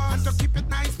golf course. And to keep it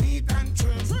nice, neat and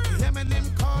trim. Lemon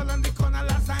call on the corner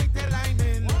last night they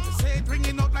lining. Say it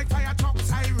ringing out like fire truck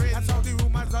siren. That's how the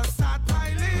rumors just start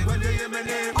piling. When they hear my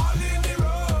name, all in the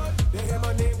road. They hear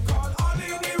my name called all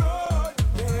in the road.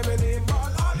 They hear my name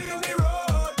called all in the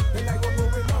road. They like we're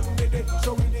moving on the day.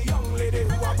 Show me the young lady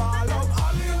who are ball out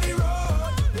all in the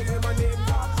road. They hear my name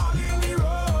called all in the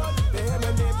road. They hear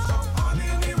my name shout all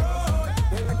in the road.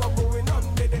 They like we're moving on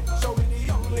the day. Show me the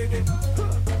young lady.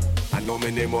 I know my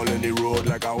name all in the road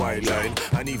like a white line.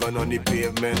 And even on the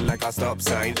pavement like a stop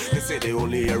sign. They say they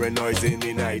only hear a noise in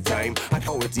the night time. And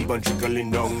how it's even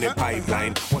trickling down the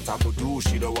pipeline. What I could do,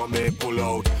 she don't want me pull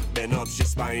out. Bend up she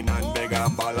spine and beg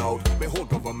and ball out. Me whole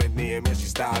government name and she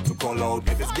start to call out.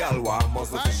 Get this gal one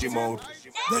muscle fish him out.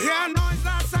 They hear a noise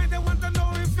outside, they want to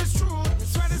know if it's true.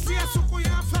 Swear to see a sukuya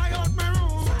and fly out my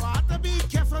room. So I have to be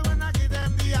careful when I give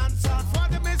them the answer. For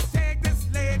the mistake, this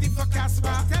lady for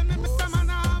Casper. Tell me, Mr. Man,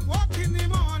 I'm walking in the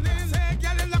morning. Say,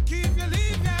 girl, you're lucky if you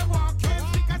leave there walking.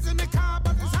 Because in the car,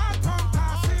 but it's hard from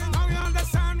passing. Now you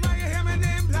understand why you hear my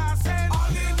name blasting. All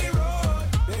in the road.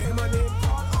 They hear my name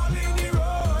called all in the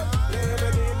road. They hear my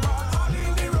name called all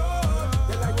in the road.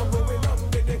 They like we're moving on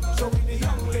the day. Show me the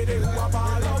young lady who are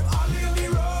ball out all in the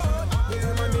road. They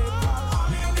hear my name called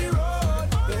all in the road.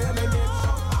 They hear my name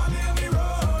shout all in the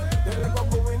road. They like we're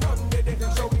moving on the day.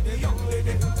 Show me the young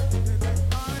lady.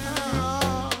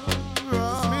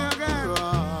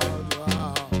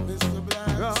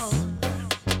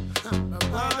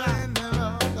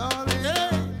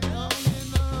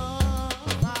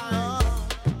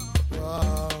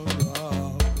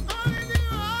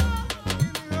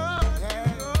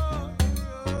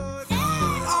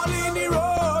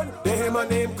 My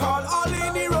name called all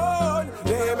in the road.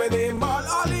 They hear my name called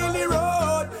all in the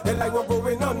road. They like we're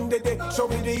going on the day. Show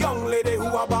me the young lady who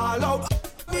are ball out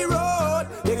the road.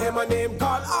 They hear my name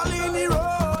called all in the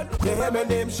road. They hear my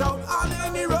name shout all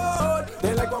in the road.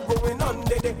 They like we're going on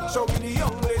the day. Show me the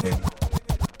young lady.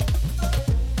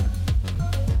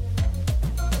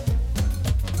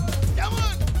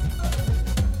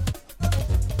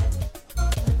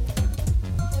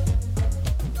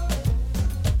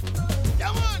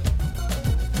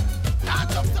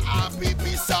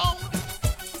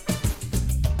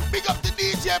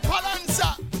 DJ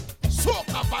Palancer,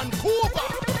 Soca Vancouver.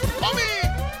 Come in,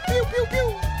 pew pew pew.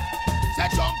 Say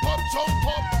jump up, jump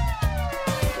up,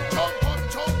 jump up,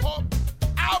 jump up.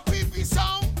 RPP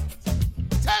sound.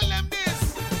 Tell them this.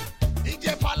 DJ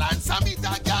Palancer meet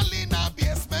a girl in a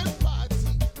basement party.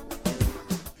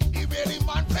 The really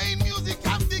man playing music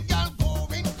and the girl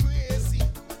going crazy.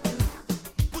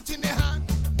 Putting their hand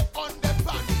on the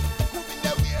body, moving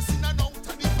their waist in and out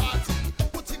of the party.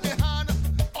 Putting their hand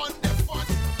on the front,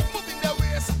 moving their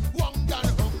waist, one down,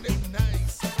 round it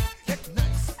nice, get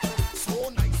nice, so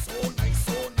nice, so nice,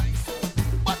 so nice, so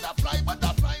butterfly,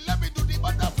 butterfly, let me do the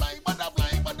butterfly,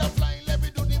 butterfly, butterfly, let me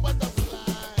do the butterfly.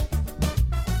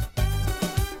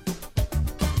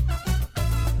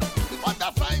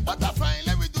 Butterfly, butterfly,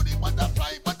 let me do the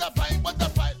butterfly, butterfly,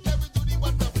 butterfly, let me do the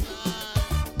butterfly.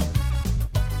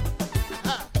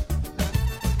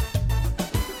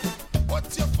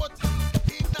 Put your foot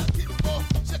in that timbo,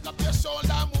 shake up your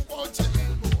shoulder, move out your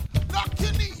elbow. Knock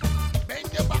your knee,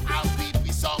 bend your back,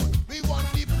 RPP sound. We want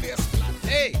the place flat.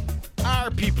 Hey,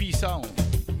 RPP sound.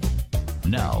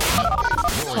 Now,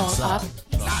 you're inside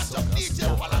the Last of DJ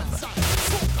Palancer,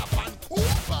 Soca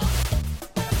Vancouver.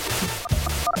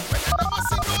 When I must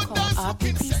see no dance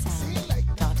looking sexy like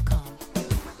that.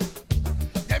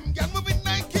 Them girl moving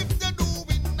like if they're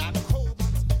doing that cobalt.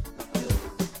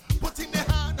 Putting their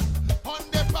hand on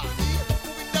their body,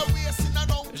 moving their waist in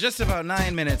and out. Just about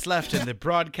 9 minutes left in the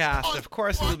broadcast. Of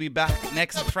course, we'll be back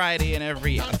next Friday and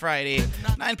every Friday,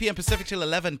 9 p.m. Pacific till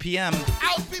 11 p.m.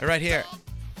 right here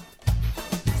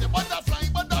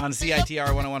on CITR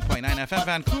 101.9 FM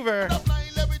Vancouver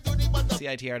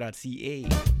CITR.ca.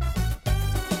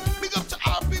 Big up to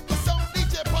our people, sound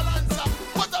DJ Palancer.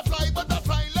 Butterfly,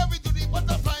 butterfly, let me do the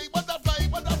butterfly, butterfly,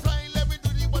 butterfly, let me do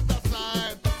the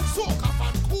butterfly. Soca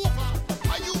Vancouver,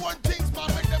 and you want things,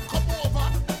 man, make them come over.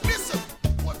 Listen,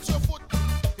 put your foot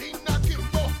in a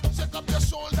kimbo, set up your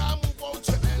shoulder, move out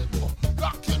your elbow,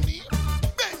 rock your knee,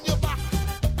 bend your back.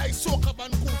 Hey, Soca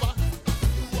Vancouver,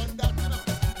 you want that, you know?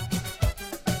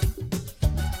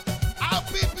 Our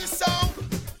people sound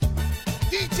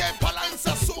DJ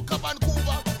Palancer, Soca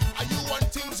Vancouver, and you want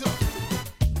things, you know?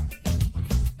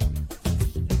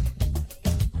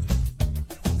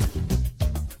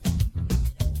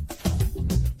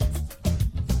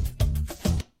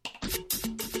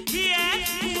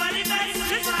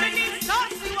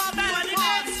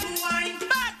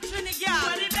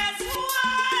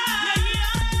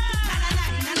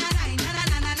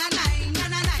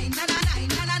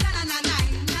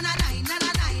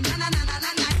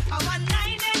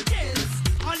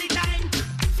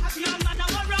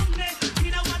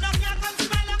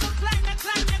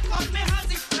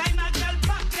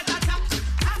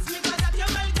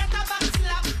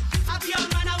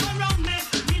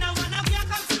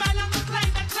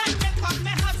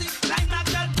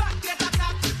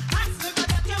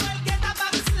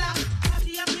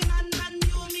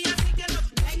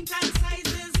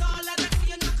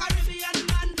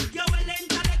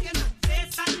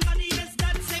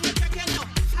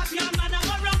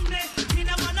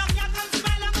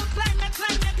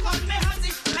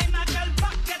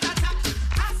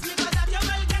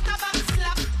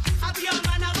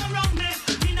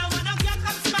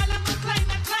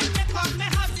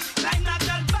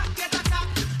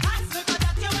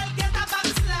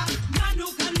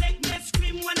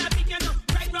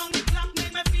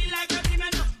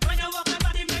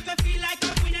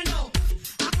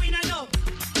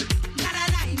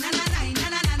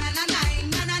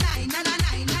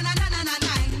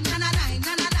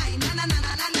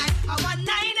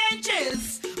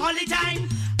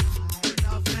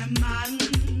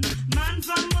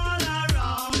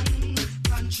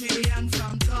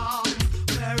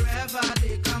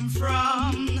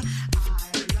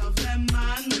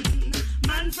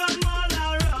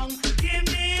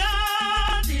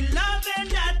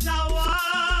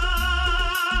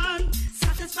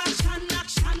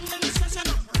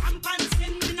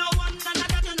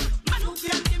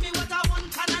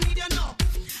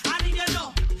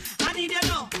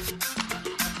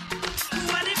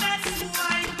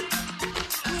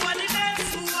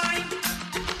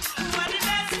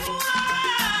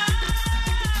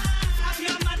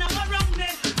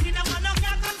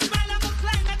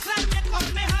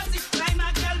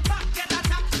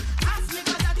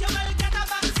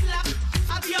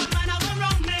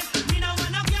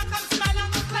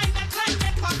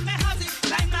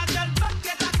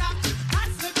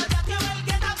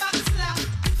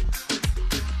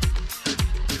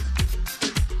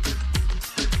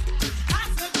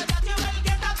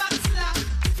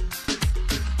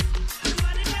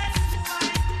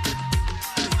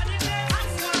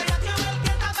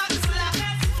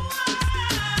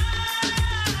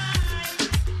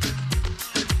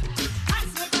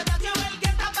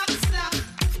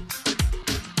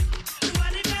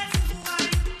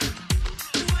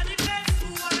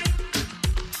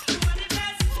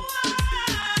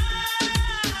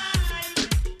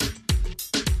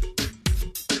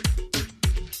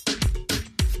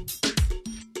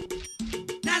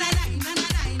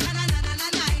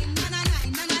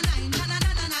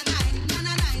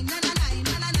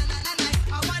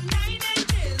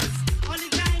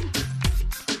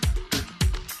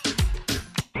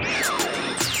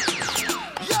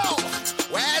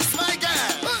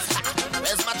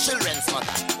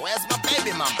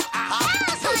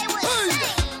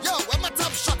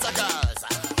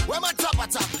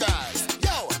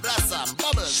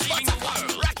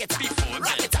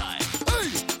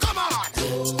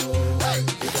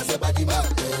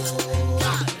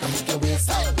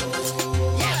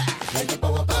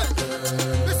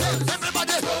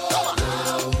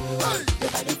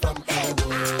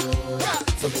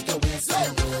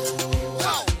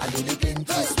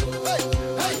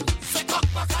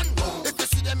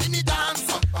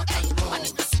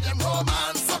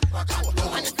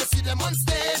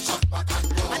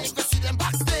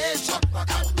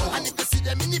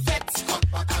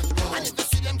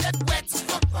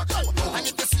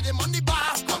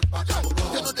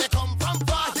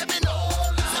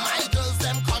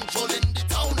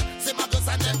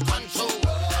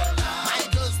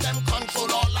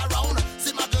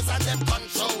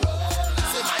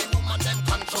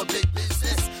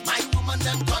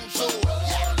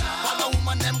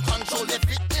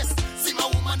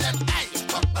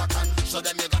 Show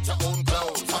them you got your own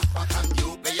clothes.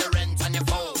 You pay your rent and your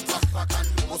phone.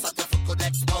 Most of your foot could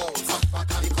expose.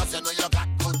 Because you know you got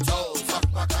good toes.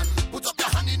 Put up your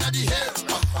hand in the air.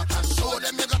 Show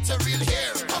them you got your real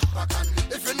hair.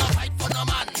 If you're not right for no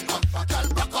man, girl,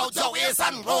 rock out your waist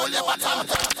and roll your bottom.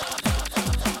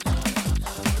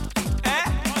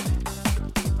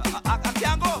 I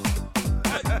can't go.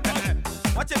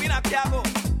 What you mean I can't go?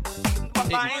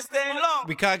 Papa ain't staying long.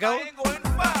 We can't go? I ain't going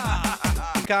far.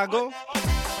 We can't go?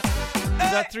 We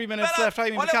got 3 minutes left. I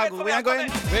mean, we can't go. We ain't going.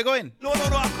 We're going. No,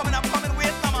 I'm coming.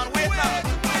 Wait now, man. Wait now.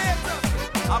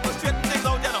 I'm going to straighten things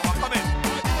out there now. I'm coming.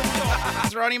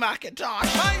 It's Ronnie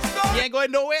McIntosh. You ain't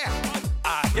going nowhere.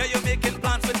 Yeah, you're making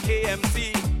plans with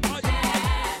KMC.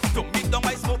 To meet down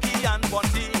by Smokey and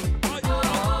Bunty.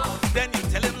 Then you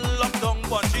tell him lock down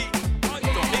Bunty.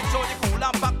 To make sure you cool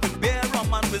and back with beer,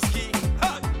 rum and whiskey.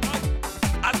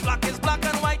 As black is black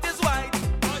and white is white.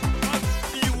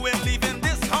 You ain't leaving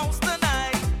this house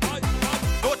tonight.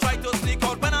 Don't try to sneak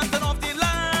out when I turn off the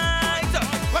light.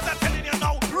 What I'm telling you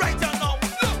now, right now.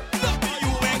 Look,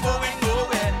 you ain't going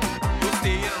nowhere. You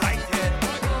staying right here.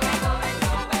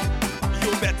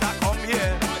 You better come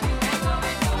here.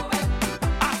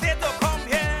 I said to come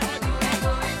here.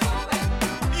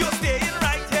 You staying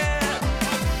right here.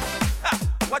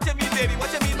 What you mean, baby?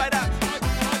 What you mean by that?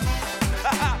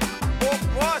 Oh,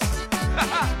 gosh.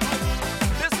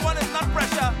 This one is not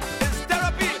pressure. It's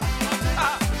therapy.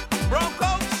 Wrong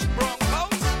coach.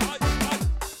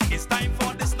 It's time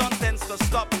for this nonsense to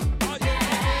stop.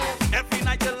 Every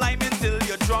night you lie me till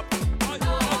you drop.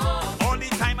 All the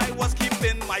time I was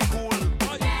keeping my cool.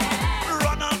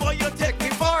 Run on, boy, you take me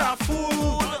for a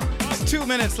fool. There's 2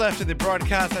 minutes left in the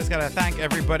broadcast. I just gotta thank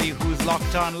everybody who's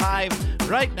locked on live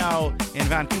right now in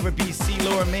Vancouver, BC,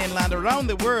 Lower Mainland, around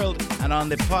the world, and on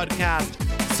the podcast.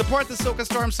 Support the Soca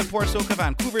Storm, support Soca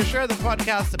Vancouver, share the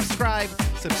podcast, subscribe.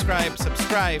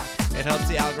 It helps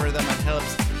the algorithm and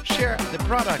helps share the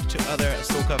product to other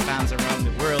Soca fans around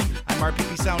the world. I'm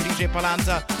RPP Sound DJ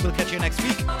Palancer. We'll catch you next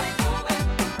week.